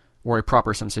 or a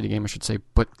proper SimCity game, I should say.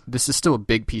 But this is still a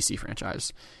big PC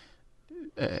franchise.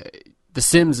 The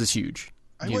Sims is huge.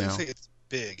 I wouldn't say it's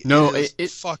big. No,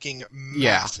 it's fucking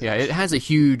massive. Yeah. It has a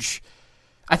huge.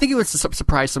 I think it would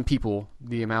surprise some people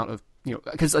the amount of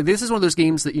because this is one of those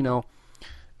games that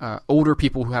older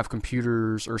people who have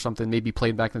computers or something maybe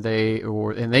played back in the day,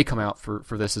 and they come out for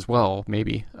this as well,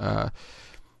 maybe.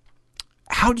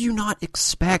 How do you not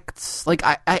expect, like,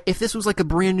 if this was like a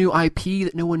brand new IP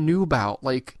that no one knew about,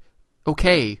 like,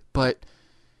 okay, but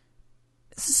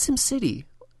this is SimCity.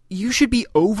 You should be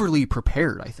overly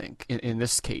prepared, I think, in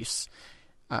this case.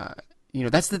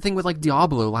 That's the thing with, like,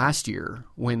 Diablo last year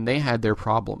when they had their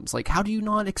problems. Like, how do you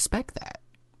not expect that?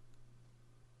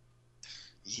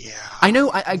 Yeah. I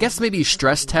know, I guess maybe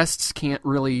stress tests can't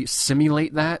really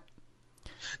simulate that.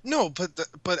 No,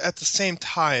 but at the same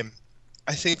time,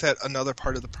 I think that another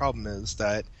part of the problem is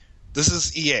that this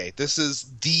is EA. This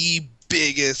is the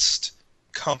biggest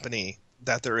company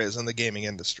that there is in the gaming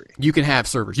industry. You can have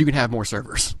servers. You can have more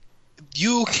servers.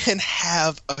 You can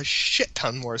have a shit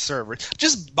ton more servers.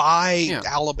 Just buy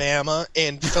Alabama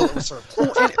and fill it with servers.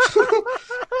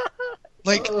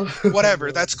 Like,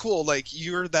 whatever, that's cool. Like,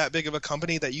 you're that big of a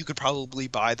company that you could probably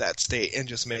buy that state and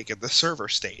just make it the server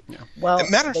state. Yeah. Well,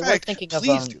 matter of fact,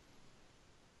 please do.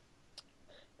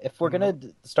 If we're going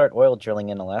to start oil drilling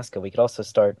in Alaska, we could also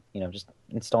start, just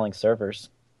installing servers.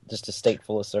 Just a state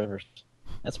full of servers.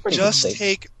 That's pretty good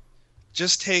state.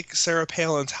 Just take Sarah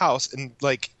Palin's house and,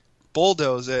 like,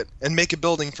 bulldoze it and make a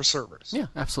building for servers. Yeah,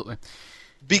 absolutely.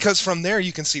 Because from there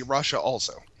you can see Russia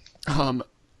also.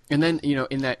 And then,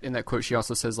 in that quote, she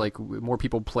also says, like, more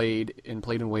people played in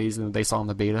ways than they saw in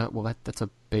the beta. Well, that's a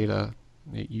beta.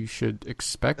 You should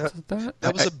expect that.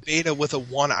 That was a beta with a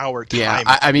 1 hour time. Yeah,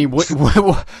 I mean, what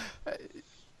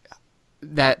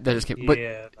that just came.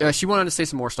 But she wanted to say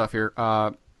some more stuff here.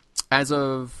 As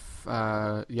of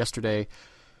yesterday,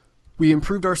 We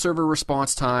improved our server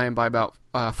response time by about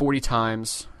 40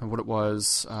 times what it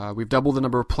was. We've doubled the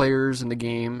number of players in the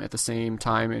game at the same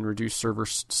time and reduced server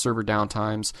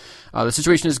downtimes. The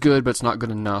situation is good, but it's not good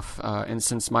enough. And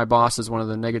since my boss is one of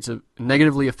the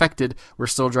negatively affected, we're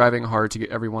still driving hard to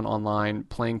get everyone online,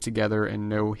 playing together, and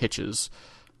no hitches.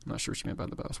 I'm not sure what you meant by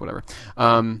the boss, whatever.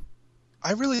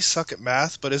 I really suck at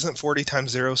math, but isn't 40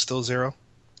 times 0 still 0?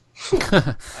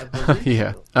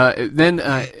 Yeah. Then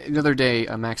the other day,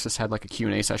 Maxis had like a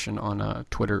Q&A session on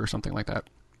Twitter or something like that.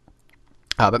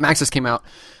 But Maxis came out,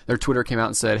 their Twitter came out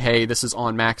and said, "Hey, this is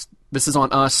on This is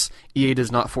on us. EA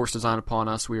does not force design upon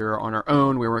us. We are on our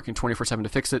own. We're working 24/7 to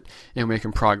fix it, and we're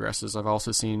making progress." As I've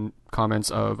also seen comments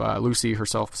of Lucy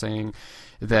herself saying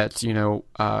that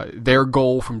their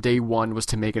goal from day one was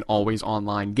to make an always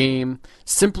online game,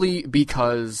 simply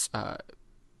because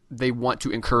they want to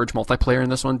encourage multiplayer in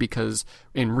this one, because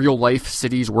in real life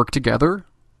cities work together.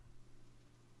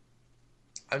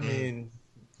 I mean,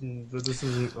 but this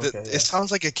is okay. It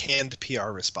sounds like a canned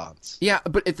PR response. Yeah,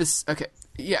 but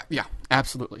yeah,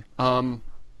 absolutely.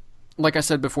 Like I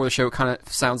said before the show, it kind of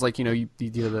sounds like the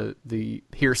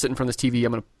here, sit in front of this TV,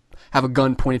 I'm gonna have a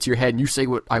gun pointed to your head and you say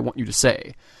what I want you to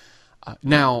say.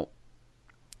 Now,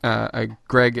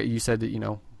 Greg, you said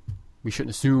that we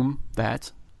shouldn't assume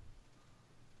that.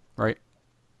 Right?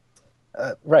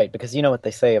 Right, because you know what they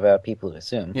say about people who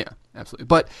assume. Yeah, absolutely.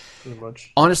 But pretty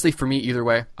much. Honestly, for me, either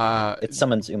way, it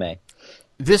summons Ume.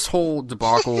 This whole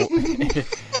debacle,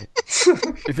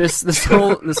 this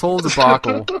whole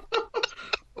debacle.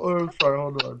 Oh, sorry,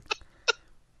 hold on.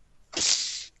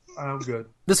 I'm good.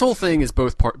 This whole thing is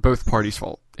both parties'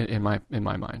 fault in my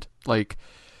mind. Like,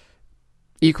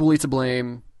 equally to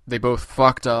blame. They both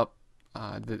fucked up.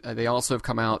 They also have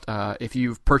come out, if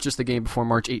you've purchased the game before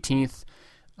March 18th,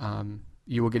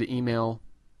 you will get an email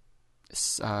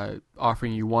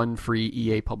offering you one free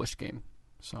EA published game.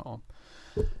 So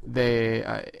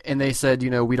they said,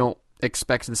 we don't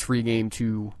expect this free game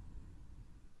to...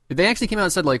 They actually came out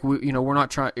and said, like, we're not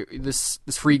trying... This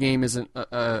free game isn't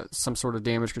some sort of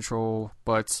damage control,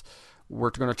 but we're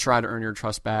going to try to earn your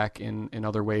trust back in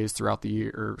other ways throughout the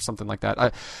year, or something like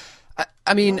that.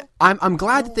 I mean, I'm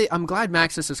glad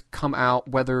Maxis has come out,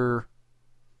 whether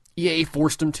EA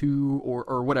forced them to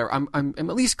or whatever. I'm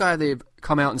at least glad they've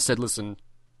come out and said, "Listen,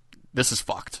 this is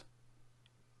fucked."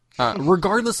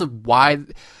 Regardless if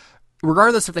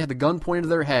they had the gun pointed to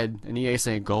their head and EA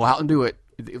saying, "Go out and do it,"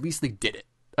 at least they did it,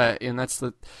 and that's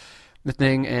the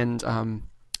thing. And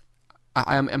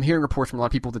I'm hearing reports from a lot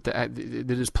of people that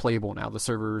it is playable now. The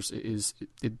servers it's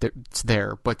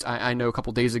there, but I know a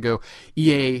couple days ago,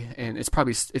 EA, and it's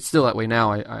still that way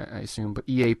now, I assume, but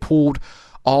EA pulled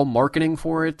all marketing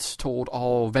for it, told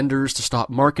all vendors to stop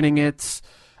marketing it.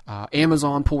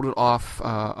 Amazon pulled it off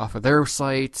of their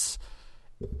sites.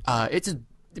 It's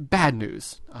bad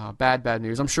news, bad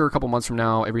news. I'm sure a couple months from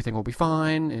now, everything will be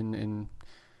fine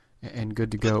and good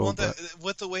to go.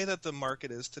 With the way that the market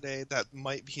is today, that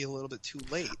might be a little bit too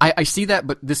late. I see that,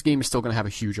 but this game is still going to have a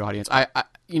huge audience.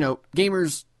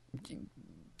 Gamers,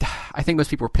 I think most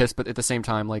people are pissed, but at the same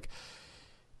time, like,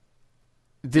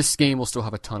 this game will still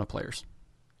have a ton of players.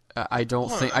 I don't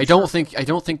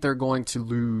think they're going to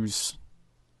lose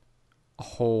a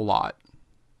whole lot.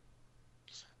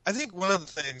 I think one of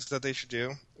the things that they should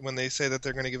do when they say that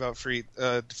they're going to give out free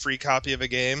copy of a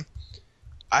game,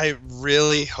 I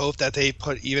really hope that they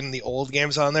put even the old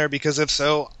games on there, because if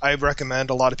so, I recommend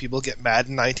a lot of people get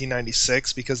Madden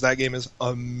 1996, because that game is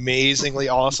amazingly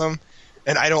awesome,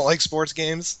 and I don't like sports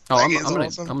games. I'm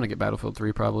gonna get Battlefield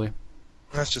 3 probably.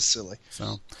 That's just silly.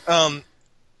 So,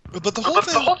 but the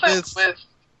whole thing is...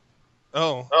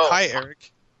 Oh, hi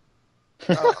Eric.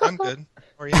 I'm good.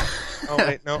 Or you? Oh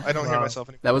wait, no, I don't hear myself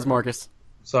anymore. That was Marcus.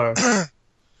 Sorry.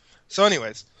 So,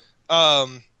 anyways,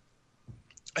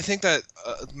 I think that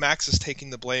Max is taking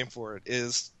the blame for it,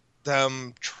 is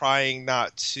them trying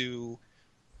not to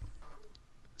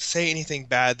say anything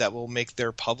bad that will make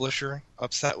their publisher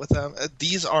upset with them.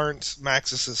 These aren't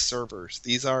Maxis' servers.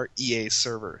 These are EA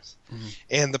servers. Mm-hmm.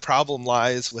 And the problem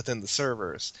lies within the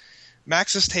servers.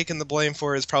 Maxis taking the blame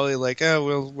for it is probably like, oh,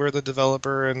 well, we're the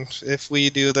developer, and if we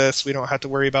do this, we don't have to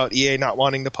worry about EA not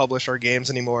wanting to publish our games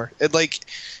anymore. If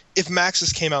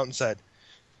Maxis came out and said,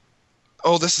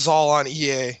 oh, this is all on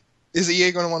EA, is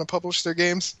EA going to want to publish their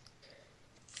games?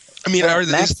 I mean,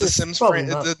 is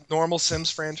the normal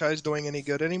Sims franchise doing any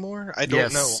good anymore? I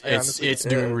don't know. It's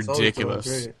doing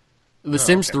ridiculous. The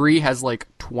Sims 3 has like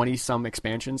 20-some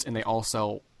expansions, and they all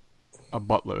sell a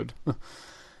buttload.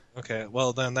 Okay,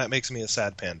 well then that makes me a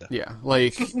sad panda. Yeah,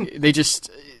 like, they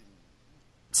just...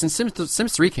 Since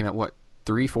Sims 3 came out, what,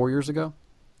 3-4 years ago?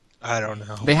 I don't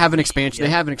know. They have an expansion.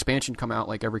 They have an expansion come out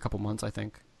like every couple months, I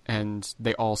think, and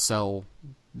they all sell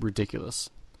ridiculous.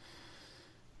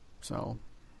 So,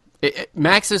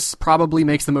 Maxis probably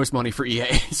makes the most money for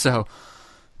EA. So,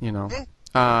 you know,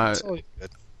 I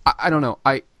don't know.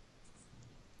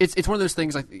 It's one of those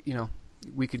things.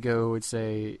 We could go and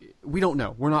say we don't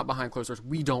know. We're not behind closed doors.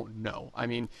 We don't know. I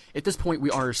mean, at this point,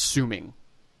 we are assuming.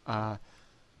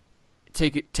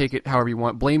 Take it however you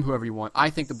want. Blame whoever you want. I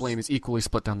think the blame is equally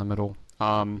split down the middle.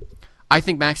 I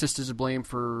think Maxis is to blame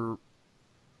for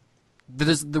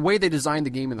the way they designed the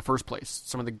game in the first place.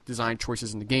 Some of the design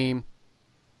choices in the game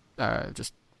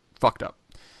just fucked up.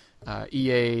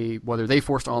 EA, whether they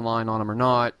forced online on them or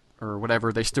not, or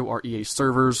whatever, they still are EA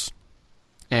servers.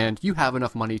 And you have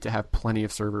enough money to have plenty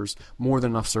of servers, more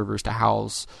than enough servers to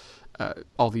house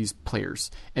all these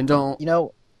players. And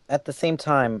don't... At the same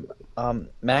time,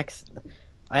 Max,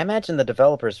 I imagine the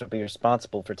developers would be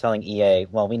responsible for telling EA,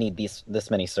 well, we need this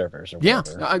many servers. Or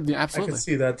whatever. Absolutely. I can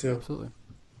see that too. Absolutely.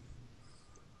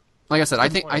 Like I said,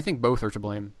 I think both are to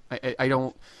blame. I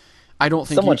don't think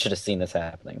someone should have seen this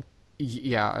happening.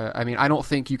 Yeah, I mean, I don't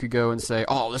think you could go and say,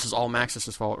 "Oh, this is all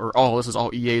Maxis' fault," or "Oh, this is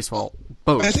all EA's fault."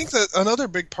 Both. I think that another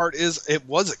big part is it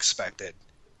was expected.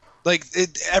 Like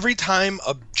every time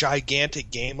a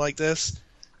gigantic game like this.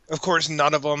 Of course,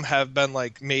 none of them have been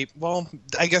like made. Well,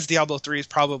 I guess Diablo 3 is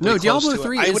probably close Diablo to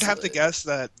 3 it. I would have to guess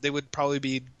that they would probably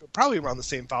be around the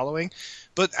same following.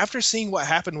 But after seeing what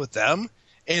happened with them,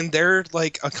 and they're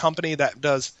like a company that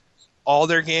does all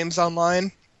their games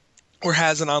online or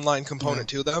has an online component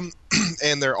to them,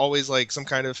 and they're always like some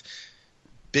kind of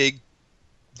big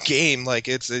game, like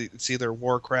it's either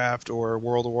Warcraft or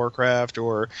World of Warcraft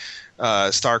or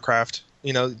StarCraft.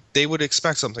 They would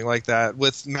expect something like that.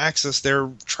 With Maxis, they're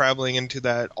traveling into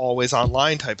that always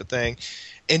online type of thing.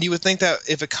 And you would think that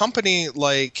if a company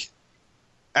like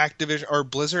Activision, or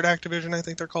Blizzard Activision, I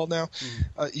think they're called now,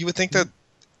 you would think that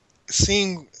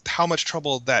seeing how much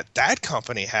trouble that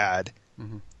company had,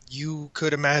 you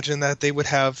could imagine that they would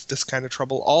have this kind of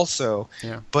trouble also.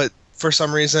 Yeah. But for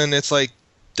some reason, it's like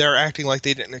they're acting like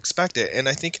they didn't expect it. And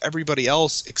I think everybody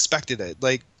else expected it.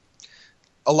 Like,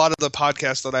 a lot of the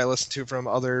podcasts that I listen to from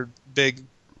other big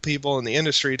people in the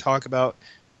industry talk about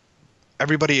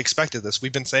everybody expected this.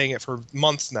 We've been saying it for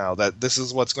months now that this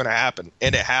is what's going to happen.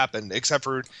 And it happened, except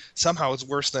for somehow it's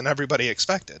worse than everybody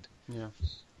expected. Yeah.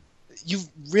 You've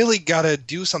really got to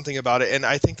do something about it. And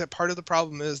I think that part of the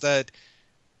problem is that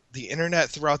the internet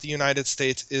throughout the United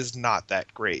States is not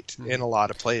that great in a lot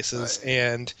of places.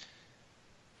 And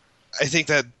I think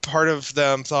that part of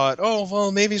them thought, oh,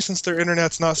 well, maybe since their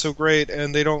internet's not so great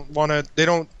and they don't want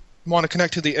to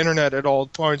connect to the internet at all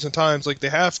points and times like they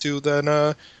have to, then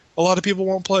a lot of people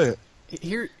won't play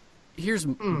it. Here's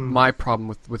my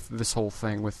problem with this whole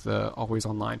thing, with the always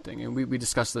online thing. And we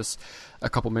discussed this a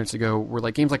couple minutes ago, where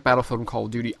like games like Battlefield and Call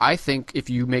of Duty, I think if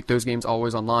you make those games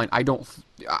always online,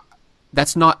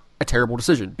 that's not a terrible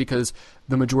decision, because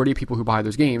the majority of people who buy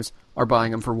those games are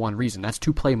buying them for one reason. That's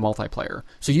to play multiplayer.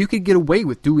 So you could get away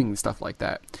with doing stuff like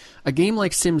that. A game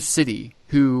like SimCity,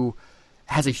 who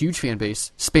has a huge fan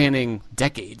base spanning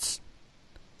decades,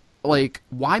 like,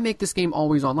 why make this game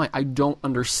always online? I don't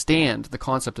understand the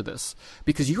concept of this,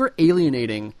 because you're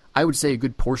alienating, I would say, a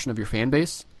good portion of your fan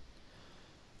base.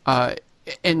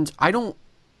 And I don't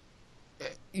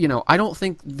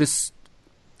think this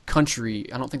country,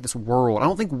 I don't think this world, I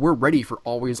don't think we're ready for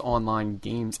always online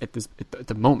games at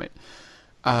the moment.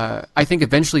 I think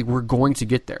eventually we're going to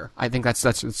get there. I think that's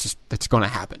going to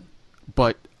happen,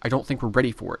 but I don't think we're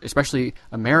ready for it. Especially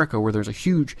America, where there's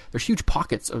huge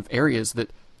pockets of areas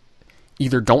that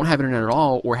either don't have internet at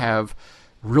all or have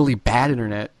really bad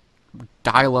internet,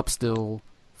 dial up still,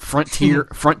 frontier.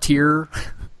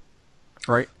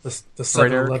 Right? The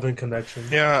 7-Eleven connection.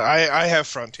 Yeah, I have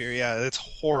Frontier. Yeah, it's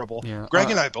horrible. Yeah,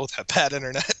 Greg and I both have bad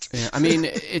internet. Yeah, I mean,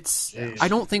 it's. I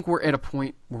don't think we're at a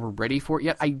point where we're ready for it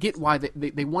yet. I get why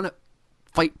they want to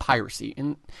fight piracy,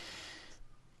 and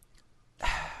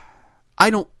I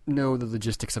don't know the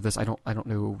logistics of this. I don't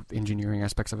know the engineering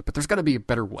aspects of it, but there's got to be a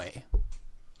better way.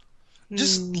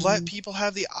 Just let people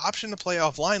have the option to play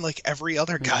offline like every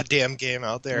other goddamn game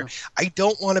out there. I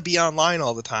don't want to be online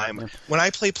all the time. When I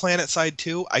play PlanetSide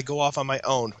 2, I go off on my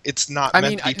own. It's not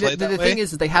meant to be played that way. The thing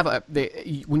is, they have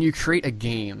when you create a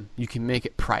game, you can make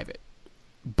it private,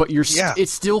 but it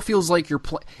still feels like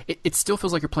it still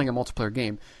feels like you're playing a multiplayer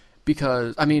game,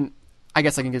 because I mean, I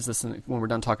guess I can get this when we're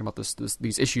done talking about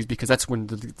these issues, because that's when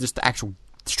just the actual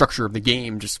structure of the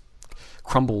game just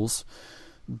crumbles.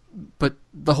 But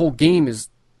the whole game is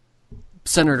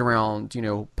centered around,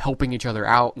 helping each other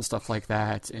out and stuff like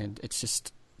that. And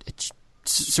it's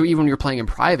so even when you're playing in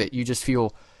private, you just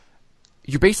feel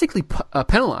you're basically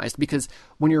penalized because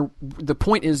when the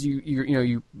point is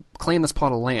you claim this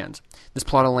plot of land. This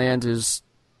plot of land is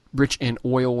rich in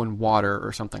oil and water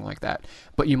or something like that,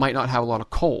 but you might not have a lot of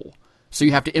coal, so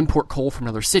you have to import coal from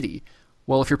another city.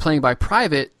 Well, if you're playing by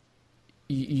private,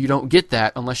 you don't get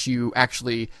that unless you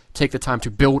actually take the time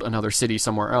to build another city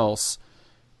somewhere else.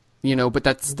 But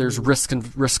there's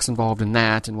risks involved in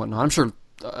that and whatnot. I'm sure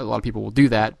a lot of people will do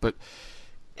that, but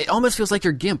it almost feels like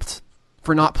you're gimped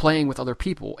for not playing with other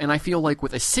people. And I feel like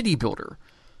with a city builder,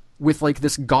 with like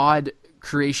this god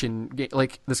creation,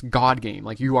 like this god game,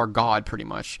 like you are God pretty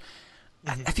much.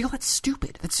 Mm-hmm. I feel that's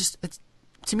stupid.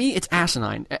 To me, it's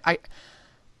asinine.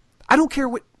 I don't care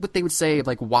what they would say,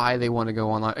 like why they want to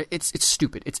go online. It's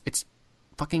stupid. It's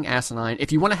fucking asinine.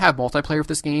 If you want to have multiplayer with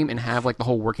this game and have like the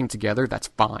whole working together, that's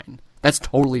fine. That's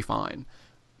totally fine.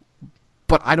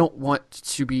 But I don't want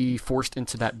to be forced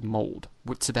into that mold.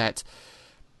 I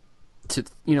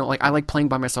like playing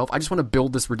by myself. I just want to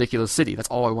build this ridiculous city. That's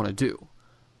all I want to do.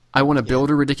 I want to build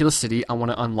a ridiculous city. I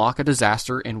want to unlock a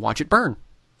disaster and watch it burn.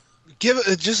 Give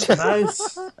it just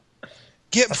Nice.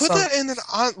 Put that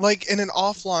in an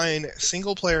offline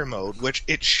single player mode, which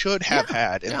it should have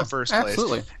had in the first place.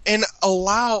 Absolutely. And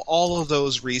allow all of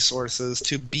those resources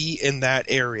to be in that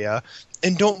area,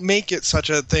 and don't make it such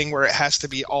a thing where it has to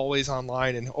be always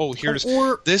online and here's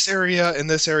this area and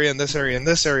this area and this area and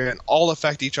this area, and all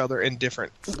affect each other in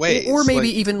different ways. Or maybe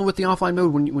even with the offline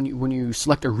mode when you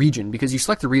select a region, because you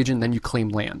select a region, then you claim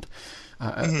land.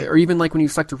 Or even like when you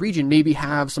select a region, maybe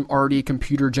have some already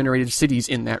computer-generated cities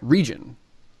in that region.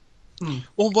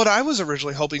 Well, what I was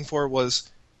originally hoping for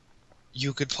was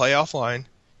you could play offline,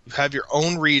 you have your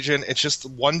own region, it's just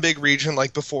one big region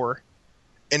like before,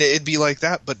 and it'd be like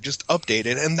that, but just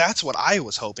updated, and that's what I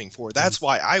was hoping for. That's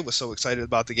why I was so excited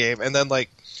about the game, and then,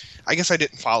 I guess I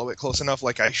didn't follow it close enough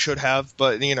like I should have,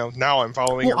 but, now I'm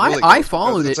following it really I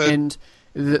followed it, and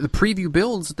the preview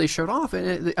builds that they showed off,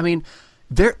 and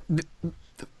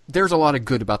there's a lot of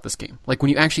good about this game. Like,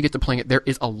 when you actually get to playing it, there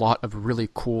is a lot of really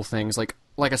cool things. Like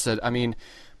I said,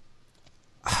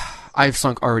 I've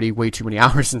sunk already way too many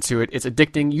hours into it. It's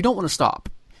addicting. You don't want to stop,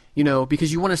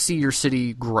 because you want to see your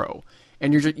city grow.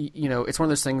 And you're just, it's one of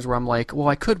those things where I'm like, well,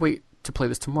 I could wait to play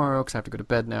this tomorrow because I have to go to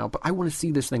bed now, but I want to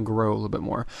see this thing grow a little bit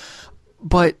more.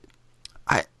 But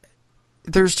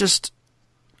there's just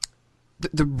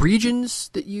the regions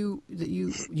that you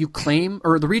claim,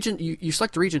 or the region you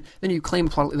select the region, then you claim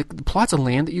plot, like the plots of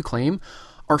land that you claim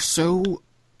are so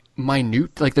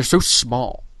minute, like they're so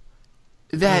small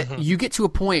that you get to a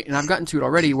point, and I've gotten to it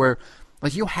already, where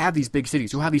like you'll have these big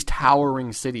cities, you'll have these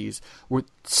towering cities with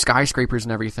skyscrapers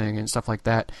and everything and stuff like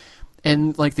that,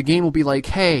 and like the game will be like,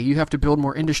 hey, you have to build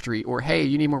more industry, or hey,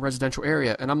 you need more residential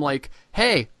area, and I'm like,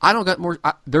 hey, I don't got more.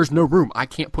 There's no room. I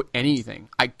can't put anything.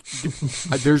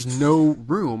 There's no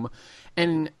room,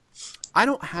 and I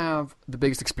don't have the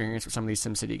biggest experience with some of these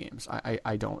SimCity games.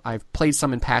 I don't. I've played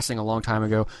some in passing a long time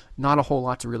ago. Not a whole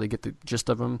lot to really get the gist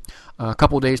of them. A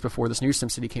couple of days before this new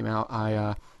SimCity came out,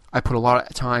 I put a lot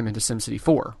of time into SimCity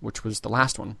 4, which was the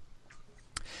last one.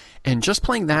 And just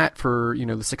playing that for, the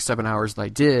 6-7 hours that I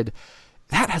did,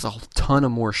 that has a ton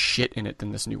of more shit in it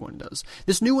than this new one does.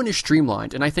 This new one is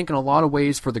streamlined, and I think in a lot of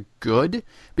ways for the good,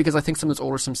 because I think some of those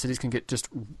older SimCities can get just,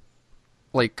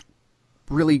 like,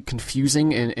 really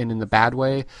confusing and in the bad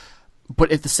way.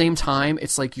 But at the same time,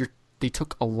 it's like they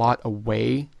took a lot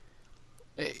away.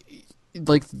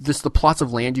 Like, the plots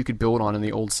of land you could build on in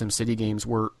the old SimCity games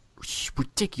were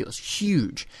ridiculous,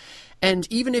 huge. And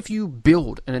even if you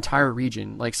build an entire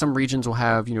region, like some regions will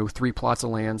have, 3 plots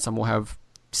of land, some will have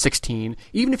 16.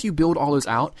 Even if you build all those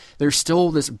out, there's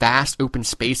still this vast open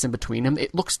space in between them.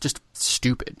 It looks just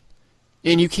stupid.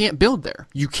 And you can't build there.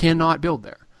 You cannot build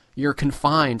there. You're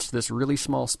confined to this really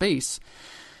small space.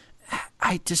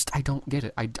 I don't get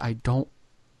it. I don't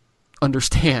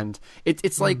understand.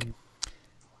 It's like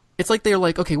they're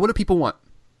like, okay, what do people want?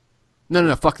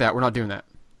 No, fuck that. We're not doing that.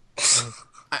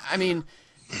 I mean,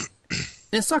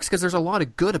 it sucks because there's a lot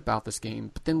of good about this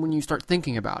game, but then when you start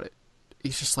thinking about it,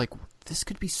 it's just like, this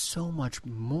could be so much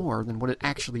more than what it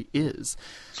actually is.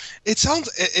 It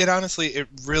honestly, it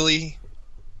really,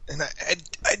 and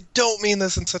I don't mean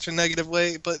this in such a negative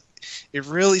way, but it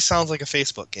really sounds like a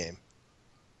Facebook game.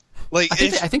 Like,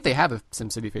 I think they have a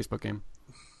SimCity Facebook game.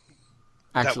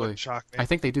 Actually, that wouldn't shock me. I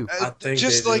think they do.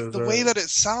 Just like the way that it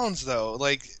sounds, though,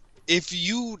 like if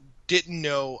you didn't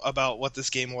know about what this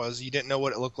game was, you didn't know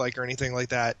what it looked like or anything like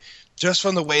that, just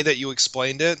from the way that you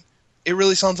explained it, it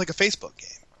really sounds like a Facebook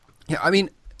game. Yeah, I mean,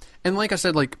 and like I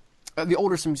said, like the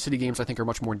older SimCity games I think are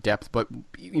much more in depth, but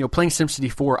playing SimCity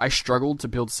 4, I struggled to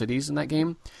build cities in that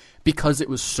game because it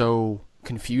was so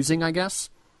confusing, I guess.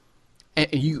 and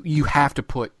you have to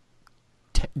put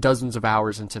dozens of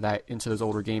hours into those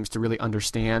older games to really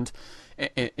understand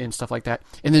and stuff like that.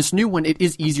 And this new one, it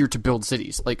is easier to build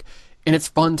cities, like, and it's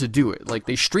fun to do it. Like,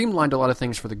 they streamlined a lot of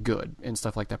things for the good and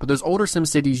stuff like that. But those older Sim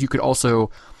cities, you could also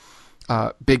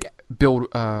build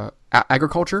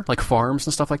agriculture, like farms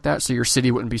and stuff like that, so your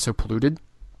city wouldn't be so polluted.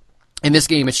 In this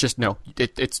game, it's just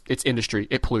it's industry.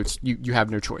 It pollutes. You have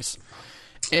no choice.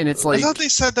 And it's like, I thought they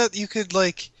said that you could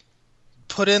like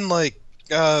put in like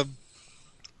oh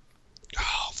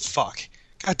fuck.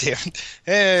 God damn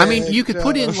it. I mean, you could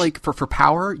put in like for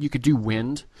power, you could do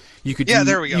wind. You could do,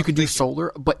 there we go. You could do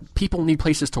solar, but people need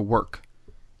places to work.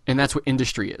 And that's what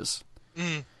industry is.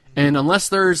 Mm. And unless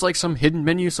there's like some hidden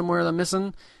menu somewhere that I'm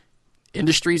missing,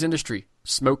 industry's industry.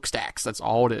 Smokestacks, that's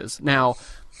all it is. Now,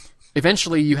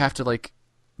 eventually you have to like,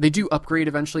 they do upgrade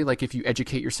eventually, like if you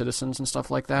educate your citizens and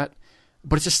stuff like that,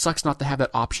 but it just sucks not to have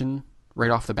that option right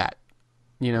off the bat.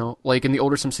 You know, like in the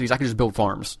older Sim cities, I could just build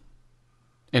farms,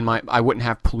 and I wouldn't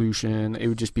have pollution.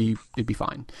 It'd be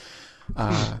fine.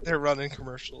 They're running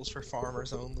commercials for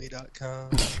FarmersOnly.com.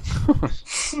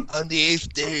 On the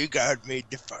 8th day, God made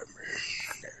the farmer.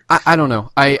 I don't know.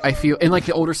 I feel in like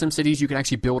the older Sim cities, you can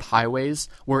actually build highways.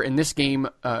 Where in this game,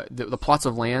 the plots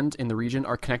of land in the region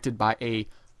are connected by a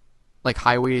like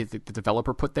highway that the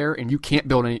developer put there, and you can't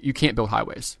build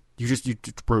highways. You just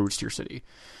roads to your city.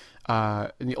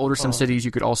 In the older Sim cities,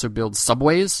 you could also build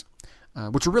subways,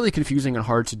 which are really confusing and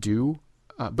hard to do,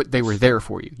 but they were there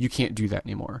for you. You can't do that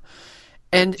anymore.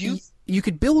 And you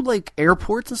could build like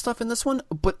airports and stuff in this one,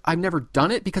 but I've never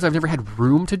done it because I've never had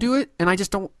room to do it, and I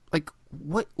just don't like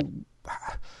what.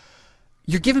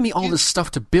 You're giving me all this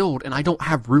stuff to build, and I don't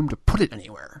have room to put it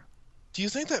anywhere. Do you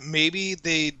think that maybe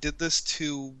they did this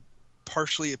to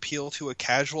partially appeal to a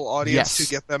casual audience to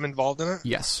get them involved in it?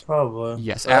 Yes. Probably.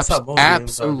 Yes,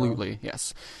 absolutely,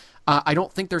 yes. I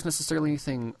don't think there's necessarily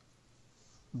anything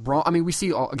wrong. I mean, we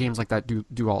see all games like that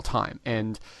do all the time,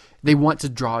 and they want to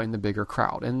draw in the bigger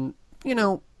crowd, and you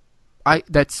know,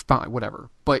 that's fine, whatever.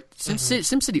 But since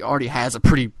SimCity already has a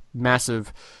pretty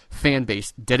massive fan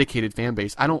base, dedicated fan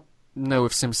base, I don't know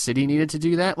if SimCity needed to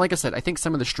do that. Like I said, I think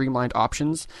some of the streamlined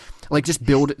options, like just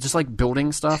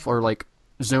building stuff or like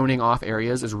zoning off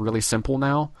areas, is really simple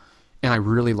now, and I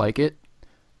really like it.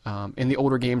 In the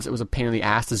older games, it was a pain in the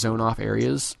ass to zone off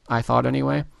areas, I thought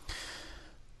anyway.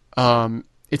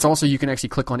 It's also, you can actually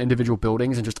click on individual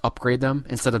buildings and just upgrade them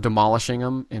instead of demolishing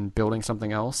them and building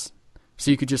something else. So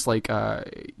you could just like,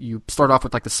 you start off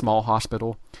with like the small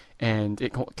hospital, and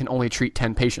it can only treat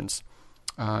 10 patients.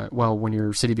 Well, when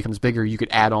your city becomes bigger, you could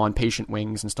add on patient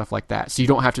wings and stuff like that. So you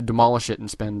don't have to demolish it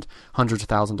and spend hundreds of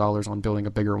 $1,000s on building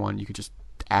a bigger one. You could just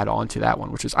add on to that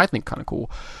one, which is, I think, kind of cool.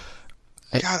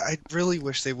 God, I really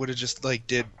wish they would have just like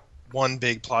did one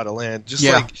big plot of land.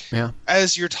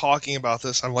 As you're talking about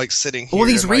this, I'm like sitting here. Well,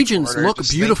 these regions look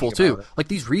beautiful too. Like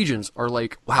these regions are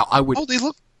like, wow, I would. Oh, they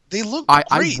look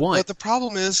great. But the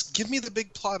problem is, give me the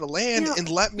big plot of land and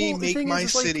let me make my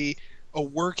city a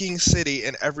working city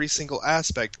in every single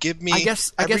aspect. Give me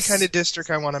every kind of district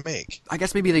I want to make. I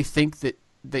guess maybe they think that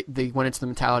they went into the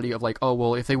mentality of like, oh,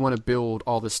 well, if they want to build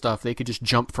all this stuff, they could just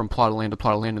jump from plot of land to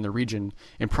plot of land in the region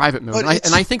in private mode.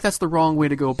 And I think that's the wrong way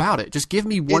to go about it. Just give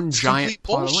me one giant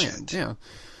plot of land. Yeah.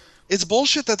 It's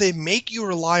bullshit that they make you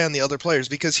rely on the other players,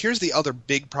 because here's the other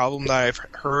big problem that I've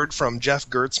heard from Jeff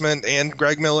Gertzman and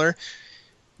Greg Miller.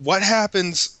 What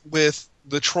happens with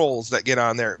the trolls that get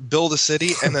on there, build a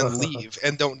city, and then leave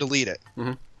and don't delete it?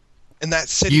 Mm-hmm. And that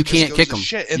city you can't kick them.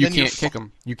 Shit, and you can't kick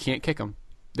them. You can't kick them.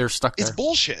 They're stuck there. It's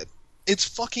bullshit. It's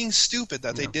fucking stupid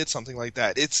that they did something like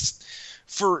that. It's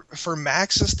for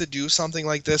Maxis to do something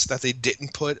like this that they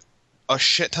didn't put a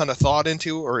shit ton of thought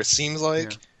into, or it seems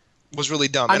like, was really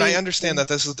dumb. I understand that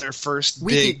this is their first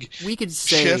big we could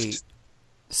say shift.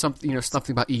 Something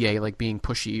about EA like being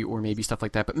pushy or maybe stuff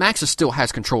like that, but Maxis still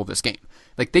has control of this game.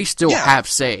 Like they still have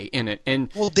say in it,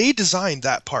 and they designed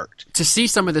that part. To see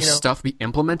some of this stuff be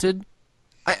implemented,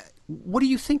 what are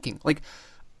you thinking? Like,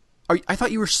 I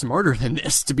thought you were smarter than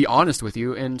this, to be honest with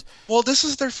you. And this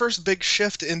is their first big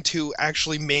shift into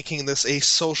actually making this a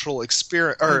social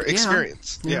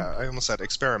experience. Yeah, I almost said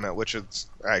experiment, which is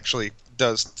actually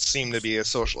does seem to be a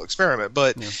social experiment.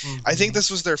 But I think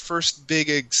this was their first big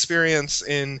experience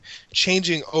in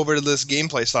changing over to this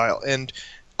gameplay style, and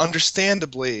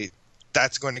understandably,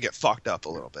 that's going to get fucked up a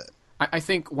little bit. I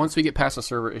think once we get past the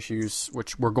server issues,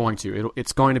 which we're going to,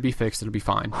 it's going to be fixed. It'll be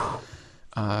fine.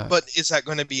 But is that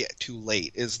going to be too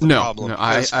late? Is the problem?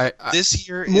 No. This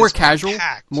year more is casual,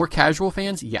 packed. More casual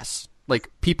fans, yes. Like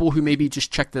people who maybe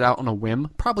just checked it out on a whim,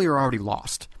 probably are already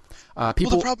lost.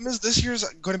 People. Well, the problem is this year's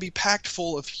going to be packed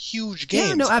full of huge games.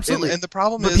 Yeah, no, absolutely. And the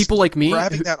problem but is people like me,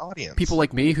 grabbing that audience. People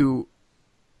like me who,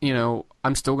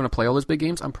 I'm still going to play all those big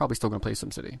games. I'm probably still going to play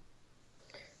SimCity.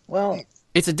 Well,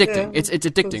 it's addicting. Yeah, it's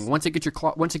addicting. Once it gets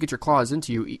your claws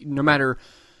into you, no matter,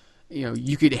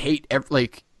 you could hate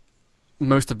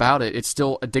most about it. It's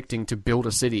still addicting to build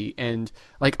a city. And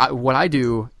what I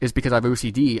do is because I have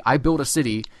OCD. I build a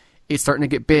city. It's starting to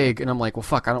get big, and I'm like, well,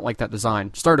 fuck, I don't like that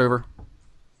design. Start over.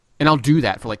 And I'll do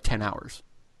that for like 10 hours.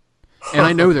 And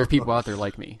I know there's people out there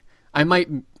like me. I might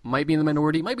be in the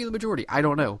minority, might be the majority. I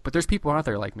don't know. But there's people out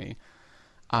there like me.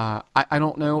 I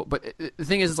don't know. But the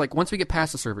thing is like once we get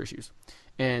past the server issues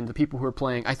and the people who are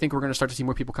playing, I think we're going to start to see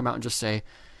more people come out and just say,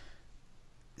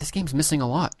 this game's missing a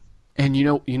lot. And you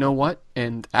know what?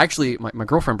 And actually, my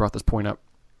girlfriend brought this point up.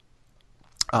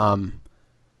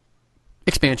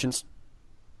 Expansions.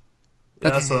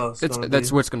 That's what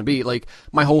it's going to be. Like,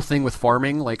 my whole thing with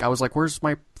farming, like, I was like, where's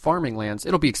my farming lands?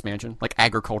 It'll be expansion, like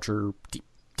agriculture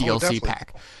DLC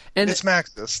pack. And it's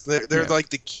Maxis. They're like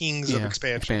the kings of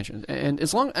expansion. And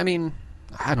as long, I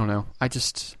don't know.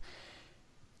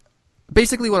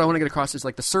 Basically what I want to get across is,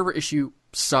 like, the server issue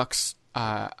sucks.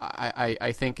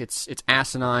 I think it's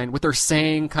asinine. What they're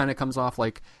saying kind of comes off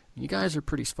like, you guys are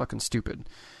pretty fucking stupid.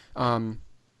 But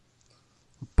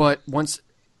once...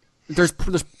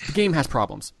 the game has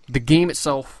problems. The game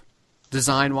itself,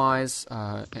 design-wise,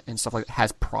 and stuff like that,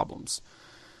 has problems.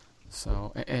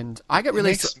 So, and I got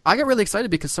really excited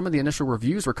because some of the initial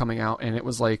reviews were coming out, and it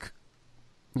was like,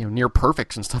 near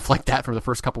perfects and stuff like that from the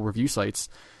first couple review sites.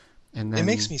 And then, it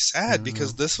makes me sad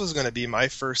because this was going to be my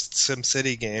first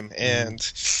SimCity game, and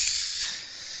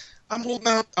I'm holding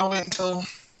out. I'll wait until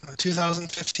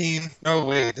 2015. Oh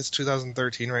wait, it's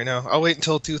 2013 right now. I'll wait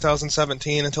until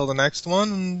 2017 until the next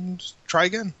one and try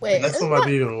again. Wait, the next one might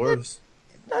be even worse.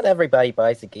 Not everybody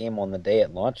buys a game on the day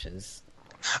it launches.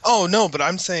 Oh no, but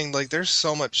I'm saying like there's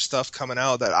so much stuff coming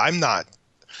out that I'm not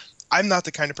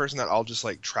the kind of person that I'll just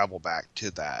like travel back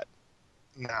to that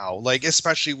now. Like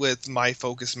especially with my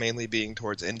focus mainly being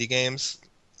towards indie games.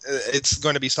 It's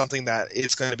going to be something that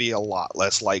it's going to be a lot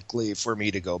less likely for me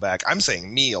to go back. I'm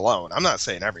saying me alone. I'm not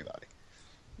saying everybody.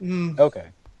 Okay.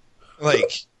 Like,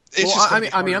 it's just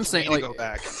I'm saying like, go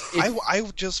back. I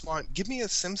just give me a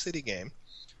SimCity game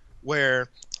where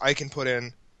I can put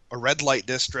in a red light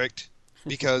district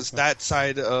because that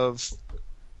side of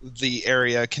the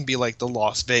area can be like the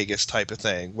Las Vegas type of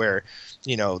thing where,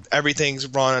 everything's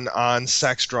run on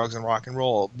sex, drugs, and rock and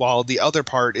roll, while the other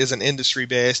part is an industry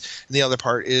based and the other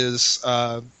part is,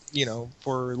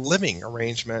 for living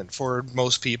arrangement for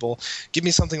most people. Give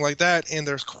me something like that, and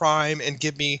there's crime, and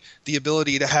give me the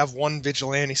ability to have one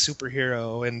vigilante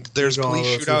superhero, and there's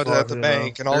police shootout at the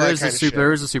bank, and all that kind of shit.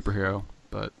 There is a superhero.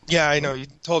 But yeah, I know, you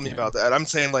told me about that. I'm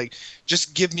saying, like,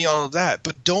 just give me all of that,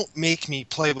 but don't make me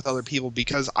play with other people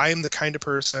because I'm the kind of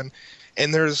person,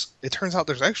 and it turns out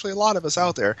there's actually a lot of us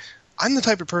out there. I'm the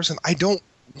type of person, I don't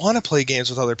want to play games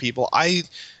with other people. I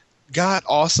got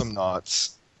Awesome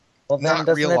Knots, not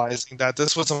realizing that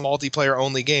this was a multiplayer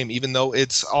only game, even though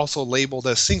it's also labeled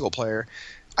as single player.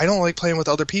 I don't like playing with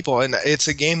other people, and it's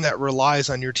a game that relies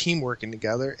on your team working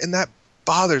together, and that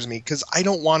bothers me because I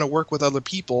don't want to work with other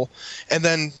people, and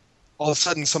then all of a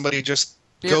sudden somebody just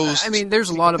goes. There's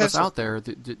a lot of us out there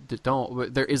that don't.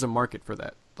 But there is a market for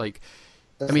that. Like,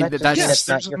 yes,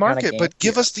 there's a market, but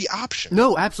give us the option.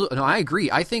 No, absolutely. No, I agree.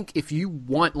 I think if you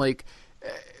want, like,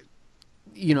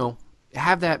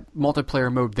 have that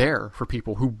multiplayer mode there for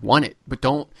people who want it, but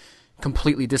don't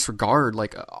completely disregard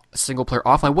like a single player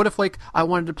offline. What if like I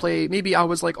wanted to play? Maybe I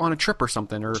was like on a trip or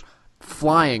something, or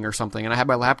flying or something, and I have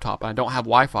my laptop and I don't have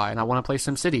Wi-Fi and I want to play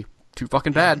SimCity. Too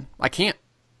fucking bad. I can't.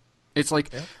 It's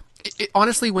like,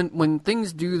 honestly, when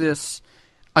things do this,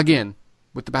 again,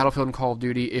 with the Battlefield and Call of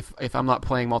Duty, if I'm not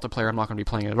playing multiplayer, I'm not going to be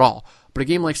playing it at all. But a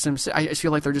game like SimCity, I just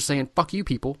feel like they're just saying, fuck you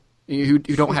people who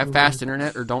don't have fast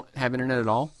internet or don't have internet at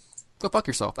all. Go fuck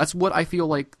yourself. That's what I feel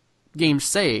like games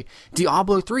say.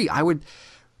 Diablo 3, I would...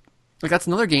 Like, that's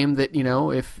another game that,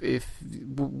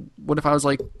 what if I was,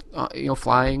 like,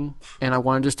 flying and I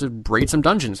wanted just to raid some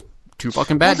dungeons? Too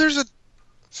fucking bad. Well,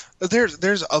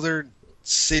 there's other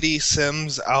city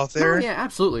sims out there. Oh, yeah,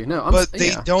 absolutely. No, but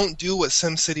they don't do what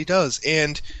SimCity does.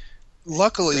 And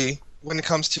luckily, when it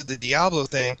comes to the Diablo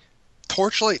thing,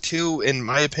 Torchlight 2, in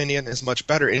my opinion, is much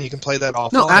better, and you can play that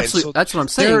offline. No, absolutely. So that's what I'm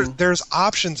saying. There's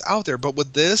options out there, but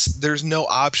with this, there's no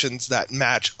options that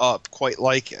match up quite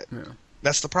like it. Yeah.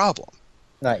 That's the problem.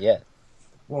 Not yet.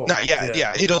 Well, not yet.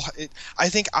 Yeah. I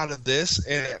think out of this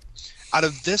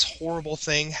horrible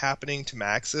thing happening to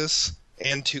Maxis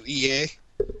and to EA,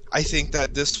 I think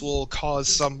that this will cause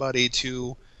somebody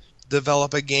to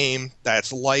develop a game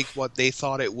that's like what they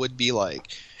thought it would be like.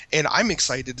 And I'm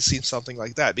excited to see something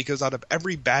like that, because out of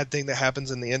every bad thing that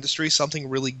happens in the industry, something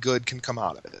really good can come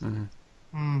out of it.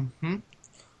 Mm-hmm.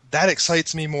 That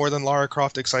excites me more than Lara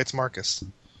Croft excites Marcus.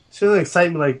 Shouldn't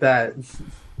excite me like that.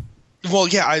 Well,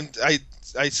 yeah,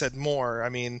 I said more. I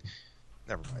mean,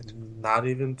 never mind. Not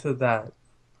even to that.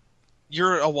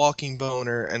 You're a walking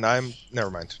boner, and I'm...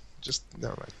 Never mind. Just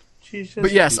never mind.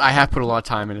 But yes, I have put a lot of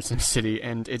time into SimCity,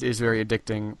 and it is very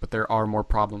addicting, but there are more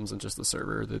problems than just the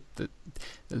server.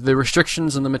 The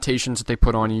restrictions and limitations that they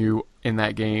put on you in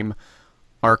that game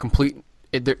are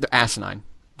they're asinine.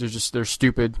 They're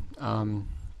stupid.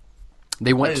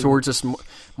 They went towards this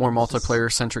more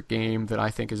multiplayer-centric game that I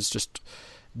think is just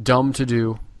dumb to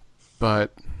do,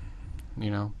 but,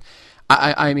 you know.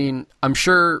 I mean, I'm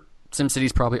sure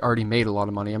SimCity's probably already made a lot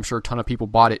of money. I'm sure a ton of people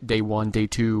bought it day one, day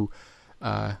two,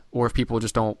 or if people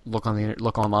just don't look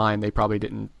online, they probably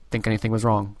didn't think anything was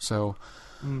wrong. So,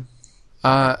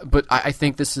 but I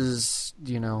think this is,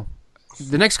 you know,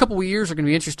 the next couple of years are going to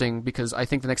be interesting, because I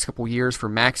think the next couple of years for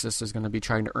Maxis is going to be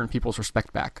trying to earn people's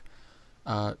respect back.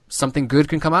 Something good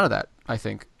can come out of that, I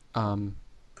think.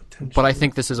 But I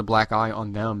think this is a black eye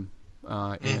on them.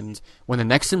 And when the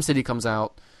next SimCity comes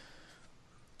out,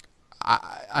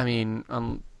 I mean,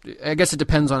 I guess it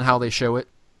depends on how they show it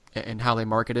and how they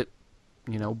market it.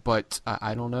 You know, but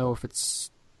I don't know if it's,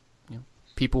 you know,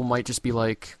 people might just be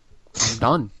like, I'm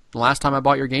done. The last time I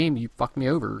bought your game, you fucked me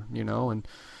over, you know, and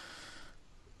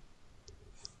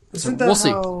we'll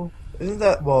see. Isn't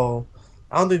that, well,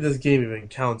 I don't think this game even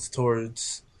counts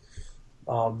towards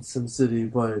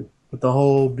SimCity, but with the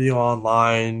whole being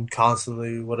online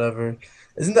constantly, whatever,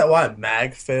 isn't that why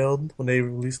Mag failed when they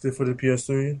released it for the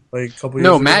PS3 like a couple years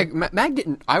ago? No, Mag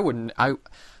didn't.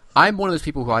 I'm one of those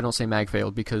people who I don't say Mag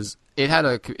failed, because it had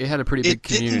a pretty big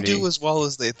community. It didn't do as well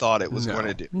as they thought it was going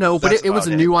to do. No, but it was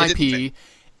a new IP.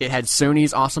 It had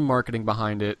Sony's awesome marketing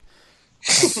behind it.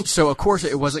 So, of course,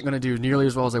 it wasn't going to do nearly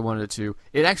as well as they wanted it to.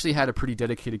 It actually had a pretty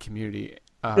dedicated community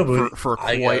for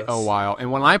quite a while.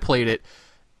 And when I played it,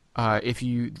 if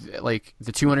you, like,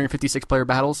 the 256-player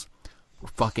battles were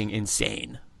fucking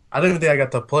insane. I don't even think I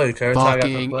got to play.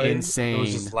 Fucking insane. It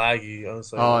was just laggy. I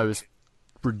was like, it was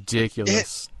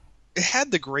ridiculous. It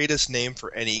had the greatest name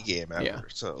for any game ever. Yeah.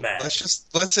 So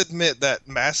let's admit that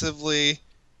massive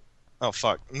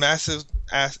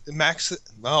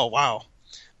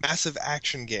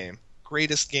action game,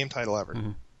 greatest game title ever.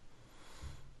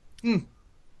 Mm-hmm.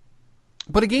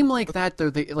 But a game like that,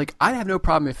 though, I'd have no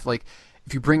problem if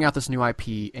you bring out this new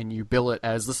IP and you bill it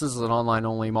as this is an online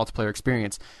only multiplayer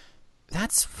experience.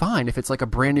 That's fine if it's like a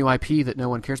brand new IP that no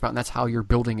one cares about, and that's how you're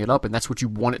building it up, and that's what you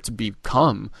want it to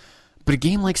become. But a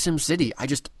game like SimCity,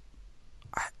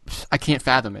 I can't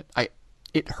fathom it.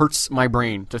 It hurts my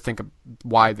brain to think of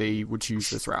why they would choose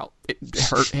this route. It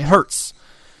hurts.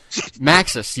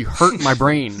 Maxis, you hurt my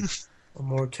brain. A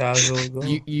more casual.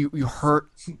 You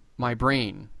hurt my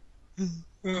brain.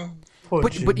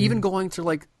 But even going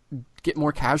to get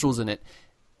more casuals in it.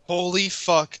 Holy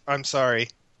fuck! I'm sorry.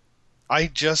 I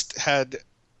just had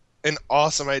an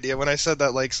awesome idea when I said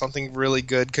that something really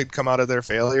good could come out of their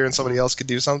failure and somebody else could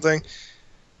do something.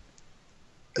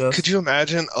 Yes. Could you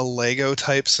imagine a Lego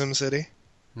type SimCity?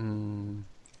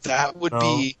 That would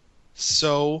be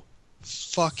so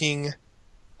fucking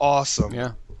awesome.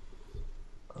 Yeah.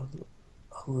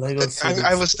 Lego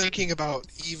I was thinking about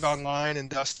EVE Online and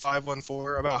Dust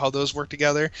 514, about how those work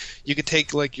together. You could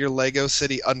take your Lego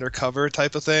City Undercover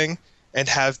type of thing and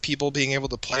have people being able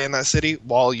to play in that city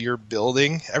while you're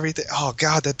building everything. Oh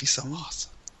god, that'd be so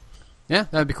awesome. Yeah,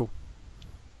 that'd be cool.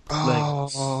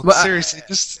 Oh, but seriously,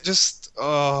 just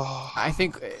I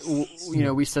think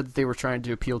we said that they were trying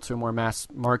to appeal to a more mass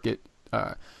market,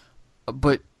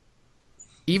 but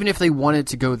even if they wanted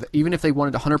to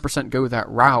 100% go that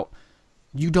route,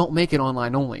 you don't make it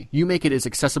online only. You make it as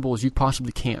accessible as you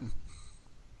possibly can.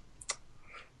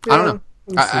 Yeah, I don't know.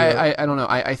 I don't know.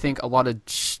 I think a lot of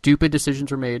stupid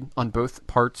decisions were made on both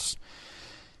parts.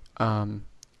 And,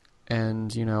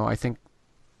 I think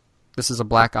this is a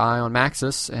black eye on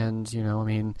Maxis. And, I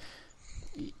mean,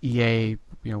 EA,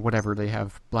 whatever, they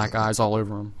have black eyes all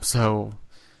over them. So,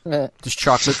 just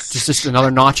chocolate, just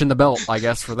another notch in the belt, I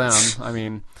guess, for them. I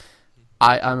mean,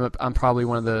 I'm probably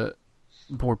one of the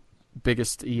more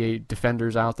biggest EA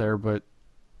defenders out there, but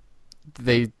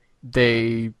they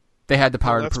had the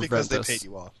power to prevent this. That's because they paid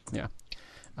you off. Yeah.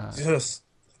 Yes.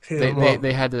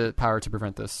 They had the power to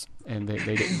prevent this, and they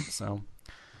didn't. So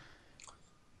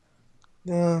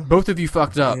both of you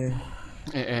fucked up,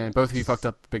 and both of you fucked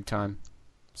up big time.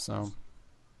 So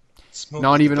Smokey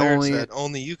not even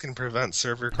only you can prevent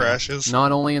server crashes.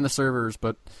 Not only in the servers,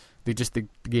 but the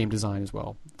game design as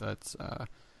well. That's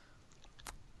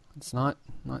it's not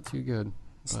too good.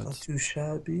 It's not too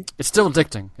shabby. It's still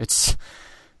addicting. It's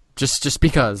just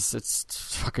because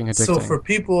it's fucking addicting. So for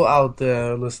people out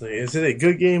there listening, is it a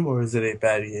good game or is it a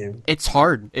bad game? It's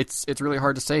hard. It's really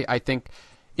hard to say. I think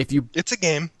if you It's a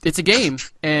game. It's a game,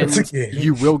 and It's a game.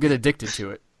 you will get addicted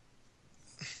to it.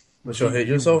 But you'll hate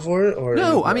yourself for it? Or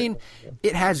No, I mean,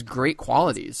 it has great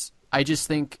qualities. I just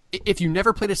think if you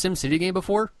never played a SimCity game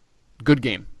before, good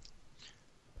game.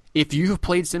 If you have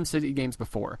played SimCity games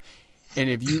before, and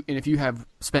if you have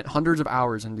spent hundreds of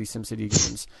hours in these SimCity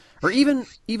games, or even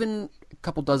a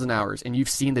couple dozen hours, and you've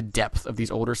seen the depth of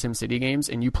these older SimCity games,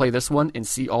 and you play this one and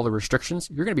see all the restrictions,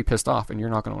 you're going to be pissed off, and you're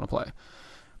not going to want to play.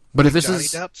 But if this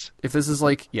is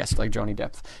like Johnny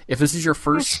Depp, if this is your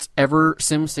first ever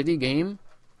SimCity game,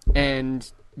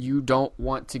 and you don't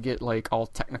want to get like all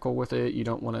technical with it, you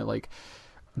don't want to like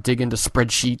dig into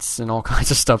spreadsheets and all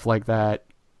kinds of stuff like that,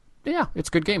 yeah, it's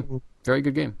a good game. Very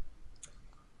good game.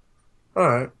 All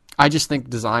right. I just think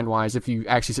design-wise, if you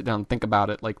actually sit down and think about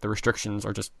it, like the restrictions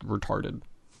are just retarded.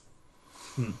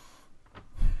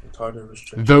 Retarded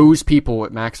restrictions. Those people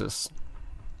at Maxis.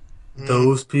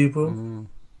 Those people?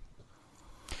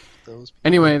 Those people.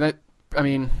 Anyway,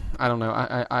 I don't know.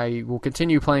 I will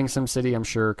continue playing SimCity, I'm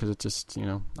sure, because it's just,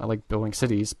 I like building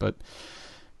cities, but...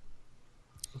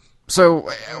 So...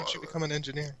 Why don't you become an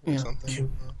engineer or Yeah.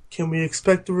 something? Can we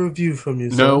expect a review from you?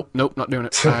 Nope, not doing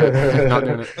it. I'm not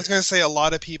doing it. I was going to say a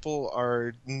lot of people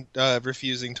are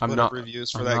refusing to put up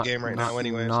reviews for that game right now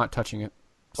anyway. I'm not touching it.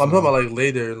 Well, I'm talking about like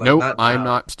later. Like, Nope, not I'm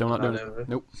now. still not doing ever. it.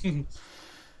 Nope.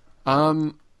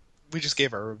 We just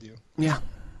gave our review. Yeah.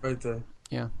 Right there.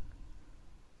 Yeah.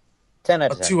 10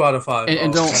 out A of 10. 2 out of 5.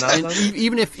 And don't. 10 out of And 5?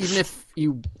 even if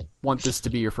you want this to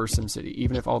be your first SimCity,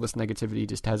 even if all this negativity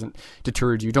just hasn't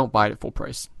deterred you, don't buy it at full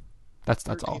price. That's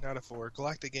all. 13 out of 4.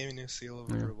 Galactic Gaming News seal of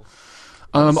approval.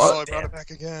 I brought it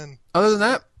back again. Other than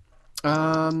that,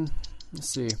 let's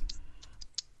see.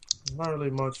 Not really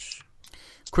much.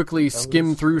 Quickly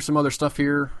skim through some other stuff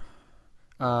here.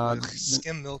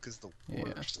 Skim milk is the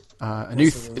worst. A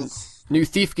Yes, it is. new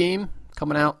Thief game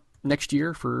coming out next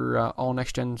year for all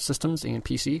next-gen systems and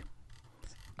PC.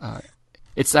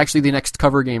 It's actually the next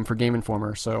cover game for Game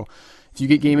Informer, so if you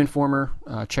get Game Informer,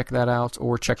 check that out,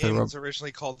 or check The game the... was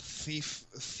originally called Thief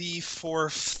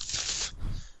 4...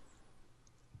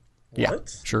 Yeah,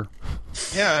 What? sure.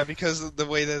 Yeah, because of the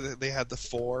way that they had the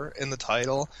 4 in the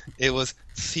title, it was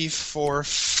Thief 4...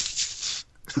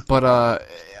 But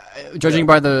judging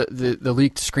by the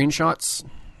leaked screenshots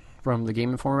from the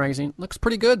Game Informer magazine, looks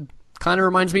pretty good. Kind of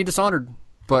reminds me of Dishonored,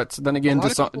 but then again, A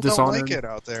lot of people Dishonored. don't like it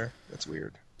out there. That's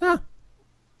weird. Yeah.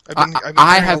 I've been hearing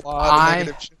have a lot of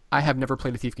negative shit. I have never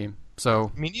played a Thief game,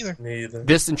 so Me neither. Neither.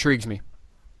 this intrigues me.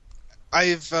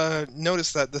 I've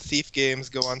noticed that the Thief games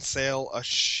go on sale a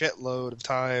shitload of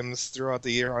times throughout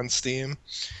the year on Steam,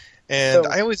 and So-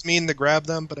 I always mean to grab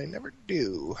them, but I never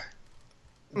do.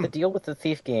 The deal with the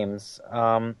Thief games,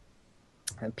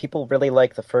 people really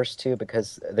like the first two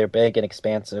because they're big and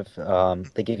expansive.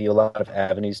 They give you a lot of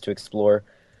avenues to explore.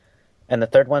 And the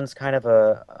third one's kind of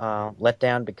a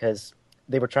letdown because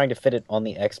they were trying to fit it on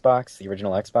the Xbox, the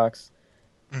original Xbox.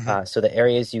 So the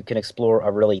areas you can explore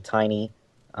are really tiny.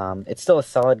 It's still a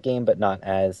solid game, but not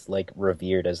as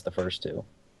revered as the first two.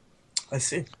 I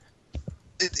see.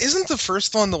 Isn't the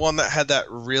first one the one that had that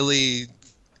really...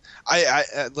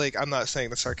 I'm not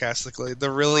saying this sarcastically. The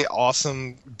really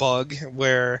awesome bug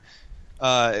where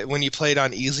when you played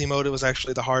on easy mode, it was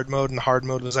actually the hard mode, and hard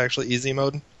mode was actually easy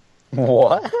mode.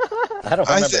 What? I don't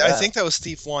remember I that. think that was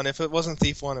Thief 1. If it wasn't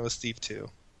Thief 1, it was Thief 2.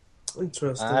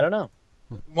 Interesting. I don't know.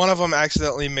 One of them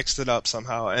accidentally mixed it up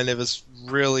somehow, and it was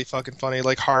really fucking funny.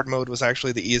 Like, hard mode was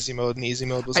actually the easy mode, and easy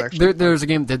mode was actually... There's a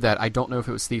game that did that. I don't know if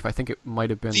it was Thief. I think it might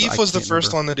have been. Thief was the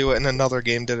first one to do it, and another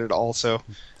game did it also.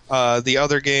 The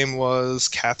other game was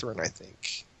Catherine, I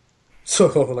think. So,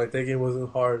 that game wasn't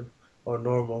hard or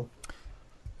normal.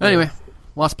 Anyway,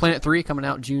 Lost Planet 3 coming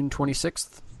out June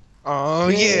 26th. Oh,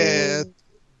 yeah!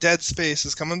 Dead Space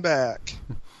is coming back.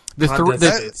 The Not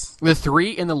Dead Space.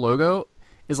 3 in the logo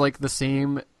is like the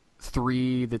same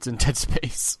 3 that's in Dead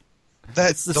Space.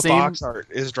 That's the the same- box art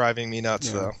is driving me nuts,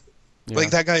 Yeah. though. Yeah.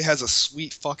 Like, that guy has a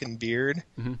sweet fucking beard,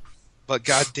 Mhm. but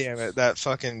god damn it, that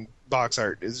fucking box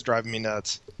art is driving me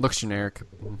nuts. Looks generic.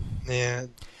 Yeah,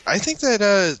 I think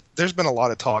that there's been a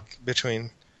lot of talk between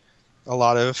a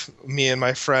lot of me and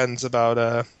my friends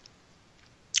about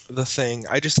the Thing.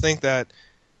 I just think that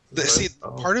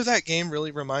part of that game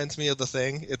really reminds me of The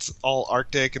Thing. It's all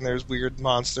Arctic and there's weird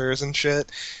monsters and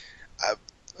shit.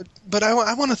 But I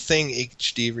want a Thing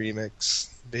HD remix,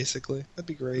 basically. That'd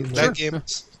be great. Sure, That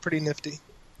game's pretty nifty.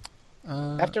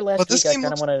 After last But this week, I game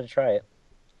kind of looks- wanted to try it.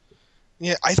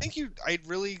 Yeah, I think I'd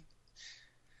really.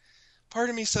 Part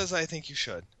of me says I think you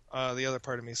should. The other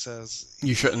part of me says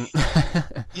You shouldn't.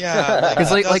 yeah,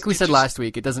 Because it like we it said just last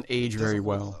week, it doesn't age doesn't very hold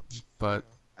well. up. But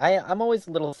I'm always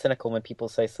a little cynical when people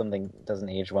say something doesn't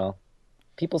age well.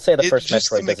 People say the It first just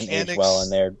the Metroid doesn't age mechanics- well,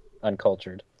 and they're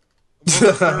uncultured.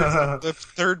 Well, the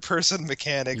third-person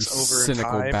mechanics You over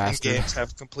cynical time in bastard. games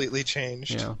have completely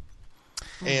changed. yeah,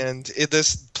 And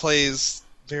this plays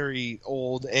very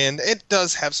old, and it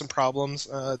does have some problems.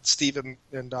 Steven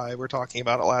and I were talking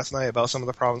about it last night about some of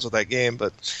the problems with that game,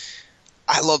 but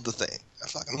I love the thing. I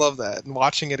fucking love that. And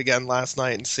watching it again last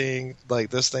night and seeing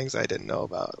like those things I didn't know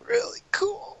about, really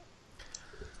cool.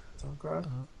 Don't cry.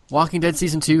 Walking Dead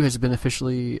season 2 has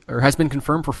been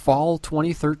confirmed for fall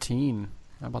 2013.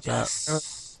 How about that?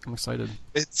 I'm excited.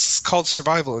 It's called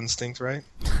Survival Instinct, right?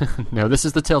 No, this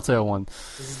is the Telltale one.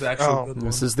 This is the actual Oh. good one.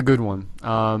 This is the good one.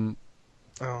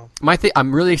 Oh,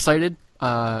 I'm really excited.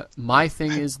 My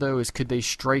thing is could they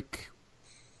strike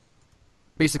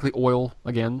basically oil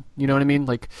again? You know what I mean?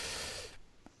 Like,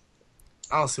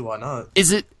 I don't see why not.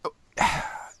 is it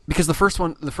because the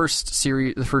first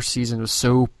season was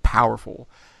so powerful,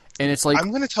 and it's like I'm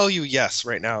going to tell you yes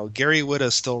right now. Gary Whitta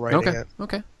is still writing it.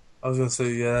 okay. I was gonna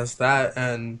say yes, that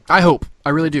and I hope. I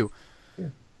really do.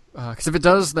 Because if it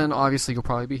does, then obviously you'll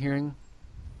probably be hearing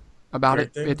about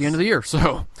Great it at the end of the year.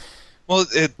 So, Well,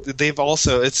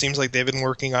 it seems like they've been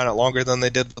working on it longer than they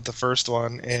did with the first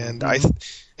one, and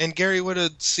and Gary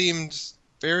Whitta seemed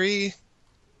very,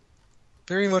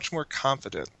 very much more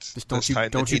confident. just this time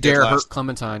than don't he you did dare last. hurt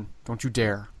Clementine. Don't you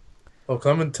dare. Well,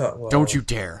 Don't you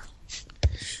dare.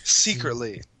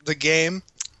 Secretly, the game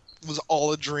was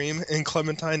all a dream, and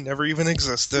Clementine never even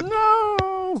existed.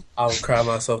 No. I would cry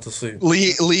myself to sleep.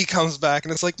 Lee comes back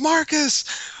and it's like, Marcus,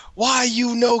 why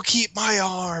you no keep my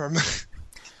arm?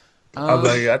 I'm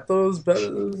like, I thought it was better.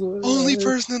 Only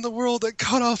person in the world that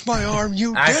cut off my arm,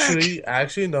 you dick.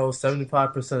 Actually, no.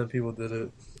 75% of people did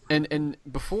it. And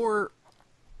before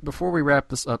we wrap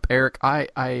this up, Eric,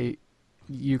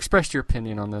 you expressed your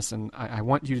opinion on this, and I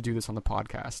want you to do this on the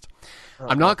podcast.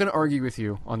 I'm not going to argue with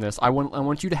you on this. I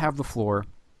want you to have the floor.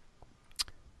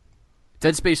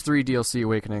 Dead Space 3 DLC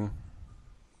Awakening.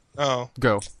 Oh.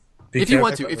 Go. Be If you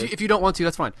want careful. to. If you don't want to,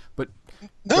 that's fine. But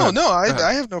No, ahead.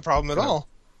 I have no problem at all.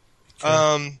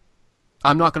 I'm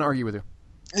not going to argue with you.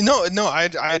 No,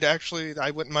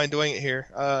 I wouldn't mind doing it here.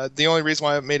 The only reason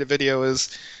why I made a video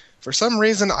is, for some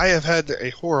reason, I have had a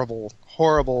horrible,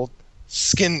 horrible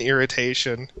skin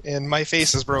irritation, and my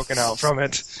face is broken out from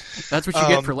it. That's what you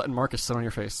get for letting Marcus sit on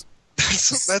your face.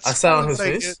 That's I sat on his what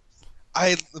I face? get.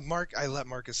 I let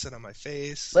Marcus sit on my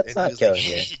face. Let's and he not was go like,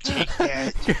 here. Take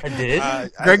that. I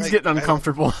did. Greg's getting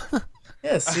uncomfortable.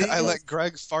 Yeah. See. I let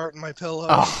Greg fart in my pillow.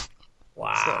 Oh.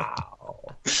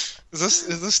 Wow. Is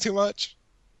this too much?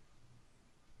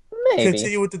 Maybe.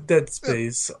 Continue with the Dead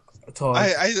Space talk.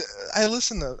 I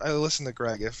listen to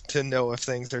Greg to know if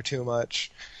things are too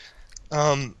much.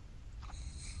 It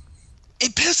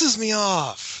pisses me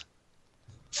off.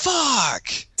 Fuck.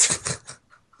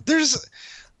 There's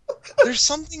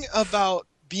something about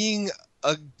being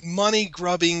a money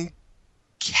grubbing,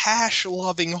 cash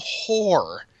loving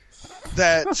whore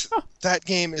that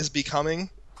game is becoming.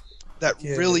 That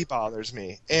really bothers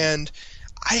me, and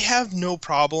I have no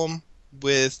problem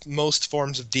with most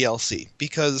forms of DLC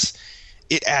because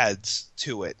it adds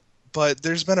to it. But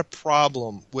there's been a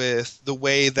problem with the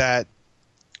way that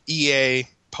EA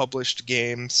published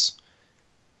games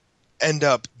end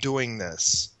up doing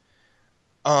this.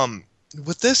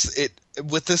 With this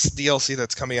DLC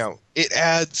that's coming out, it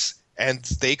adds, and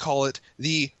they call it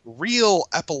the real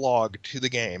epilogue to the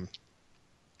game.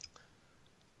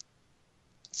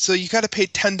 So you got to pay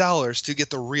 $10 to get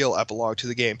the real epilogue to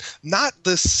the game, not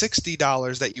the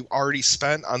 $60 that you already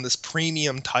spent on this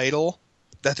premium title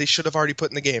that they should have already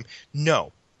put in the game.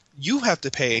 No, you have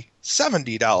to pay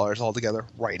 $70 altogether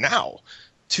right now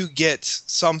to get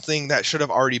something that should have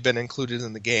already been included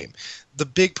in the game. The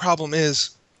big problem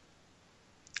is,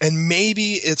 and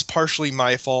maybe it's partially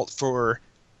my fault for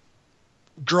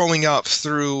growing up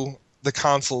through the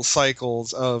console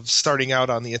cycles of starting out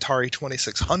on the Atari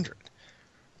 2600.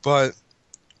 But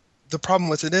the problem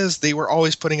with it is they were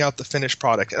always putting out the finished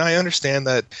product. And I understand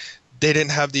that they didn't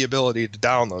have the ability to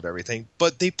download everything,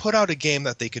 but they put out a game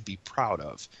that they could be proud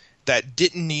of, that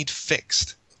didn't need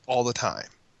fixed all the time.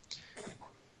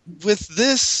 With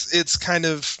this, it's kind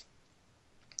of,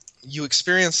 you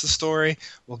experience the story.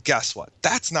 Well, guess what?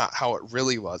 That's not how it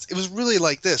really was. It was really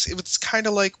like this. It was kind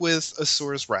of like with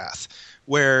Asura's Wrath,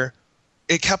 where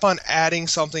it kept on adding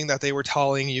something that they were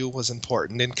telling you was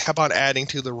important, and kept on adding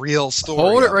to the real story.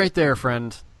 Hold it right there,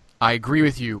 friend. I agree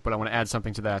with you, but I want to add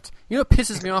something to that. You know what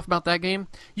pisses me off about that game?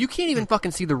 You can't even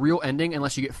fucking see the real ending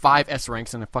unless you get 5 S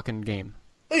ranks in a fucking game.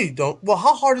 No, you don't. Well,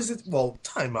 how hard is it? Well,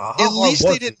 time out. At least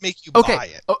they didn't make you buy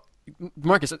it. Oh,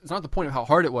 Marcus, it's not the point of how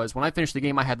hard it was. When I finished the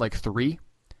game, I had like 3.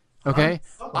 Okay?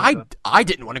 I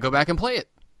didn't want to go back and play it.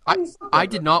 I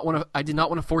did not want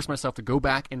to force myself to go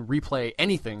back and replay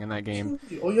anything in that game.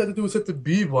 All you had to do was hit the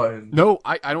B button. No,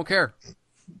 I don't care.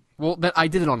 Well, then I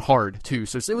did it on hard too,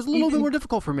 so it was a little bit more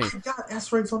difficult for me. You got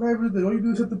S ranks on everything. All you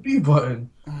do is hit the B button.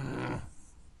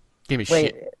 Give me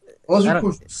shit. Unless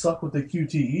you suck with the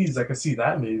QTEs, I can see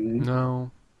that maybe.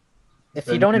 No. If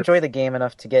you don't enjoy the game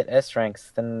enough to get S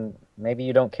ranks, then maybe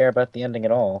you don't care about the ending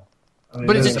at all. I mean,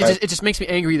 But it just makes me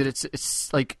angry that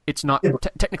it's like it's not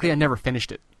technically I never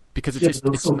finished it because it's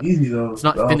so easy though. It's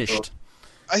not finished.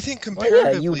 I think Well,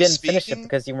 comparatively you didn't speaking, finish it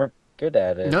because you weren't good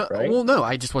at it, No, right? well, no,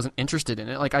 I just wasn't interested in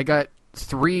it. Like I got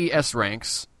 3 S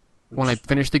ranks when I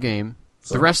finished the game.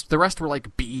 The rest were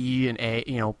like B and A,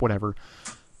 whatever.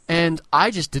 And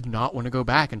I just did not want to go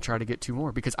back and try to get 2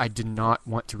 more because I did not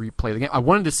want to replay the game. I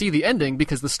wanted to see the ending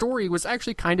because the story was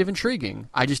actually kind of intriguing.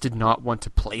 I just did not want to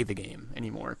play the game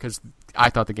anymore because I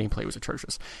thought the gameplay was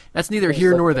atrocious. That's neither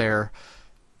here nor there.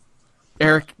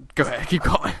 Eric, go ahead. Keep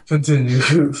going.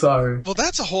 Continue. Sorry. well,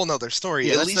 that's a whole nother story.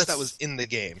 Yeah, At that's- least that was in the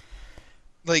game.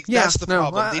 Like, Yeah, that's the no,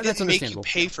 problem. They that's didn't make you understandable.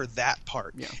 pay for that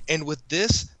part. Yeah. And with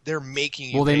this, they're making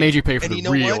you Well, they pay. made you pay for And the you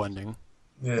know real what? ending.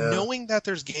 Yeah. Knowing that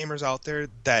there's gamers out there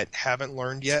that haven't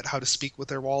learned yet how to speak with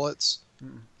their wallets,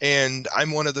 and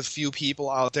I'm one of the few people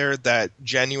out there that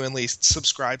genuinely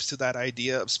subscribes to that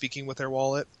idea of speaking with their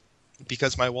wallet,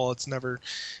 because my wallet's never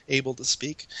able to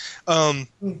speak.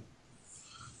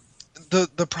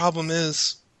 The problem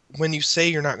is, when you say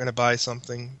you're not going to buy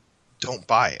something, don't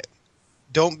buy it.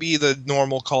 Don't be the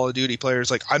normal Call of Duty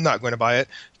players like, I'm not going to buy it.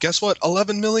 Guess what?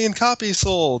 11 million copies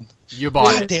sold. You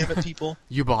bought God it. damn it, people.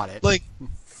 You bought it. Like,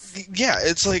 yeah,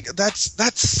 it's like, that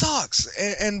sucks.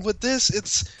 And with this,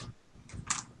 it's,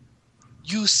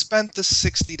 you spent the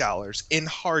 $60 in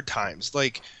hard times.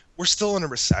 Like, we're still in a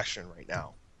recession right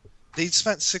now. They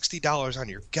spent $60 on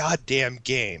your goddamn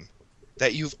game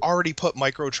that you've already put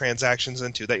microtransactions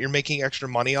into, that you're making extra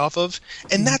money off of,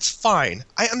 and that's fine.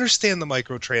 I understand the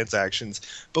microtransactions,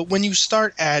 but when you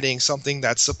start adding something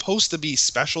that's supposed to be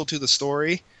special to the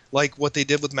story, like what they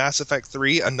did with Mass Effect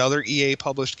 3, another EA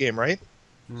published game, right?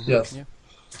 Yes. Yeah.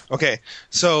 Okay,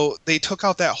 so they took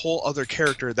out that whole other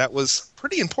character that was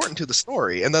pretty important to the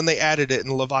story, and then they added it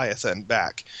in Leviathan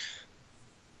back.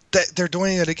 That they're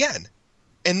doing it again.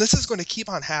 And this is going to keep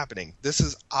on happening. This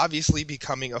is obviously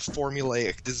becoming a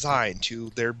formulaic design to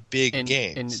their big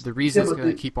games. And the reason it's but going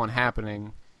to keep on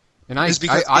happening, and is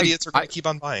because idiots are going to keep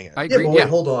on buying it. I Yeah, agree. but wait,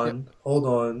 hold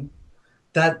on.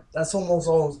 That's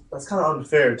almost that's kind of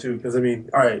unfair too, because I mean,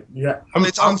 all right, yeah,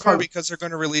 It's unfair because they're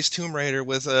going to release Tomb Raider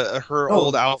with her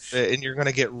old outfit, and you're going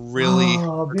to get really.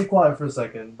 Be quiet for a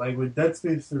second. Like with Dead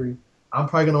Space 3, I'm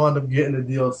probably gonna wind up getting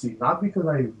the DLC, not because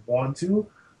I want to,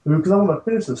 but because I want to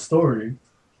finish the story.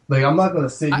 Like I'm not gonna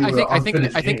sit here with an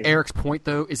unfinished I think game. Eric's point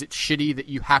though is it's shitty that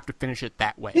you have to finish it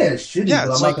that way. Yeah, it's shitty, Yeah,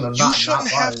 but it's I'm like, not gonna you not shouldn't buy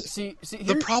have it. to- See,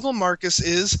 The problem, Marcus,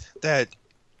 is that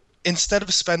instead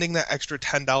of spending that extra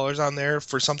 $10 on there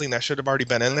for something that should have already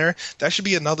been in there, that should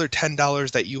be another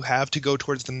 $10 that you have to go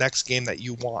towards the next game that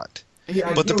you want. Yeah,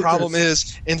 I But the get what problem you're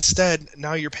is, instead,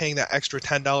 now you're paying that extra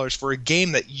 $10 for a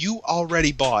game that you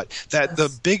already bought. That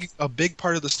a big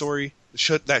part of the story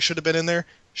should have been in there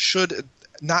should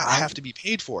not have to be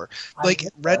paid for. Like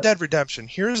Red Dead Redemption,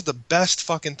 here's the best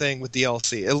fucking thing with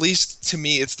DLC. At least to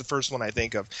me, it's the first one I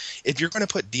think of. If you're going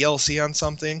to put DLC on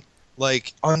something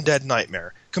like Undead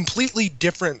Nightmare, completely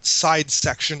different side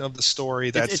section of the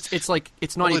story. That's it's like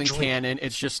it's not even Literally. canon.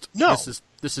 It's just No.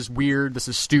 This is weird. This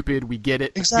is stupid. We get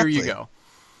it. Exactly. Here you go.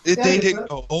 they didn't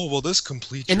go, oh well, this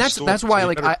completes. And your that's story, why so you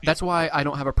like better that's why I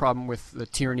don't have a problem with the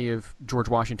tyranny of George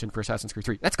Washington for Assassin's Creed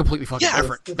 3. That's completely fucking Yeah.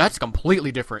 different. That's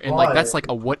completely different. And Why? like that's like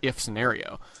a what if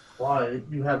scenario. Why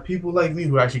you have people like me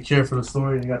who actually care for the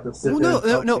story, and you got to sit Well,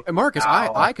 there. no, Marcus,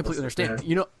 I completely that's fair. understand.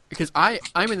 You know, because I'm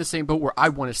in the same boat where I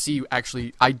want to see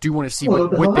actually. I do want to see Well,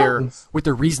 what the hell happens? what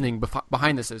their reasoning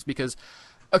behind this is because.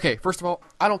 Okay, first of all,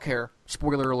 I don't care.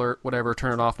 Spoiler alert, whatever.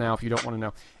 Turn it off now if you don't want to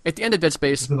know. At the end of Dead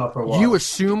Space, It's been up for a while. you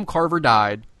assume Carver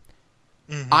died.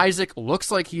 Mm-hmm. Isaac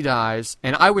looks like he dies,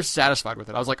 and I was satisfied with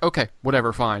it. I was like, okay,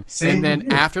 whatever, fine. Same and then here.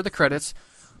 after the credits,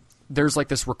 there's like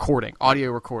this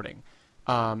audio recording,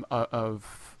 of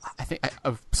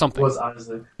something. Was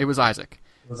Isaac. It was Isaac.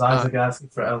 Was Isaac asking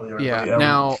for Ellie? Or yeah. Ellie?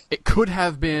 Now it could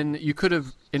have been. You could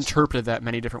have interpreted that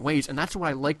many different ways, and that's what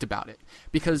I liked about it,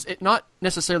 because it not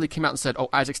necessarily came out and said, "Oh,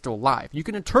 Isaac's still alive." You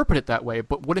can interpret it that way,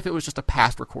 but what if it was just a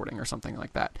past recording or something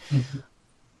like that?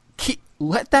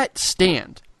 Let that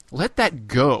stand. Let that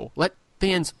go. Let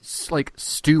fans like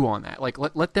stew on that. Like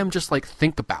let them just like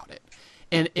think about it.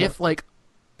 And if like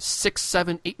 6,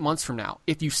 7, 8 months from now,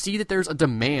 if you see that there's a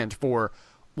demand for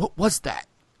what was that,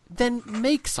 then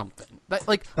make something.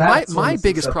 My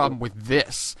biggest problem with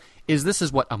this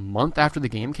is what, a month after the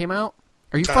game came out?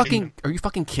 Are you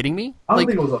fucking kidding me? I don't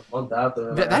think it was a month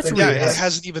after. It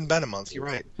hasn't even been a month. You're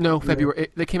right. No, February.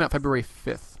 They came out February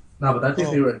 5th. No, but I think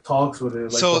they were in talks with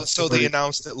it. Like, so they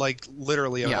announced it like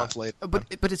literally a month later. But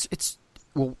it's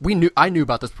well, I knew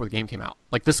about this before the game came out.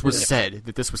 Like, this was said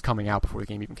that this was coming out before the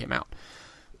game even came out.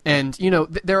 And, you know,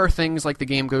 there are things like the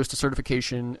game goes to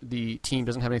certification, the team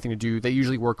doesn't have anything to do, they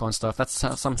usually work on stuff. That's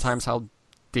sometimes how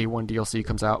day one DLC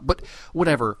comes out. But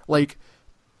whatever, like...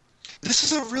 This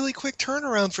is a really quick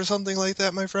turnaround for something like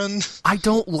that, my friend. I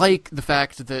don't like the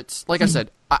fact that, like I said,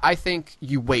 I think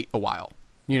you wait a while.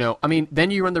 You know, I mean,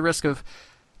 then you run the risk of...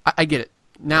 I get it.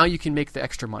 Now you can make the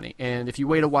extra money. And if you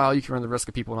wait a while, you can run the risk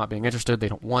of people not being interested. They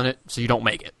don't want it, so you don't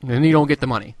make it. And then you don't get the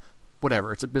money.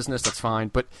 Whatever. It's a business. That's fine.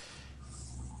 But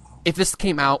if this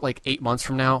came out like 8 months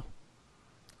from now,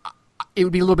 it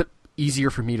would be a little bit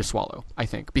easier for me to swallow, I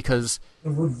think. Because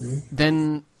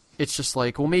then it's just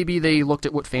like, well, maybe they looked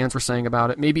at what fans were saying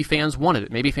about it. Maybe fans wanted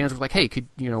it. Maybe fans were like, hey, could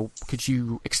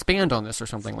you expand on this or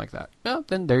something like that? Yeah,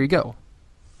 then there you go.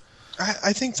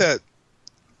 I think that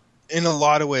in a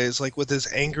lot of ways, like with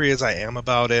as angry as I am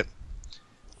about it,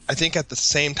 I think at the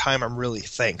same time I'm really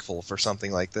thankful for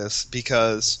something like this,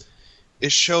 because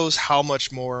it shows how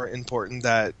much more important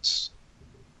that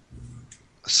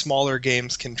smaller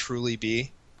games can truly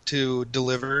be to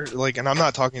deliver. Like, and I'm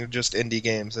not talking just indie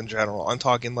games in general. I'm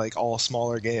talking like all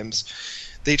smaller games.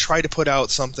 They try to put out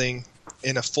something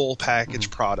in a full package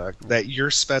product that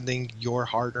you're spending your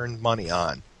hard-earned money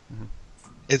on.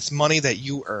 It's money that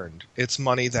you earned. It's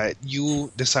money that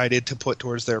you decided to put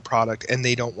towards their product, and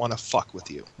they don't want to fuck with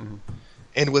you.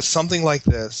 And with something like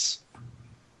this,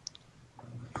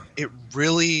 it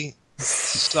really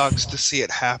sucks to see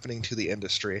it happening to the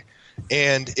industry.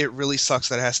 And it really sucks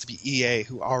that it has to be EA,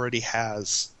 who already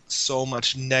has so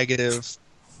much negative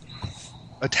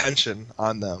attention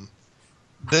on them.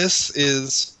 This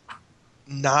is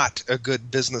not a good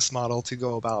business model to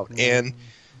go about. And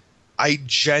I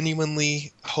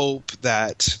genuinely hope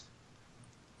that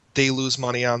they lose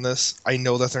money on this. I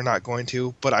know that they're not going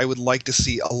to, but I would like to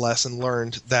see a lesson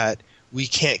learned that we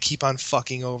can't keep on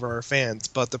fucking over our fans.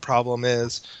 But the problem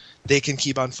is they can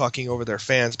keep on fucking over their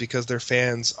fans because their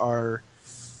fans are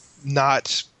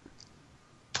not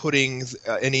putting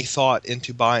any thought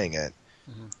into buying it.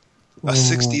 A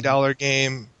 $60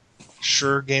 game,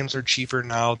 sure, games are cheaper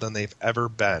now than they've ever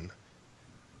been.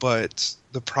 But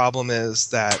the problem is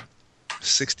that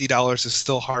 $60 is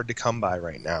still hard to come by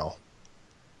right now.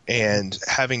 And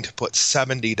having to put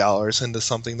 $70 into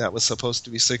something that was supposed to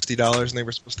be $60 and they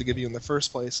were supposed to give you in the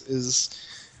first place is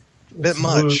a bit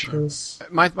much.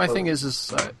 My thing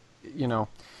is you know,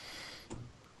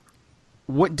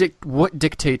 what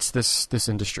dictates this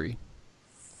industry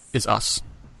is us,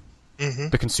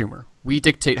 the consumer. We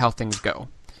dictate how things go.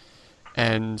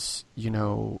 And, you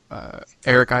know,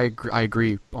 Eric, I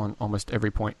agree on almost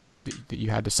every point that you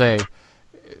had to say.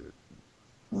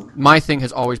 My thing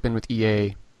has always been with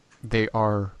EA,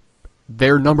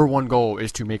 their number one goal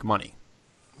is to make money.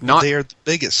 They are the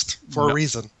biggest for a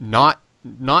reason. Not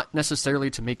necessarily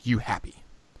to make you happy.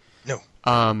 No.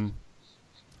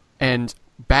 And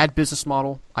bad business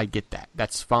model, I get that.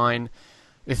 That's fine.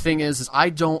 The thing is I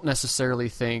don't necessarily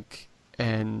think,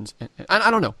 and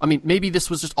I don't know. I mean, maybe this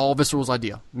was just all Visceral's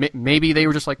idea. Maybe they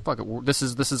were just like, fuck it, this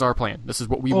is our plan. This is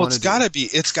what we want to do.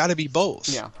 It's gotta be both.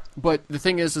 Yeah. But the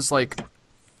thing is like,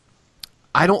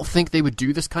 I don't think they would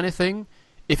do this kind of thing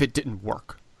if it didn't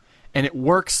work. And it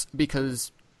works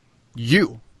because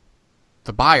you,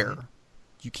 the buyer,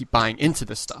 you keep buying into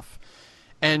this stuff.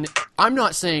 And I'm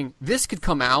not saying this could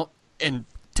come out and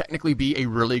technically be a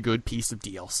really good piece of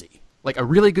DLC. Like a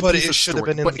really good piece of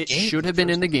story. But it should have been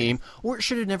in the game, or it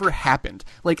should have never happened.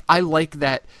 Like, I like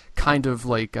that kind of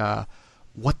like,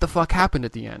 what the fuck happened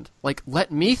at the end? Like, let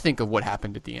me think of what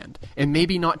happened at the end. And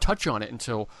maybe not touch on it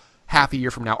until half a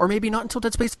year from now, or maybe not until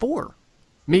Dead Space 4.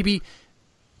 Maybe,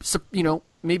 you know,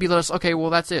 maybe let us, okay, well,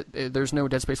 that's it. There's no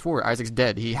Dead Space 4. Isaac's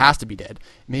dead. He has to be dead.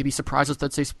 Maybe surprise us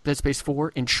with Dead Space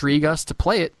 4, intrigue us to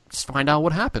play it, just find out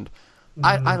what happened.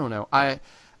 I don't know.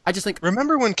 I just think...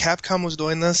 Remember when Capcom was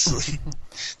doing this?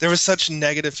 There was such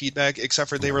negative feedback, except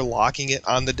for they were locking it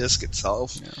on the disc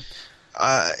itself. Yeah.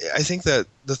 I think that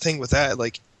the thing with that,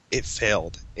 like, it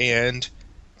failed. And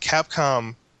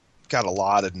Capcom got a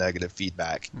lot of negative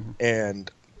feedback. And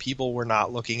people were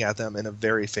not looking at them in a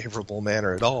very favorable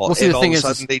manner at all. Well, see, and the all thing of a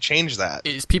is, sudden, they changed that.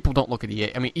 Is people don't look at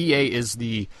EA. I mean, EA is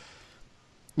the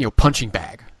punching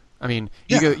bag. I mean,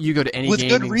 you go to any with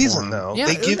gaming good reason forum. though. Yeah,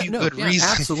 they give you good reason.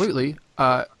 Absolutely.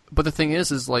 But the thing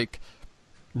is like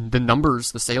the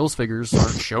numbers, the sales figures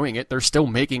aren't showing it. They're still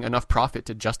making enough profit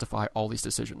to justify all these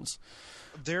decisions.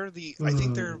 I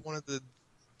think they're one of the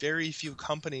very few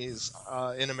companies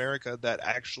in America that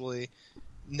actually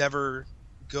never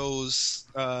goes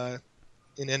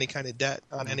in any kind of debt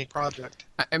on any project.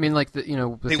 I mean, like they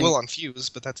will on Fuse,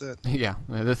 but that's it. Yeah,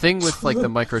 the thing with like the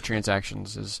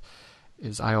microtransactions is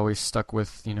I always stuck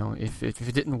with, if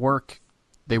it didn't work,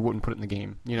 they wouldn't put it in the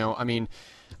game. I mean,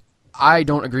 I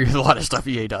don't agree with a lot of stuff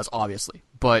EA does, obviously,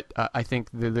 but I think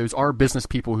those are business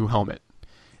people who helm it.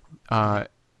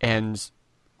 And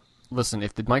listen,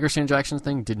 if the microtransactions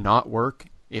thing did not work,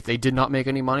 if they did not make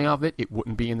any money off it, it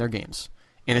wouldn't be in their games.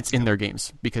 And it's in their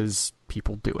games because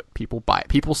people do it. People buy it.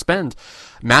 People spend.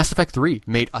 Mass Effect 3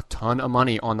 made a ton of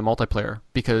money on the multiplayer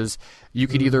because you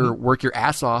could either work your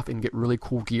ass off and get really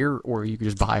cool gear or you could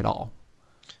just buy it all.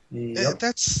 Yep.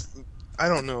 I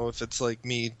don't know if it's like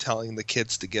me telling the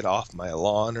kids to get off my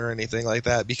lawn or anything like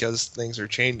that because things are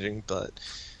changing, but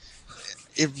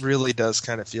it really does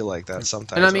kind of feel like that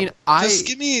sometimes. And I mean, just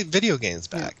give me video games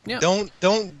back. Yeah. Don't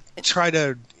try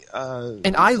to...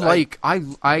 and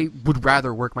I would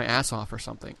rather work my ass off or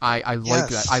something. I like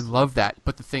that. I love that.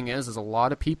 But the thing is a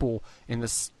lot of people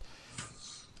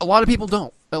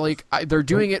don't. Like they're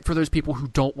doing it for those people who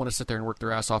don't want to sit there and work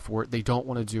their ass off for it. They don't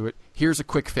want to do it. Here's a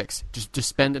quick fix. Just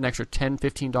spend an extra $10,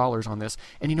 $15 on this.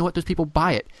 And you know what? Those people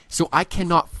buy it. So I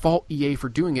cannot fault EA for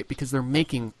doing it because they're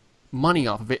making money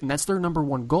off of it, and that's their number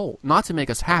one goal, not to make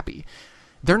us happy.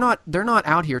 They're not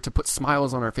out here to put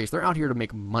smiles on our face. They're out here to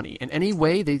make money. And any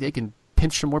way they can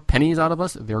pinch some more pennies out of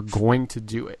us, they're going to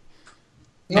do it.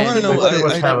 They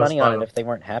wouldn't spend money on it if they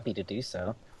weren't happy to do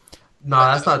so. No,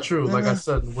 that's not true. Like I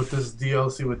said, with this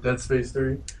DLC with Dead Space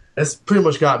 3, it's pretty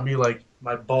much got me like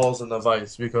my balls in the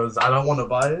vice because I don't want to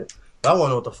buy it, but I want to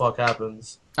know what the fuck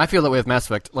happens. I feel that way with Mass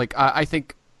Effect. Like I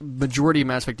think majority of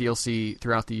Mass Effect DLC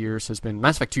throughout the years has been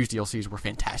Mass Effect 2's DLCs were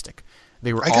fantastic.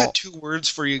 I got 2 words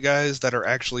for you guys that are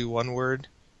actually one word: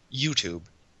 YouTube.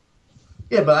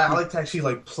 Yeah, but I like to actually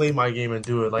like play my game and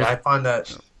do it. Like I find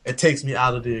that it takes me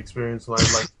out of the experience when I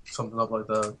like something up like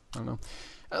that. I don't know.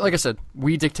 Like I said,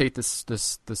 we dictate this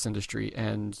industry,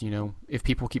 and if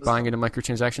people keep buying into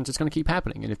microtransactions, it's going to keep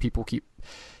happening. And if people keep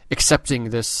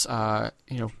accepting this, 4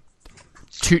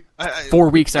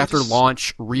 weeks after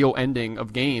launch, real ending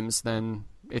of games, then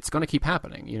it's going to keep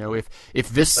happening. If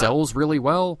this sells really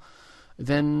well,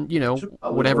 then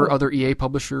whatever other EA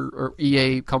publisher or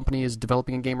EA company is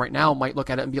developing a game right now might look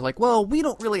at it and be like, well, we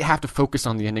don't really have to focus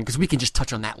on the ending because we can just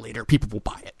touch on that later. People will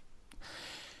buy it.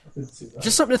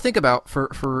 Just something to think about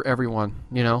for everyone,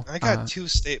 I got 2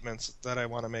 statements that I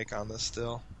want to make on this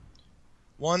still.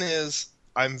 One is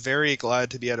I'm very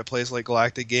glad to be at a place like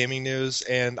Galactic Gaming News,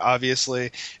 and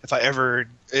obviously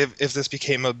if this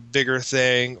became a bigger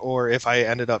thing or if I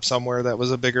ended up somewhere that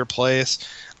was a bigger place,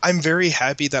 I'm very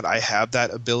happy that I have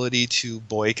that ability to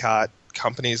boycott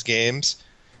companies' games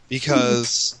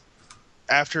because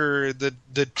after the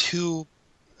 2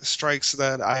 strikes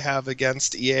that I have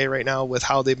against EA right now with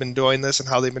how they've been doing this and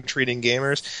how they've been treating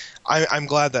gamers, I'm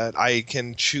glad that I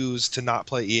can choose to not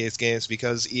play EA's games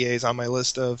because EA is on my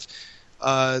list of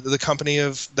the company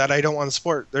that I don't want to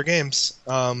support their games,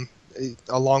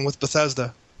 along with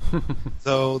Bethesda.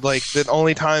 So, like, the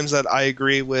only times that I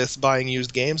agree with buying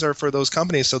used games are for those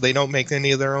companies so they don't make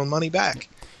any of their own money back,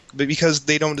 but because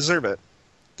they don't deserve it.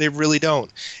 They really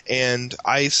don't. And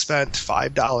I spent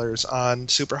 $5 on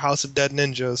Super House of Dead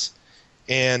Ninjas,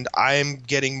 and I'm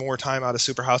getting more time out of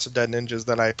Super House of Dead Ninjas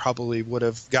than I probably would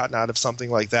have gotten out of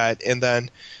something like that. And then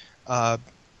out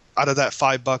of that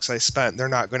 $5 I spent, they're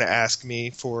not going to ask me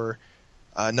for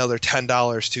another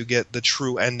 $10 to get the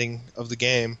true ending of the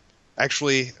game.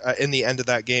 Actually, in the end of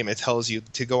that game, it tells you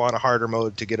to go on a harder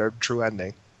mode to get a true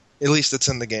ending. At least it's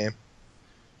in the game.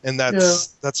 And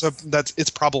it's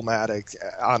problematic,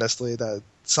 honestly, that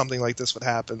something like this would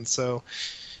happen. So,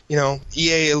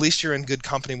 EA, at least you're in good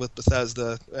company with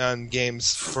Bethesda on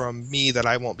games from me that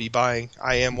I won't be buying.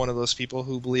 I am one of those people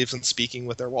who believes in speaking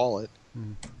with their wallet.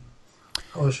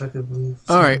 I wish I could believe.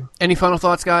 All right. Any final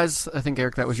thoughts, guys? I think,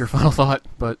 Eric, that was your final thought.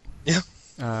 But yeah.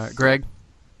 Greg,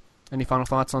 any final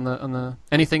thoughts on the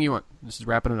anything you want? This is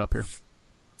wrapping it up here.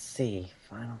 Let's see.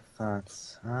 Final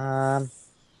thoughts.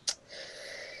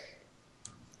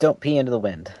 Don't pee into the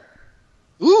wind.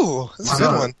 Ooh, that's a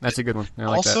good one. That's a good one. I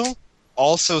like that.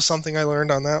 Also, something I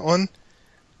learned on that one: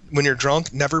 when you're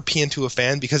drunk, never pee into a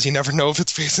fan because you never know if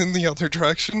it's facing the other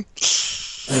direction.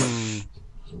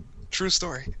 True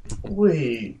story.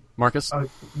 Wait, Marcus?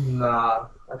 Nah,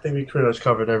 I think we pretty much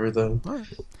covered everything. All right.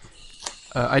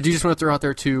 I do just want to throw out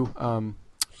there too,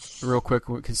 real quick,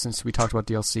 because since we talked about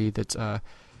DLC, that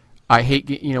I hate.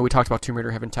 We talked about Tomb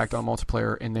Raider having tacked on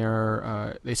multiplayer, and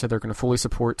they said they're going to fully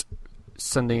support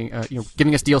sending,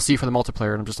 giving us DLC for the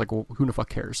multiplayer, and I'm just like, well, who the fuck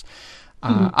cares?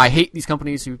 I hate these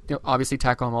companies who obviously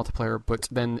tack on multiplayer, but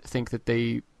then think that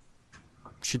they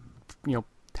should,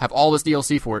 have all this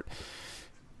DLC for it.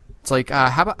 It's like,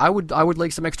 how about I would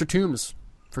like some extra tombs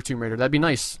for Tomb Raider. That'd be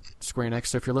nice, Square Enix.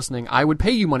 So if you're listening, I would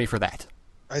pay you money for that.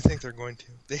 I think they're going to.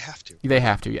 They have to. They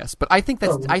have to, yes. But I think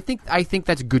that's I think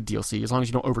that's good DLC as long as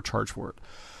you don't overcharge for it.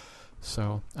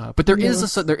 So, but there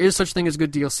is such thing as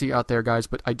good DLC out there, guys.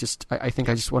 But I think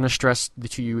I just want to stress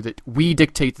to you that we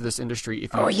dictate this industry.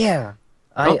 If you... Oh yeah.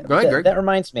 Go ahead, Greg. That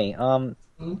reminds me.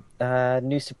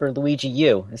 New Super Luigi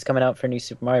U is coming out for New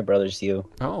Super Mario Brothers U.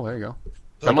 Oh, there you go.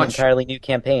 How much? An entirely new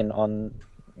campaign on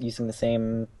using the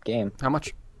same game. How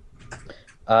much?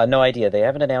 No idea. They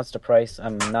haven't announced a price.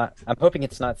 I'm hoping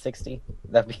it's not $60.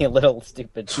 That'd be a little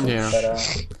stupid. Yeah.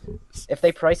 But if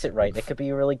they price it right, it could be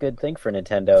a really good thing for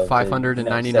Nintendo.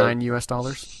 $599 US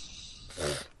dollars.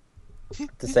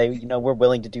 To say, we're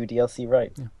willing to do DLC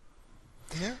right.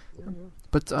 Yeah.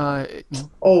 But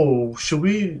should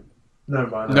we? Never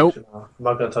mind. Nope. Actually, no. I'm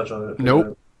not gonna touch on it.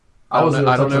 Nope. I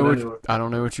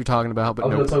don't know what you're talking about, but I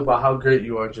was gonna talk about how great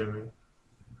you are, Jimmy.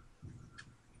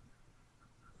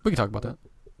 We can talk about that.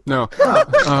 No.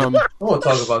 I want to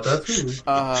talk about that too.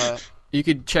 You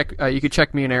could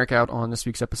check me and Eric out on this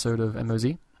week's episode of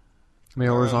MOZ.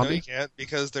 Mail or Zombie. No, you can't,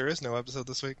 because there is no episode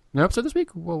this week. No episode this week?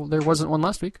 Well, there wasn't one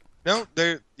last week. No,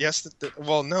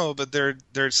 no, but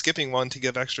they're skipping one to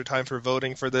give extra time for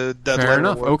voting for the deadline. Fair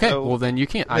enough. Award. Okay, so well then you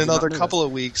can't. In another couple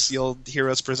of weeks, you'll hear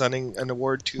us presenting an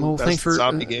award to Best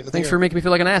Zombie Game of the Thanks Year. for making me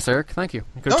feel like an ass, Eric. Thank you.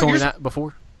 You could have told me that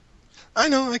before. I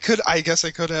know, I guess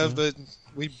I could have, but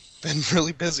we've been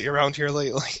really busy around here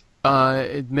lately.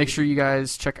 Make sure you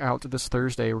guys check out this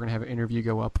Thursday. We're going to have an interview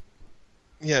go up.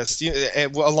 Yes,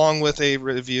 along with a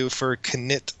review for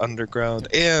Knit Underground.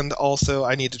 And also,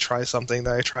 I need to try something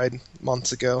that I tried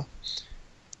months ago.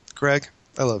 Greg,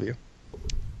 I love you.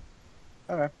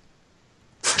 Alright.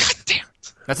 God damn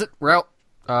it. That's it. We're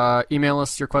out. Email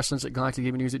us your questions at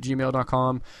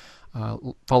galacticgamingnews@gmail.com.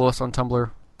 Follow us on Tumblr,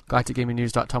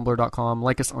 galacticgamingnews.tumblr.com.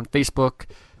 Like us on Facebook,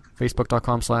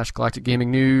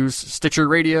 facebook.com/galacticgamingnews, Stitcher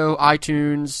Radio,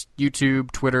 iTunes,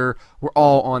 YouTube, Twitter. We're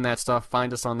all on that stuff.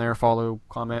 Find us on there. Follow,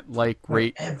 comment, like,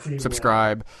 rate,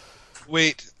 subscribe.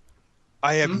 Wait,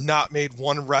 I have not made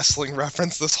one wrestling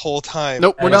reference this whole time.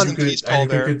 Nope, we're done. Rest in peace, Paul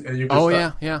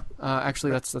Bear. Yeah.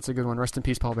 Actually, that's a good one. Rest in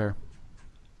peace, Paul Bear.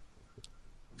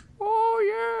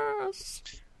 Oh, yes.